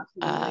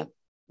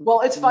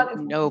 it's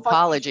fun. No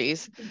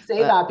apologies.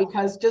 Say that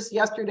because just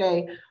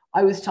yesterday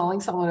I was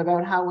telling someone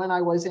about how when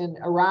I was in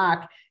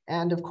Iraq,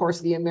 and of course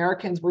the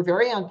Americans were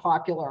very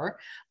unpopular,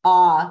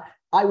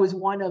 I was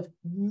one of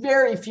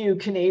very few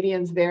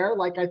Canadians there.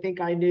 Like I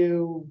think I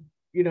knew,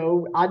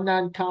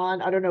 Adnan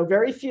Khan, I don't know,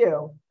 very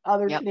few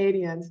other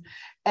Canadians.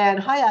 And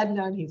hi,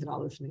 Adnan, he's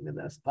not listening to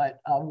this, but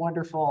a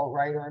wonderful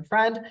writer and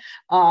friend.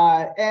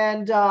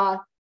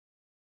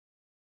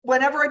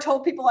 Whenever I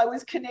told people I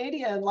was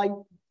Canadian, like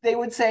they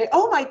would say,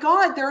 "Oh my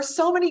God, there are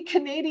so many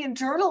Canadian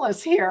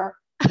journalists here."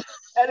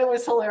 And it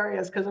was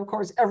hilarious because, of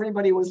course,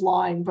 everybody was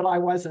lying, but I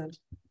wasn't.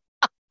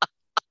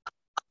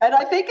 And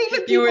I think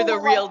even you were the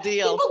real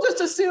deal. People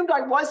just assumed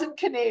I wasn't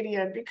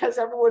Canadian because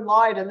everyone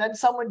lied. And then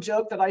someone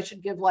joked that I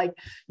should give little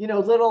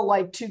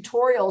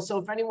tutorials. So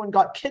if anyone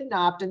got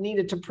kidnapped and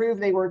needed to prove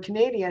they were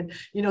Canadian,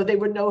 they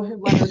would know who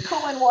Leonard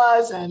Cohen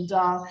was. And,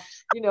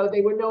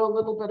 they would know a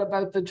little bit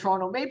about the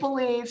Toronto Maple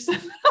Leafs.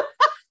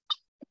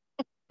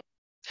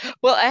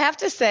 Well, I have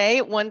to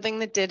say one thing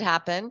that did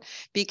happen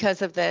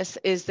because of this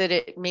is that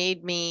it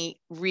made me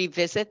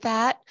revisit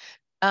that.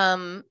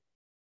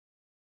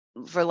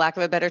 For lack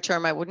of a better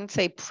term, I wouldn't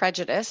say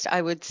prejudiced, I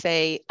would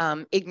say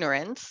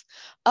ignorance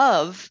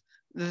of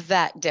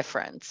that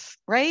difference,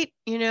 right?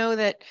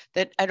 That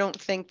I don't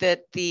think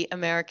that the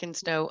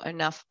Americans know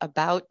enough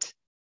about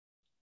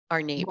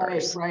our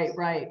neighbors.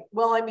 Right.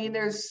 Well, I mean,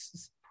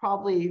 there's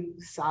probably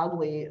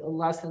sadly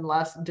less and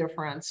less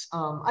difference.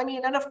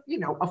 And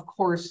of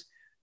course,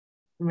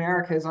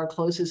 America is our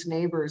closest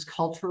neighbors.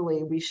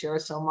 Culturally, we share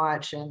so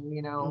much, and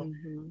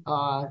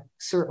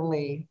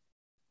certainly.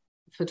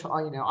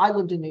 I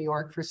lived in New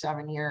York for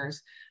 7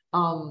 years.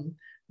 When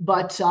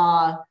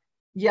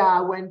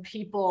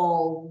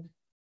people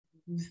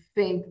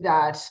think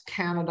that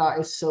Canada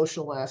is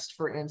socialist,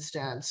 for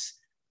instance,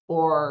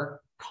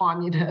 or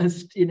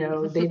communist, they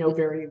don't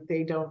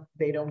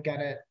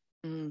get it.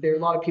 There are a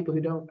lot of people who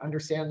don't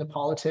understand the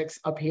politics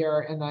up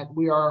here, and that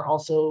we are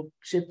also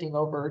shifting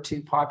over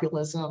to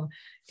populism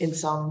in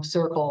some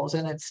circles,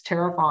 and it's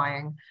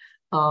terrifying.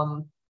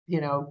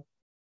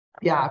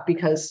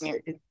 Because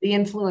the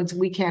influence,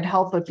 we can't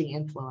help but be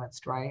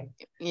influenced, right?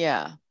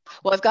 Yeah.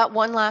 Well, I've got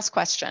one last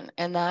question,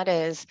 and that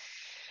is,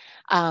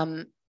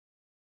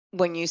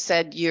 when you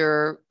said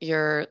your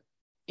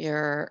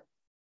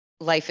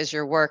life is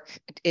your work,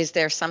 is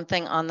there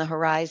something on the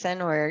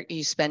horizon, or are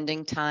you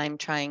spending time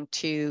trying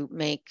to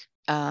make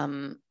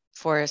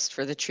Forest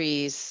for the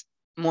Trees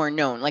more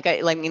known?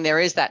 There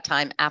is that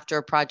time after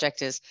a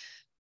project is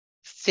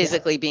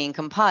physically being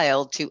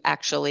compiled to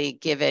actually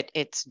give it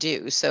its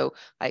due. So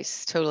I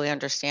totally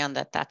understand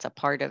that that's a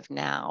part of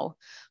now,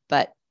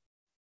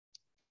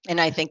 and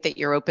I think that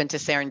you're open to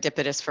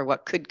serendipitous for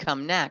what could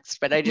come next,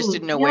 but I just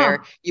didn't know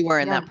where you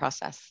were in that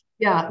process.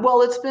 Yeah,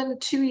 well, it's been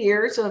 2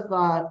 years of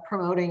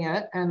promoting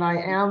it, and I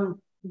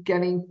am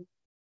getting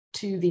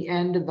to the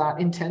end of that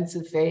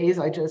intensive phase.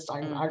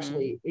 I'm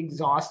actually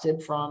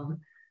exhausted from,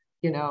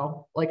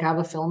 I have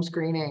a film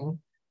screening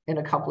in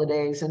a couple of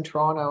days in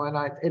Toronto, and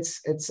I'm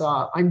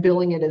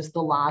billing it as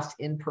the last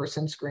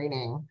in-person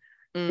screening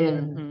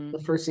in the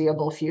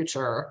foreseeable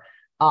future.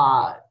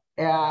 I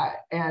have,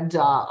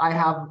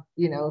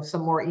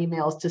 some more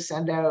emails to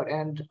send out,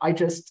 and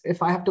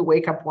if I have to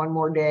wake up one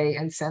more day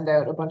and send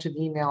out a bunch of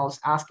emails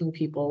asking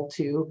people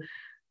to,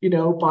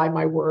 buy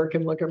my work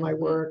and look at my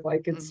work,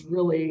 it's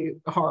really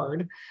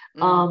hard.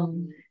 But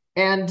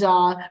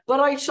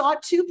I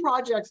shot 2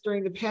 projects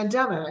during the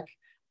pandemic.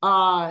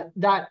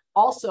 That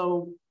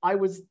also I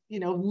was,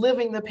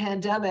 living the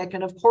pandemic.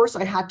 And of course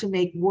I had to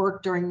make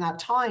work during that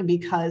time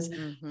because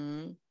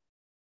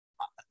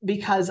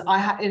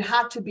it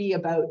had to be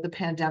about the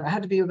pandemic. It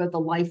had to be about the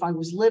life I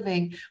was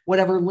living, in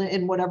whatever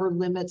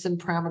limits and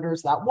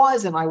parameters that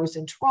was. And I was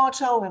in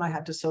Toronto and I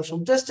had to social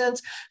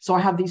distance. So I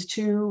have these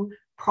 2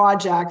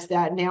 projects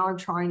that now I'm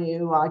trying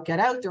to get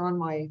out. They're on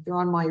my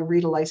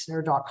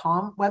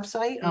ritaleistner.com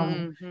website.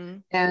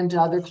 And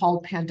they're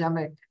called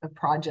pandemic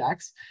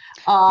projects.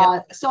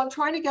 So I'm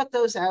trying to get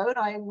those out.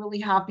 I'm really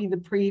happy the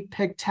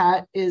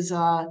Pre-Pictet is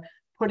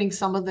putting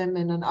some of them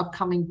in an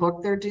upcoming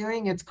book they're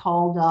doing. It's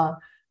called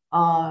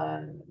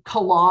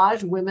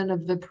Collage, Women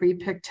of the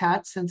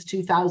Pre-Pictet since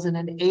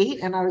 2008.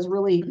 And I was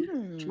really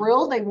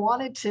thrilled. They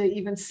wanted to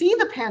even see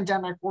the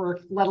pandemic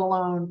work, let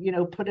alone,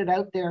 put it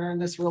out there in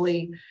this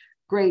really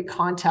great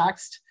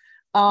context.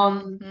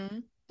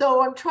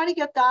 So I'm trying to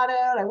get that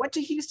out. I went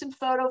to Houston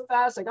Photo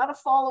Fest. I got to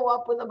follow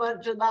up with a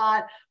bunch of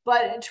that.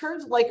 But in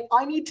terms of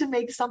I need to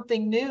make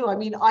something new. I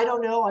mean, I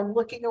don't know. I'm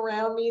looking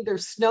around me.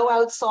 There's snow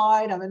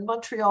outside. I'm in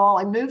Montreal.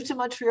 I moved to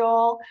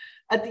Montreal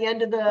at the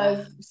end of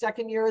the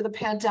second year of the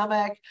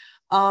pandemic.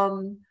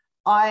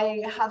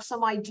 I have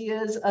some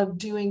ideas of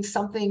doing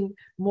something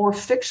more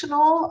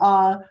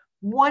fictional.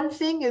 One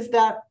thing is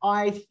that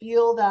I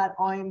feel that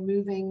I'm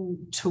moving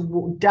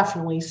to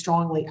definitely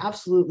strongly,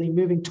 absolutely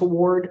moving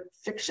toward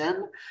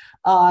fiction,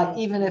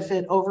 even if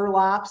it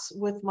overlaps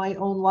with my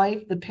own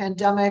life. The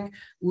pandemic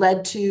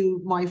led to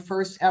my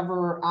first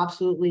ever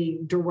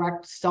absolutely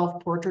direct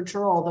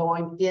self-portraiture, although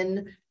I'm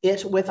in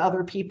it with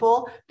other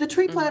people. The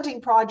tree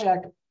planting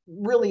project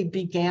really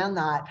began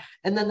that.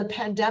 And then the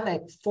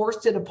pandemic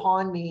forced it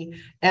upon me,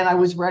 and I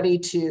was ready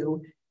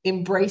to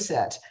embrace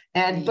it.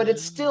 But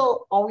it's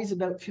still always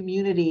about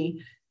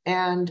community.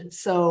 And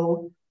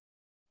so,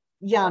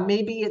 yeah,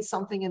 maybe it's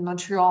something in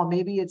Montreal.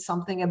 Maybe it's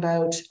something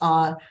about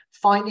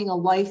finding a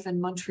life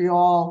in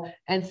Montreal,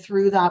 and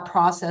through that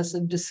process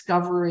of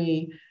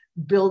discovery,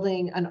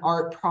 building an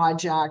art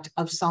project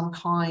of some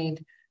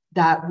kind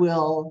that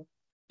will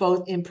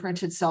both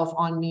imprint itself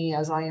on me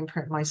as I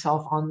imprint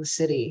myself on the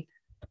city.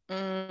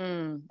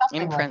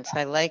 Imprints.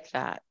 I like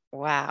that.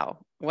 Wow.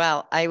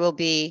 Well, I will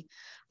be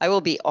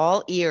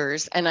all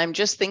ears. And I'm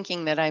just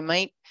thinking that I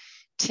might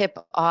tip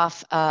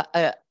off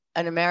an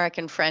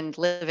American friend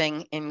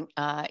living in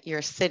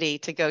your city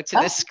to go to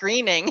the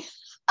screening.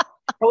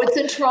 Oh, it's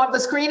in Toronto. The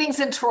screening's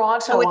in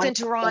Toronto. Oh, it's in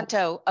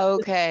Toronto.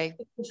 Okay.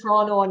 It's in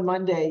Toronto on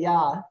Monday.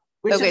 Yeah.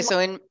 Which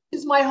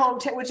is my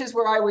hometown, which is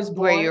where I was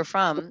born. Where you're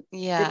from.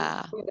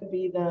 Yeah. It's going to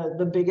be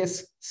the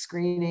biggest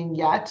screening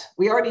yet.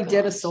 We already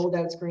did a sold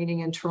out screening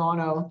in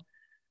Toronto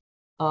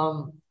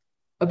about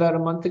a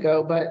month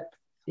ago, but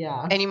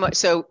yeah.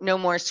 So no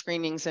more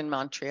screenings in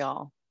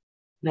Montreal?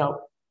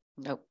 No.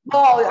 Nope.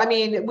 Well, I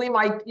mean, we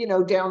might,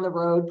 down the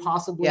road,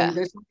 possibly. Yeah,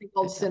 there's something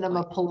called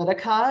Cinema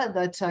Politica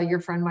that your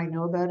friend might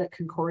know about at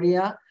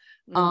Concordia.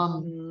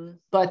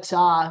 But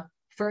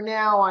for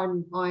now,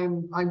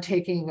 I'm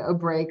taking a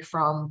break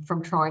from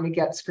trying to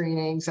get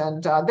screenings,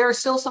 and there are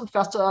still some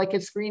festivals. Like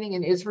it's screening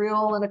in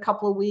Israel in a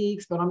couple of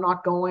weeks, but I'm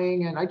not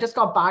going. And I just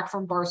got back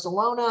from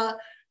Barcelona,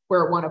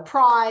 where it won a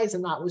prize,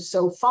 and that was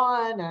so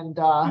fun. And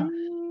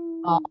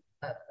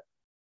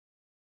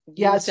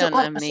yeah, it's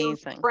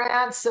amazing.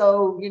 France,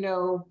 so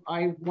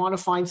I want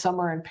to find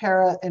somewhere in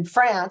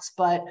France,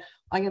 but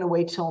I'm going to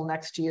wait till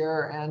next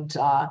year. And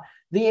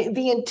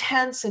the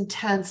intense,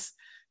 as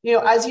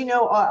you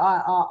know,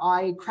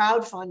 I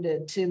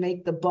crowdfunded to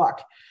make the book,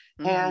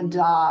 and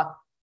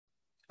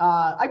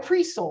I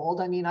pre-sold.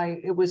 I mean,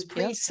 it was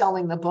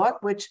pre-selling the book,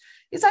 which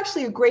is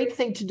actually a great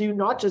thing to do,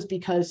 not just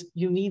because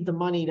you need the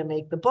money to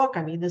make the book.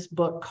 I mean, this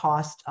book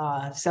cost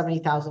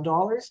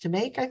 $70,000 to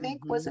make, I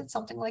think, was it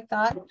something like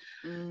that?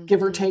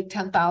 Give or take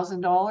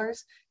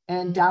 $10,000.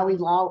 And Dowie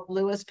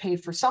Lewis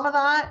paid for some of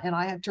that, and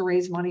I had to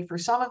raise money for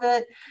some of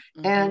it.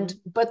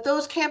 But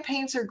those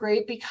campaigns are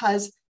great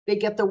because they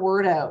get the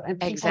word out, and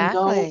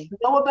people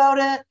know about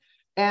it.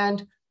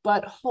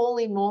 But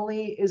holy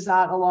moly, is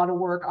that a lot of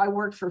work. I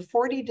worked for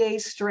 40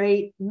 days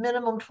straight,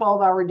 minimum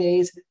 12-hour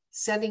days,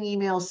 sending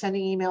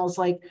emails.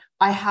 Like,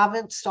 I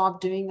haven't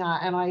stopped doing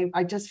that. And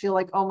I just feel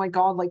like, oh my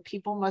God, like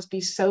people must be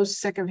so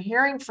sick of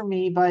hearing from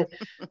me, but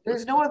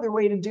there's no other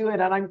way to do it.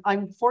 And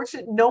I'm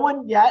fortunate, no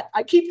one yet.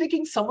 I keep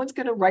thinking someone's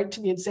going to write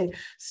to me and say,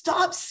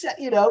 stop,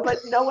 but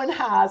no one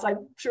has.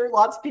 I'm sure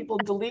lots of people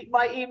delete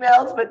my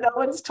emails, but no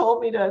one's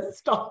told me to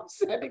stop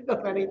sending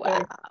them anything.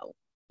 Wow.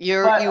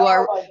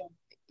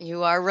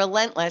 You are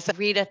relentless.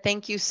 Rita,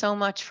 thank you so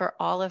much for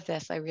all of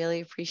this. I really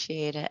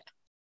appreciate it.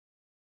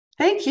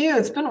 Thank you.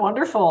 It's been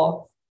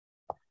wonderful.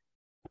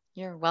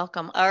 You're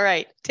welcome. All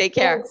right. Take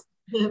care.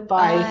 Bye.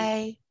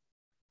 Bye.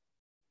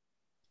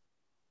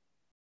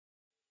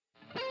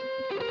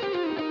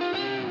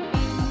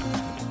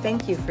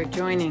 Thank you for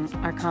joining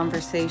our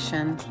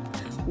conversation.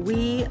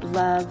 We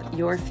love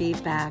your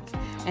feedback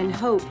and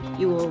hope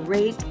you will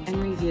rate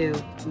and review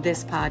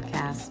this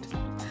podcast.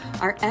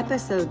 Our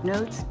episode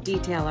notes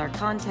detail our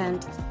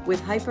content with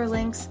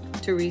hyperlinks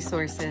to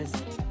resources.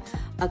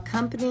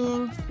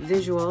 Accompanying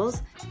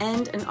visuals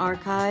and an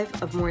archive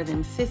of more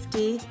than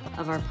 50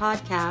 of our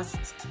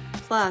podcasts,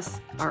 plus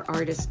our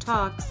artist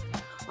talks,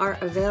 are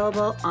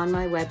available on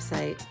my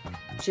website,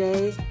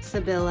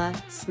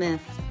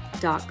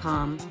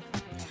 jsybyllasmith.com.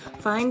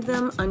 Find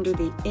them under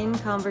the In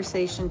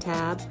Conversation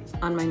tab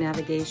on my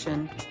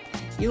navigation.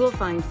 You will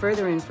find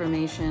further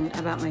information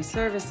about my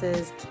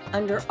services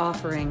under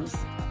Offerings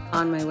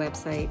on my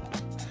website.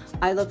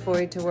 I look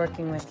forward to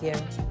working with you.